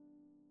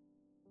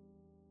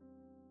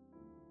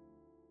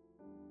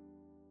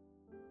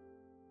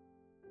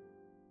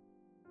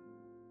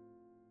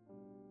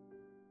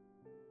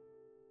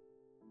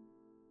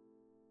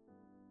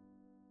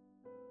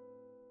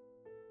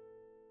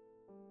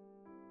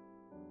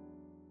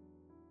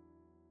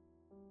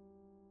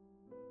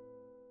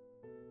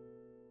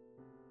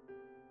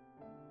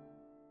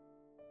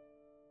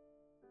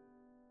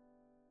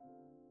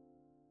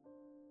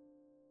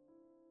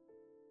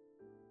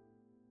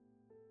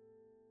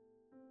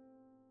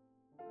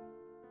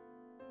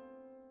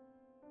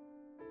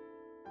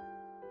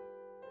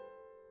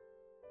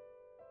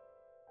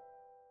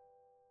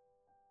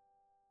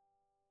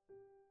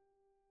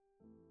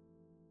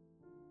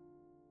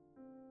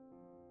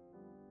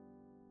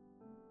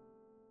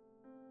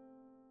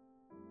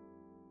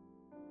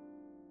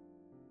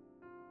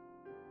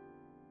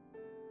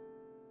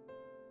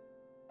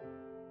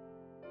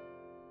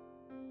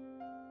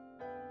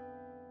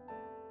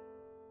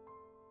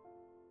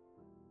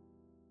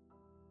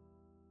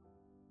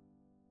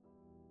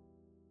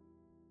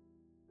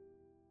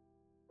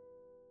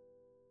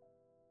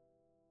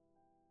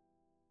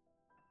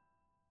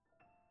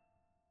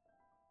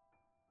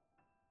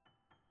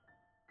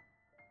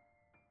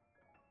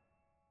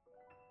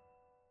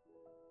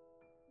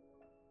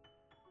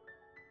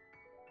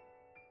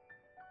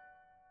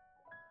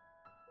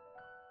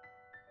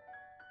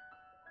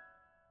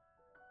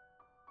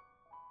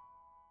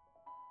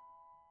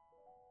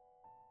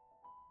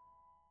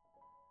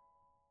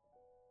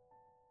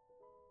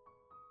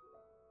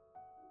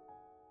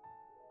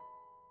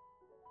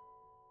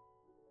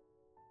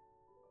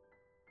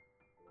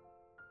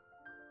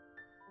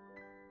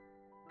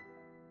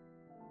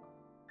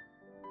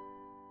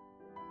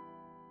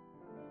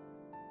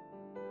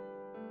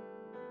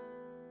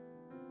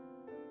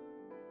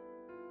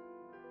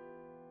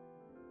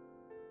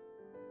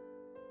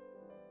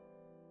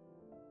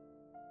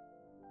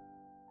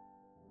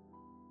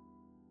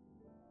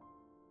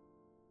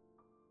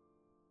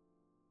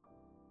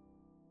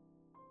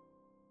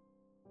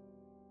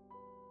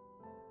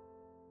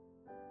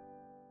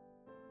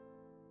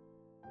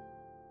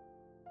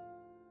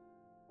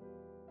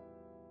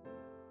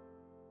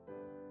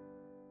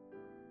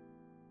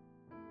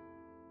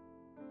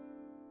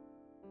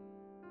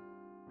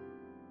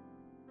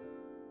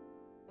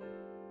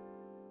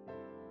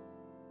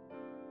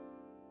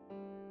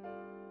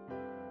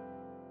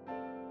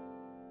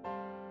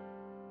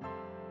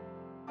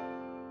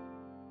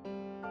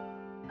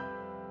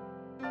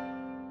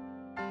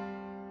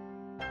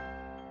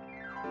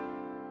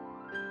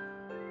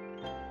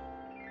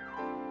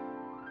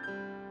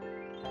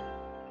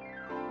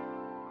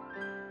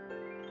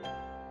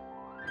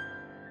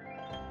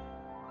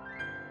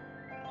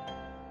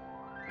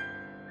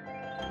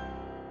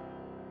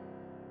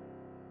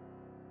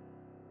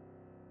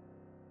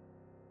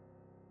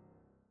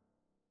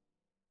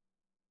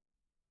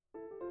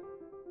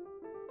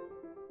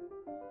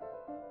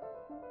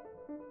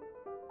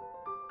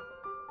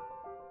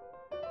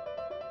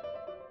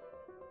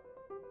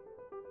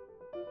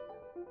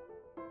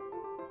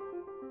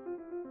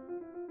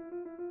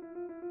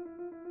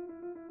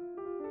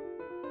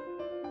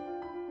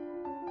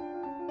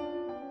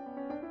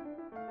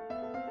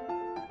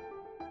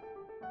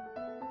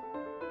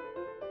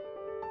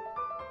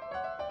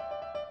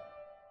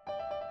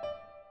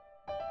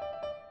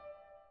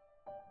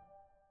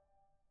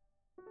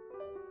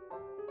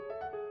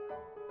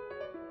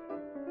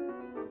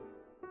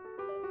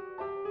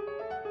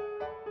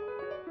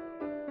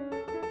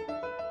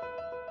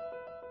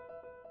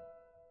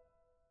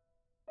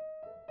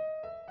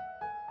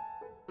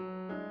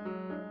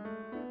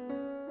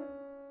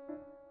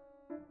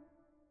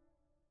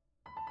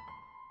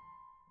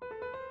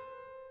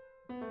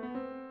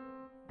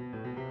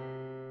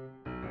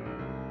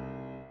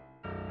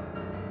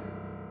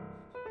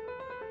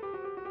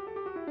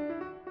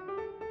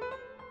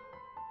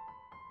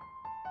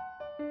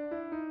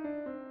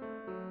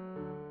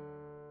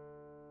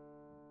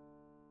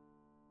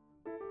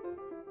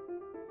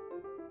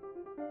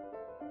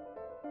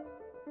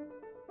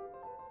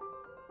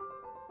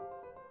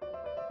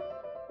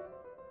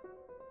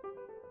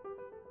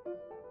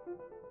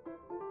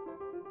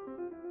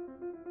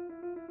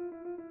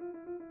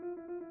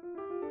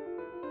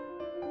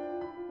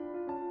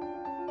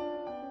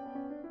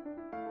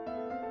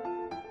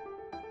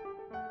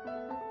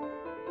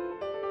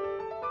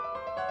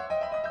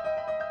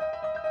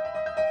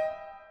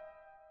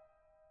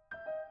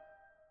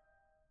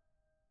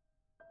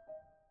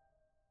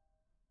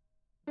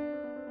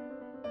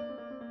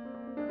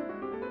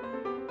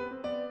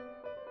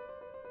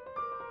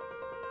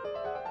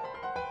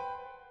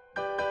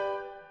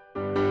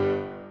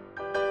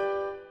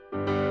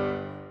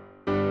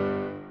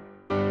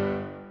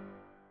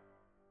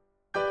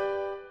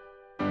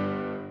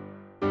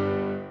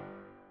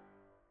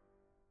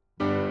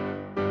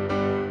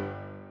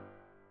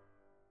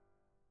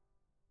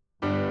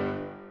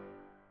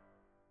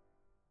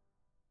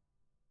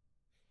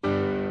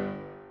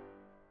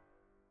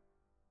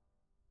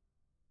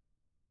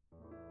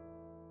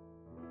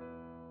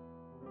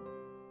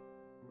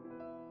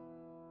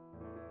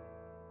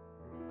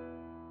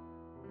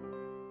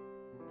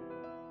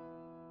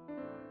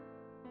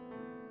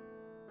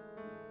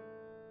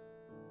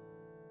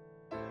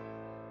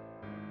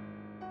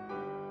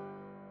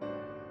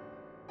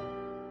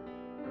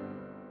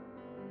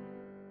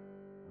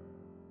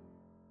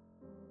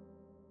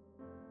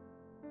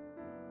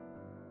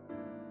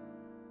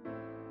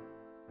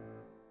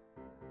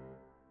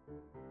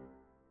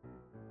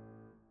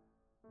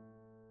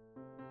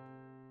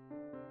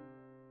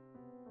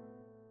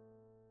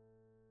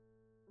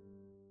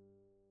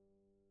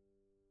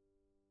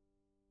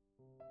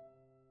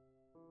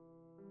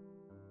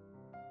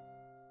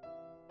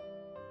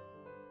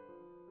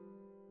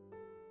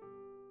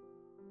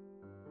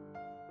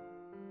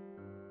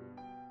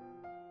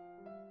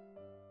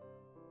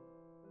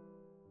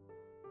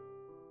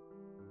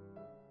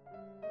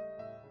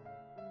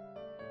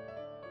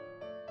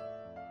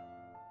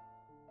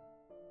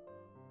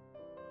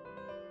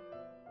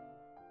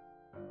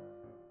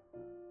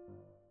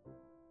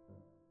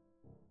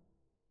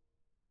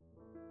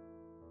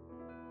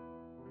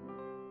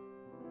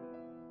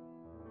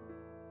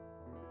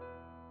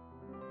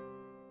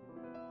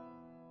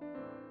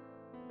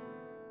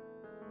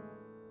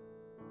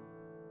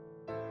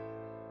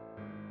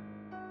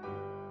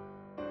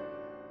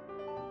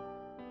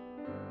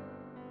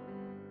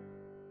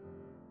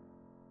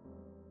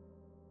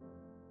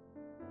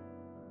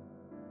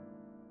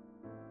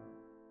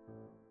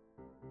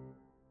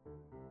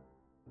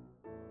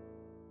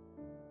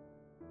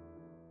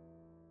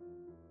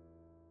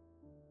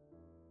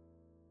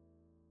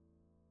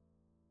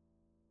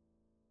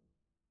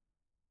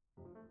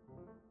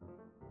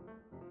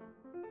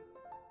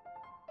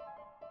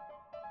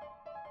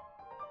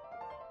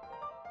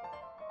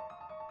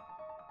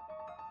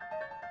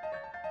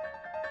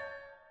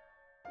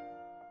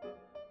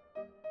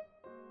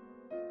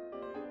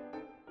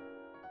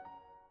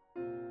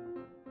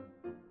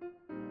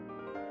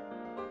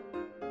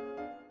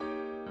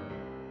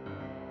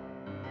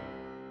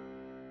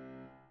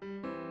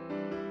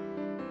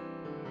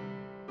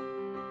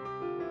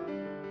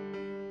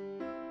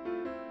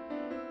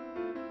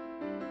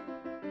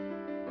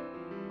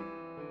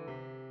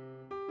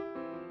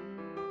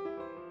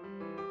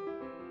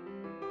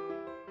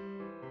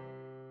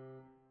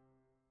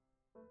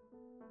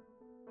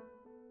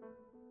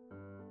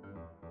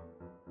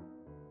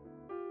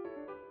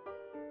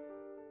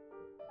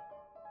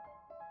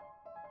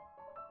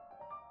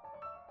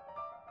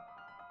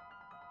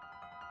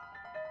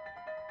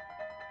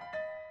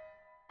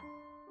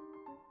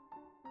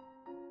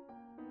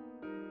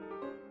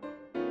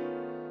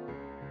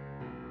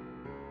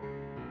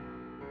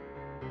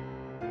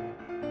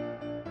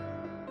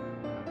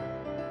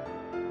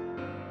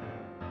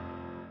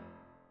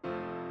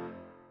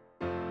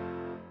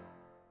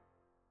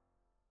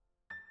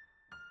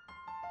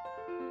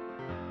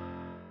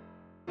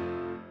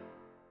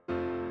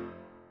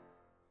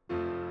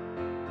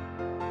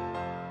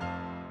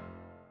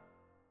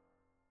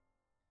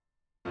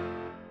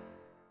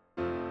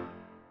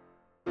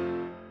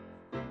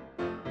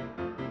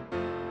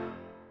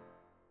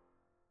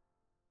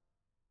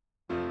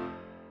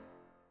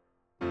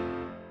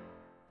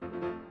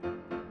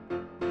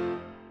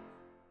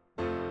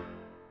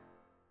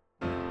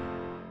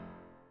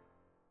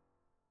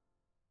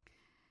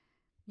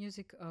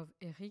 Music of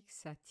Eric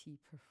Satie,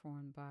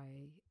 performed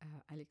by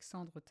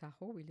Alexandre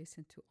Tarot. We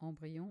listened to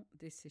Embryon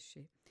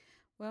Desséché.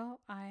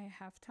 Well, I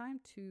have time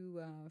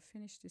to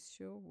finish this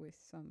show with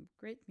some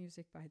great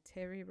music by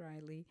Terry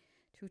Riley,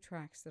 two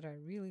tracks that I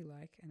really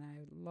like, and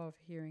I love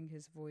hearing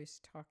his voice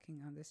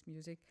talking on this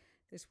music.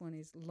 This one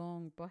is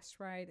Long Bus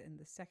Ride, and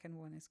the second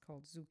one is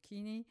called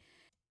Zucchini.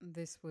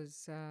 This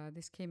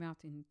came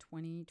out in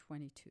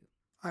 2022.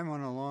 I'm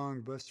on a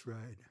long bus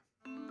ride.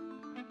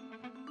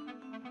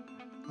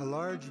 A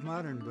large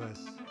modern bus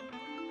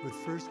with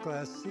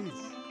first-class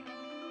seats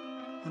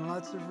and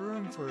lots of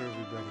room for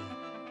everybody.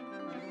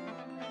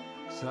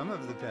 Some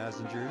of the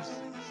passengers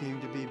seem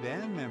to be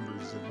band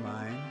members of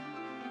mine,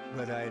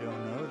 but I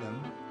don't know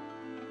them.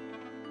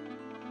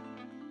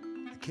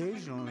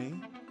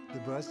 Occasionally, the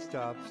bus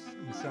stops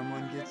and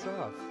someone gets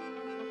off.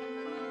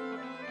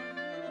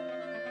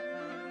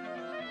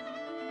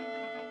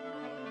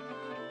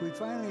 We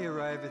finally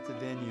arrive at the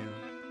venue.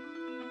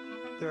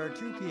 There are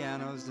 2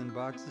 pianos and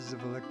boxes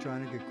of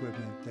electronic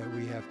equipment that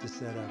we have to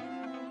set up.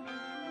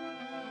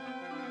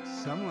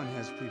 Someone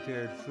has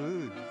prepared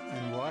food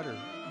and water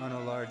on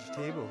a large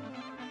table.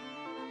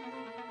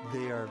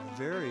 They are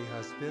very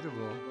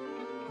hospitable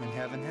and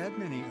haven't had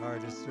many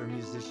artists or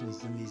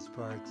musicians in these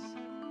parts.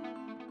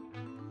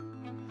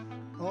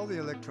 All the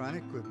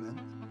electronic equipment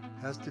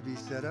has to be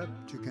set up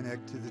to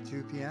connect to the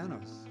 2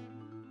 pianos.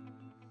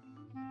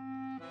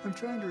 I'm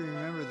trying to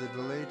remember the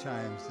delay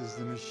times as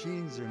the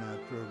machines are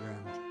not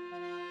programmed.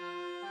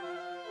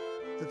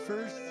 At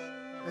first,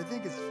 I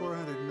think it's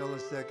 400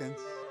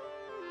 milliseconds,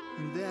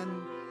 and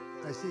then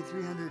I see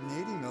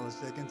 380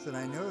 milliseconds, and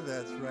I know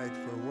that's right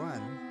for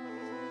one,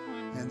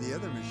 and the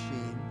other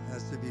machine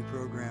has to be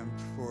programmed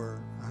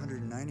for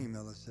 190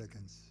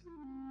 milliseconds.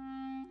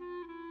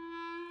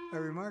 I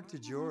remarked to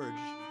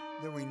George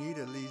that we need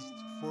at least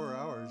 4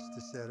 hours to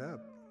set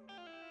up,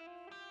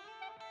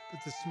 but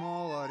the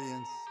small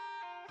audience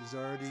is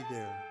already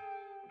there.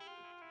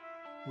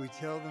 We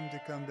tell them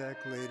to come back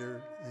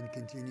later and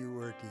continue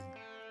working.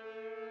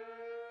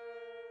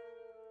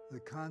 The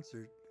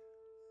concert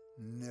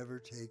never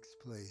takes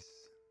place.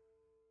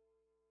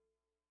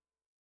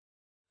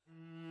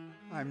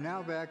 I'm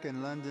now back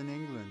in London,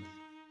 England,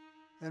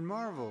 and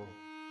marvel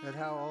at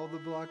how all the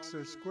blocks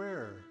are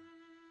square,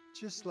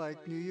 just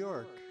like New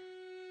York.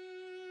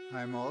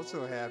 I'm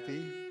also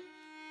happy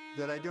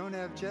that I don't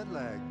have jet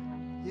lag,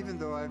 even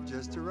though I've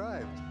just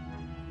arrived.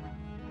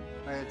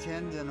 I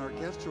attend an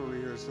orchestral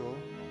rehearsal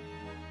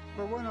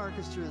where one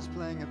orchestra is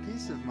playing a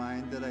piece of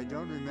mine that I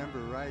don't remember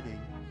writing,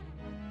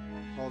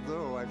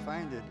 although I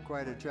find it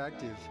quite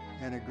attractive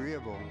and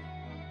agreeable.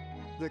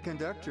 The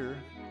conductor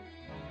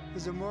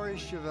is a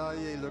Maurice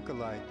Chevalier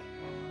look-alike,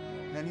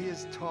 and he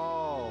is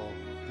tall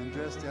and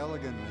dressed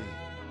elegantly.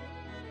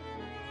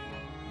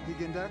 He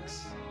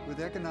conducts with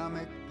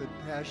economic but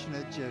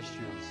passionate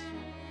gestures.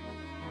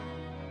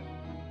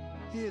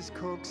 He is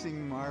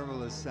coaxing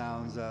marvelous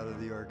sounds out of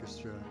the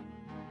orchestra.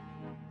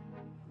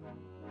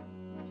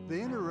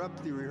 They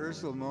interrupt the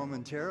rehearsal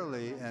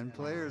momentarily, and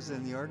players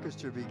in the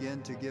orchestra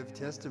begin to give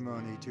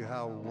testimony to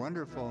how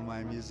wonderful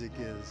my music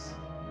is.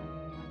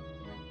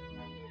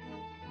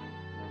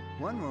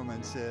 One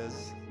woman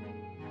says,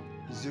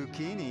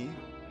 "Zucchini,"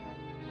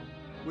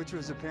 which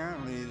was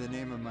apparently the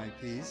name of my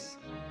piece,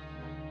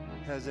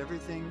 has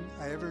everything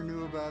I ever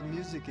knew about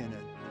music in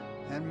it,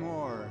 and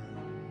more.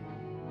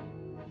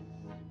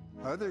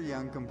 Other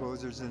young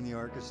composers in the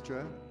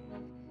orchestra,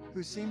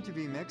 who seem to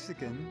be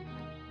Mexican,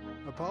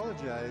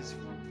 apologize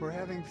for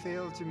having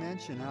failed to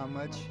mention how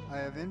much I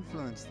have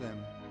influenced them.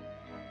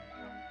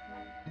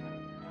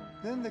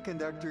 Then the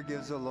conductor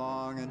gives a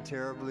long and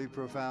terribly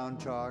profound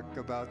talk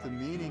about the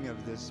meaning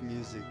of this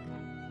music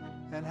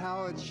and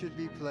how it should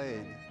be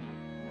played.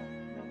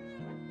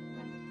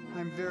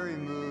 I'm very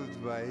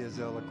moved by his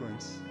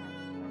eloquence.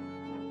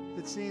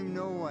 It seemed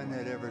no one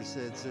had ever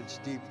said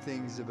such deep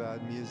things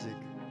about music.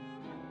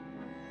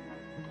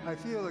 I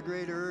feel a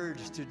great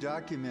urge to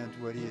document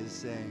what he is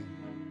saying.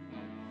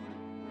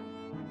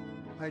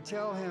 I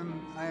tell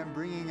him I am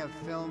bringing a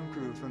film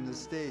crew from the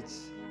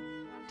States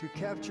to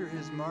capture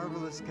his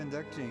marvelous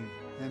conducting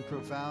and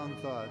profound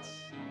thoughts.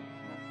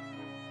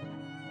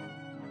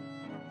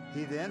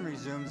 He then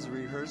resumes the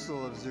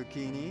rehearsal of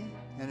Zucchini,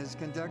 and his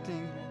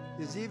conducting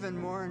is even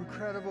more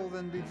incredible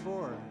than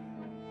before.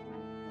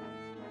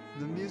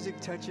 The music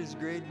touches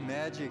great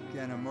magic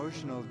and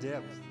emotional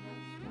depth.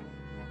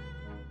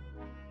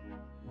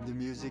 The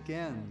music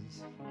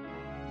ends.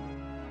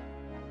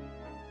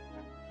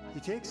 He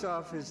takes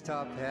off his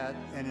top hat,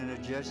 and in a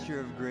gesture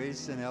of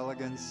grace and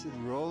elegance, it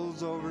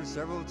rolls over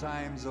several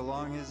times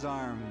along his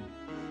arm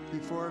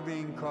before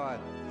being caught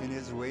in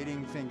his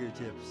waiting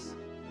fingertips.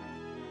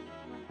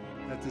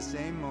 At the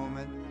same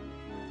moment,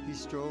 he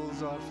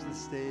strolls off the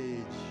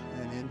stage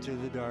and into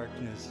the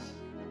darkness.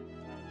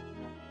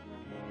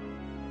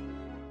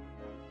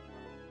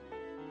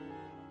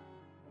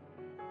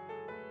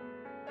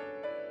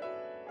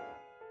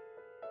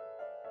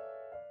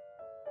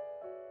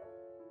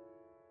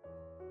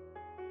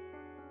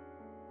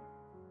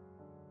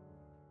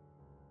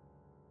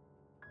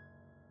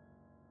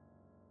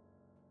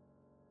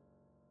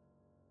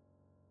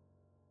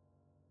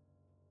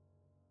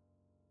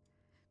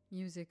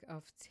 Music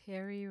of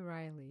Terry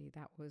Riley.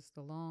 That was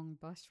The Long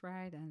Bus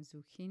Ride and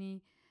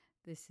Zucchini.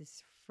 This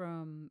is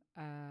from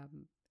a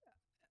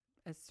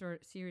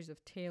series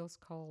of tales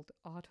called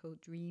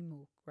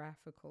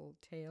Autodreamographical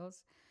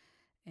Tales,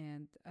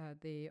 and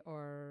they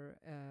are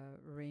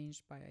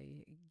arranged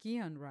by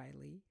Gian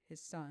Riley, his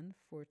son,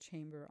 for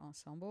chamber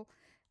ensemble.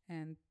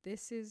 And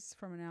this is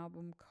from an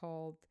album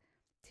called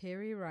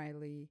Terry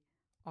Riley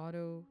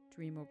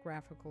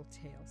Autodreamographical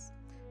Tales.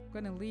 I'm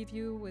going to leave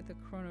you with the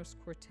Kronos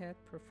Quartet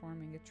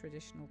performing a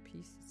traditional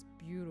piece. It's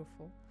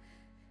beautiful.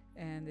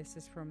 And this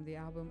is from the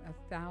album A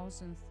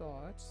Thousand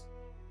Thoughts,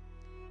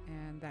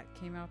 and that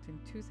came out in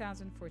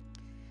 2014.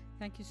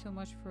 Thank you so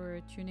much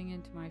for tuning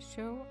into my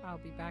show. I'll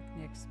be back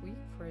next week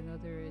for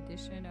another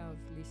edition of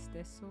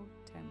L'Istesso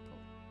Tempo.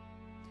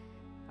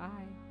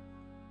 Bye.